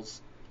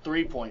goals,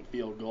 3-point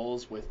field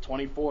goals, with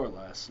 24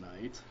 last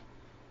night,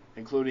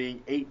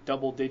 including 8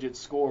 double-digit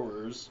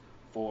scorers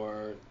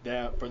for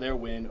their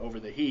win over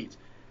the Heat.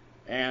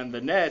 And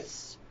the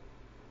Nets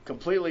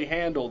completely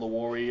handle the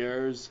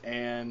Warriors,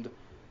 and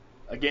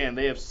again,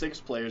 they have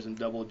 6 players in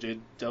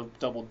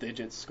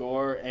double-digit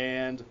score.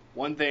 And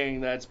one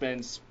thing that's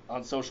been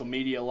on social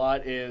media a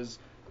lot is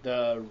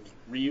the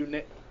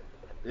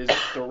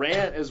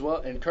Durant as well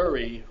and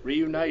Curry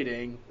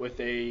reuniting with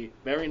a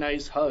very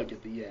nice hug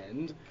at the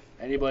end.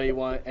 Anybody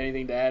want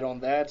anything to add on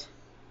that?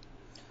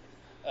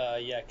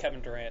 Yeah,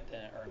 Kevin Durant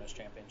didn't earn his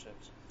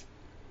championships.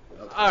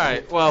 Okay. All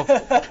right. Well,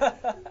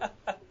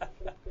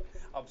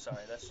 I'm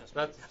sorry, that's just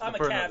That's I'm a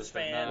for another Cavs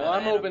thing. fan. Well,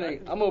 I'm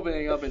and I'm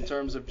opening up in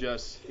terms of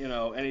just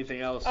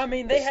anything else. I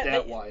mean, they had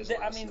stat-wise I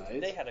last mean,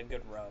 night. they had a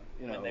good run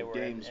when they were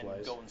in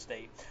games-wise. Golden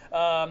State.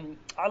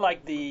 I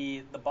like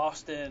the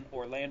Boston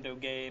Orlando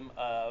game.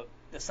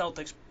 The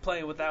Celtics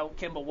playing without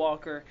Kemba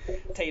Walker,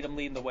 Tatum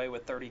leading the way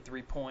with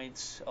 33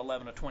 points,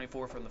 11 of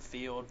 24 from the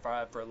field,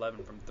 5 for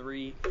 11 from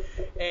 3.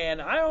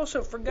 And I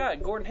also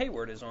forgot Gordon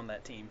Hayward is on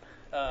that team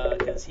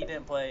because he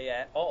didn't play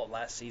at all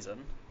last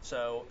season.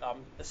 So I'm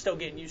still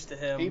getting used to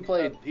him. He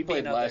played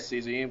being out last there.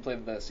 season. He didn't play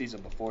the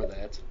season before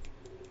that. Is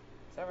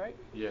that right?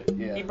 yeah.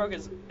 Yeah. He broke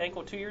his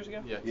ankle 2 years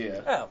ago? Yeah.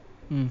 Yeah. Oh.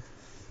 Hmm.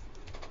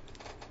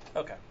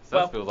 Okay.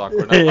 That feels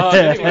awkward.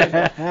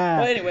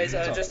 Anyways,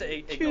 just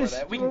ignore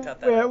that. We can cut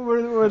that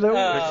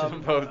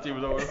out. Both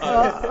teams over.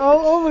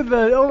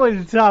 Only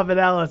the top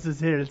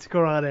analysis here. It's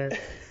Score on Air.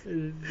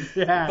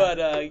 Yeah.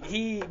 But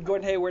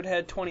Gordon Hayward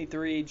had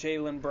 23,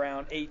 Jaylen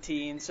Brown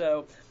 18.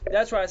 So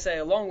that's why I say,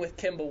 along with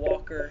Kemba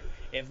Walker,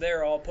 if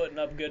they're all putting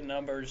up good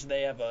numbers,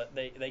 they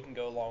can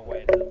go a long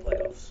way into the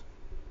playoffs.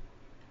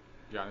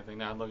 You got anything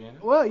now, looking at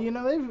it? Well,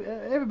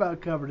 they've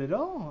about covered it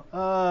all.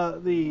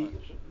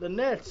 The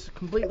Nets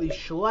completely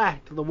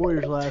shellacked the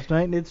Warriors last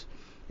night, and it's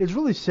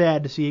really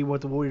sad to see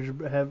what the Warriors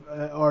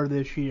are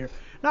this year.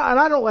 Now, and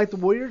I don't like the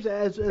Warriors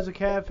as a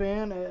Cavs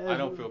fan. I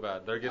don't feel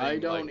bad. They're I getting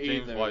don't like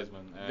James either.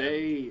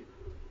 Wiseman.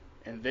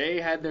 They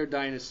had their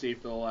dynasty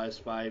for the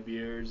last 5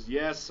 years.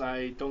 Yes,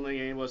 I don't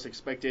think any of us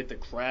expected it to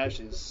crash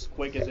as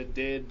quick as it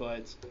did,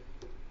 but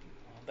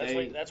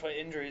That's what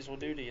injuries will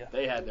do to you.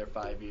 they had their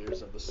 5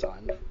 years of the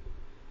sun.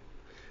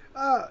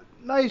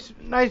 Nice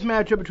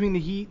matchup between the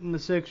Heat and the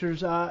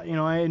Sixers. I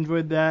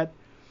enjoyed that.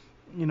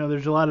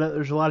 There's a lot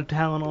of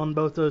talent on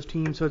both those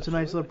teams, so it's a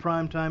nice little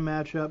primetime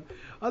matchup.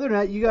 Other than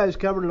that, you guys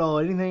covered it all.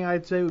 Anything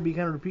I'd say would be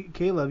kind of repeat.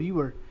 Caleb,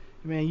 you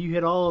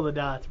hit all of the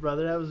dots,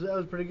 brother. That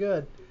was pretty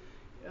good.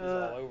 He's all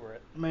over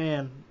it.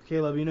 Man,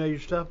 Caleb, you know your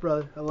stuff,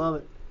 brother. I love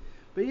it.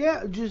 But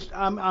yeah,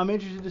 I'm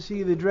interested to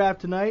see the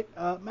draft tonight.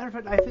 Matter of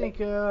fact, I think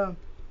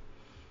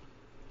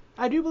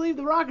I do believe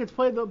the Rockets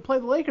play the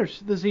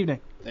Lakers this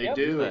evening. They Yep.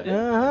 do.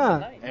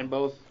 Uh-huh. And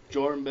both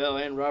Jordan Bell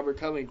and Robert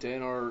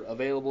Covington are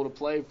available to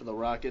play for the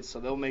Rockets, so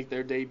they'll make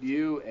their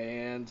debut.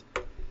 And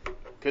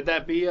could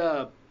that be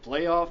a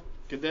playoff?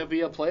 Could that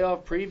be a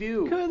playoff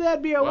preview? Could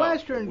that be a Well,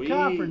 Western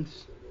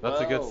Conference?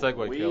 That's a good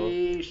segue, Caleb.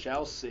 We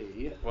shall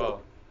see.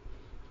 Well,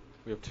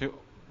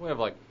 we have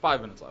like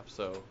 5 minutes left,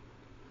 so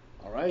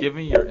All right. give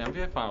me your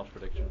NBA Finals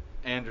prediction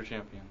and your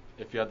champion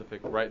if you had to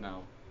pick right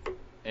now.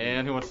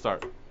 And who wants to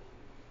start?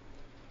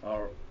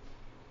 All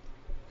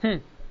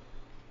right.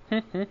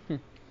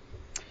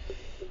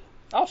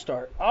 I'll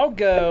start. I'll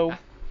go.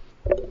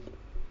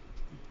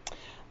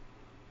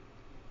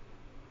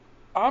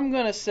 I'm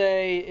going to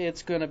say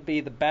it's going to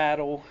be the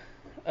battle,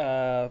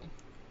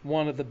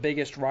 one of the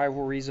biggest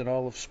rivalries in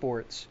all of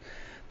sports.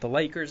 The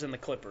Lakers and the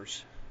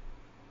Clippers.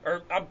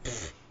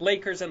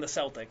 Lakers and the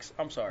Celtics.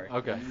 I'm sorry.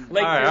 Okay.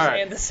 Lakers all right.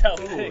 and the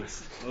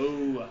Celtics.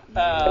 Ooh.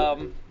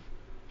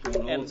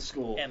 And Old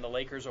school. the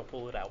Lakers will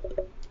pull it out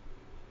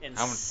in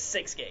How many-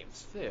 6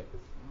 games. Sick.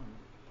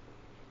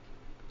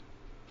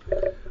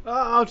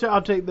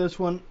 I'll take this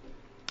one.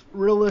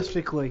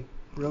 Realistically.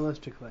 No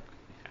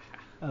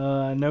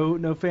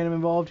Phantom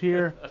involved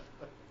here.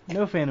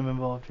 No Phantom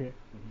involved here.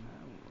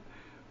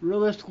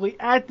 Realistically,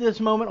 at this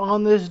moment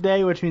on this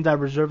day, which means I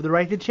reserve the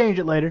right to change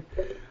it later,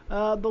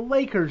 the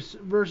Lakers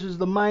versus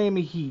the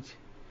Miami Heat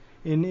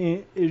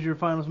is your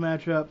finals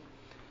matchup.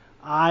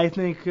 I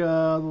think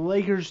the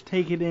Lakers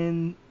take it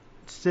in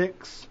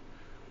 6.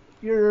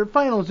 Your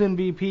finals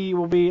MVP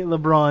will be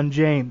LeBron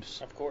James.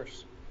 Of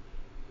course.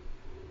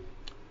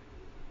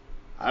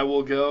 I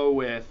will go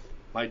with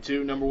my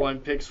 2 number 1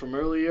 picks from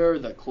earlier,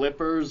 the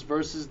Clippers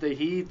versus the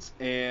Heat,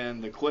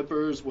 and the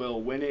Clippers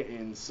will win it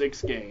in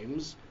 6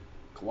 games.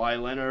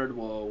 Kawhi Leonard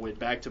will win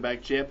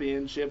back-to-back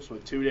championships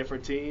with 2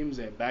 different teams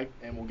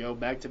and will go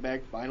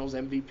back-to-back finals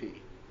MVP.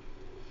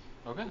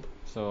 Okay.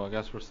 So I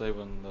guess we're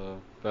saving the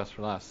best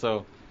for last.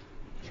 So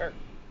Sure.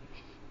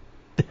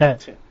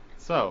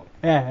 So,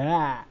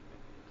 Ah,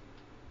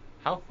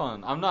 how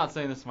fun, I'm not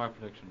saying this is my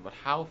prediction, but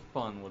how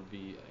fun would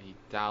be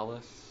a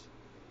Dallas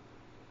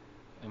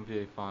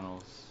NBA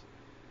Finals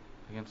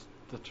against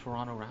the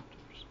Toronto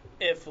Raptors?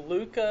 If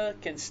Luka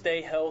can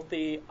stay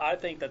healthy, I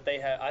think that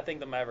I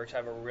think the Mavericks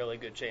have a really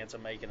good chance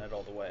of making it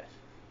all the way.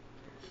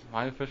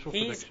 My official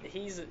prediction.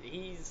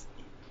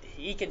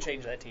 He can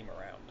change that team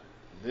around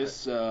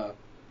This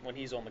when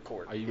he's on the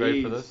court. Are you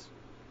ready for this?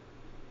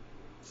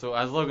 So,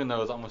 as Logan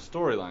knows, I'm a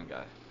storyline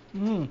guy.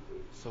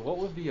 So what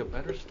would be a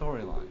better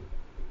storyline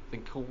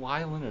than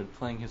Kawhi Leonard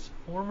playing his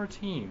former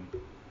team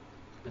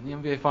in the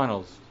NBA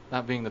Finals,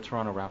 that being the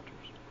Toronto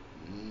Raptors?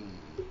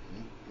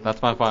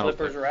 That's my final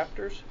Clippers pick.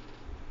 Raptors?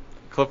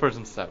 Clippers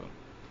in 7.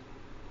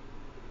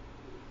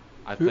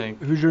 I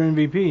think Who's your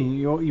MVP?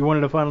 You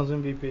wanted a Finals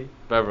MVP.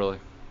 Beverly.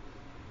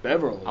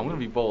 Beverly. I'm going to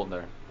be bold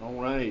there.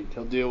 All right.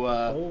 He'll do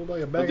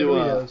Like a bag he'll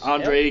of do Doritos.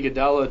 Andre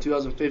Iguodala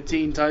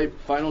 2015 type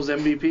Finals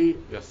MVP.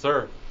 Yes,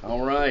 sir.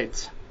 All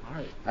right. All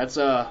right. That's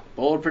a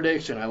bold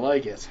prediction. I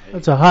like it.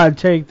 That's a hot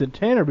take that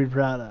Tanner be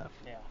proud of.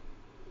 Yeah,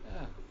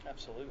 Yeah.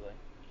 absolutely.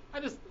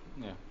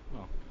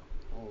 Well,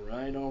 All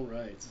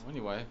right.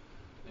 anyway.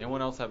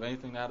 Anyone else have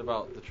anything to add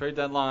about the trade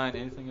deadline?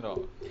 Anything at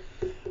all?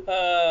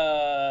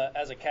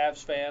 As a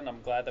Cavs fan,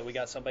 I'm glad that we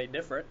got somebody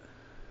different.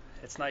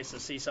 It's nice to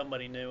see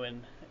somebody new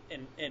in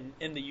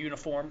the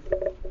uniform.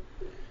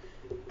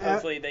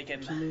 Hopefully they can.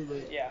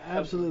 Absolutely. Yeah.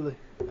 Absolutely.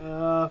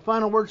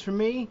 Final words from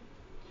me.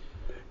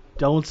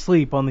 Don't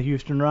sleep on the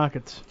Houston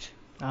Rockets.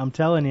 I'm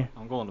telling you.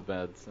 I'm going to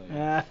bed. So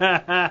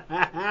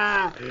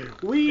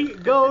We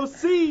go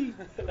see.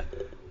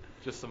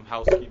 just some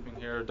housekeeping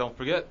here. Don't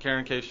forget,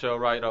 Karen K show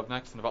right up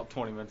next in about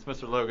 20 minutes.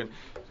 Mr. Logan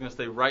is going to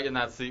stay right in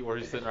that seat where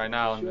he's sitting right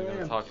now, and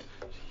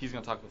he's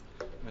going to talk with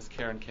Miss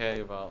Karen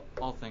K about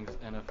all things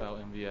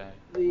NFL,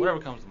 NBA, whatever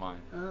comes to mind.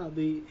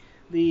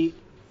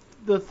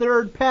 The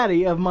third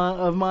patty of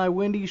my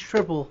Wendy's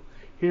triple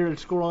here at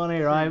Score on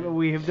Air.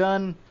 We've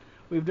done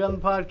the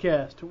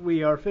podcast.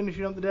 We are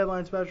finishing up the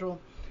deadline special,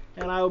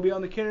 and I will be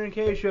on the Karen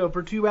K show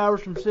for 2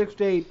 hours from 6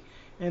 to 8.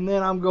 And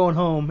then I'm going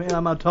home, and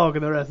I'm not talking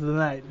the rest of the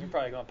night. You're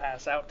probably going to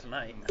pass out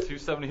tonight.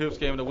 270 Hoops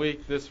game of the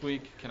week this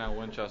week. Canal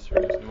Winchester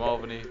against New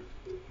Albany.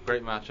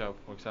 Great matchup.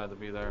 We're excited to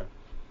be there.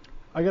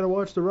 I got to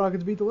watch the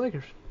Rockets beat the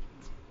Lakers.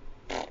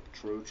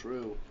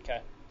 True.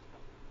 Okay.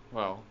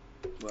 Well,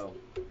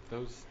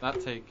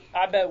 that take.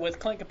 I bet with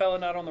Clint Capella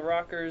not on the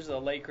Rockers, the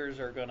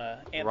Lakers are going to...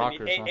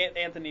 Rockers, huh?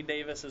 Anthony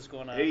Davis is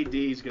going to...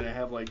 AD's going to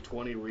have like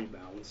 20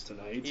 rebounds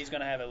tonight. He's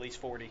going to have at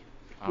least 40.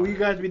 Will you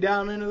guys be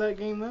dialing into that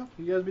game though?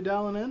 You guys be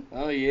dialing in?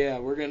 Oh yeah,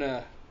 we're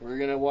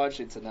gonna watch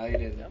it tonight,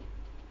 and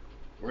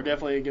we're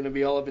definitely gonna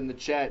be all up in the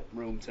chat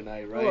room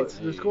tonight, right? Oh,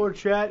 the Score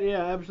chat,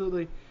 yeah,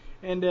 absolutely.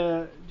 And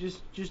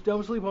just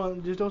don't sleep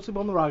on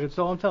the Rockets. That's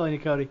all I'm telling you,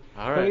 Cody.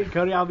 All right.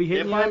 Cody, I'll be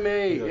hitting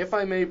you. If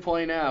I may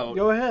point out,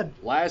 Go ahead.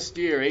 last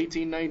year,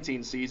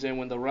 18-19 season,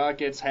 when the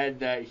Rockets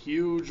had that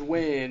huge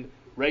win,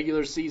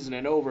 regular season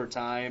and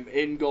overtime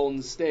in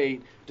Golden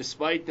State,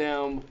 despite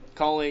the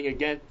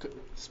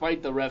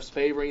refs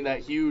favoring that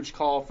huge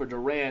call for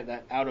Durant,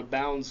 that out of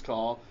bounds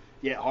call,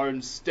 yet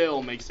Harden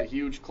still makes a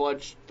huge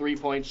clutch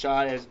 3-point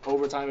shot as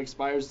overtime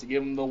expires to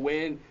give him the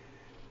win.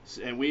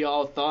 And we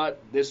all thought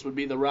this would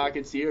be the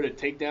Rockets' year to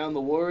take down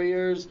the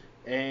Warriors.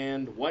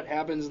 And what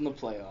happens in the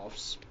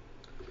playoffs?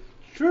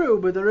 True,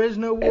 but there is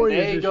no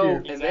Warriors this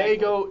year.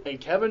 And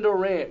Kevin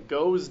Durant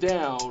goes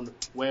down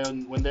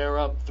when they're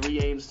up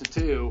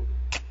 3-2,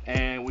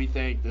 and we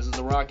think this is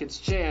the Rockets'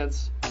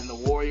 chance, and the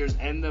Warriors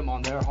end them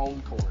on their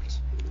home court.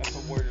 That's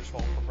the Warriors'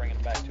 fault for bringing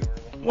it back too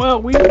early.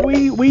 Well,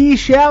 we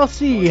shall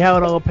see how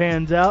it all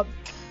pans out.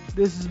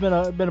 This has been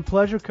a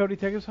pleasure. Cody,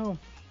 take us home.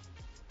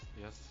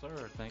 Yes,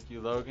 sir. Thank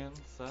you, Logan,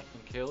 Seth,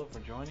 and Caleb for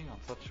joining on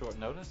such short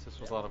notice. This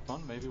was a lot of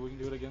fun. Maybe we can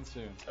do it again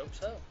soon. Hope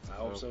so. I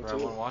hope so for too.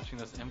 everyone watching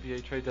this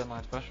NBA trade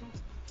deadline special,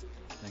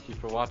 thank you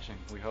for watching.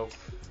 We hope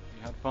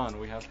you had fun.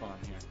 We had fun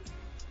here.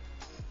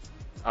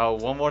 Oh,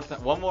 one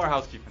more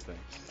housekeeping thing.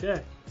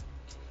 Okay.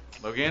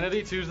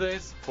 Loganity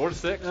Tuesdays, 4 to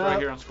 6, right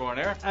here on Score on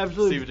Air.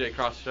 Absolutely. Steve J.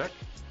 Crosscheck,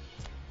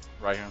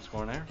 right here on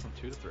Score on Air from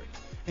 2 to 3.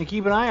 And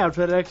keep an eye out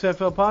for that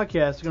XFL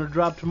podcast. It's going to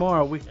drop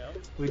tomorrow. We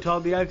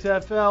talk the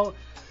XFL.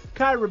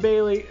 Kyra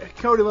Bailey,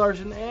 Cody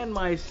Larson, and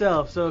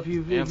myself. So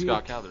if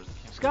Scott Cathers.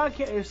 Scott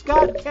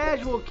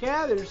Casual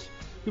Cathers.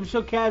 He was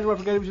so casual I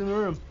forgot he was in the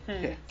room.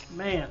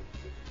 Man,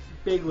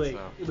 big league.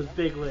 So, It was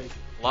big league.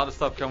 a lot of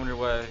stuff coming your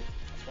way.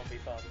 It's going to be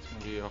fun. It's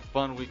going to be a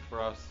fun week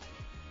for us.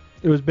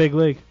 It was big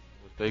league.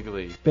 With Big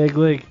League. Big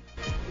league.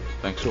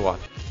 Thanks for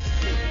watching.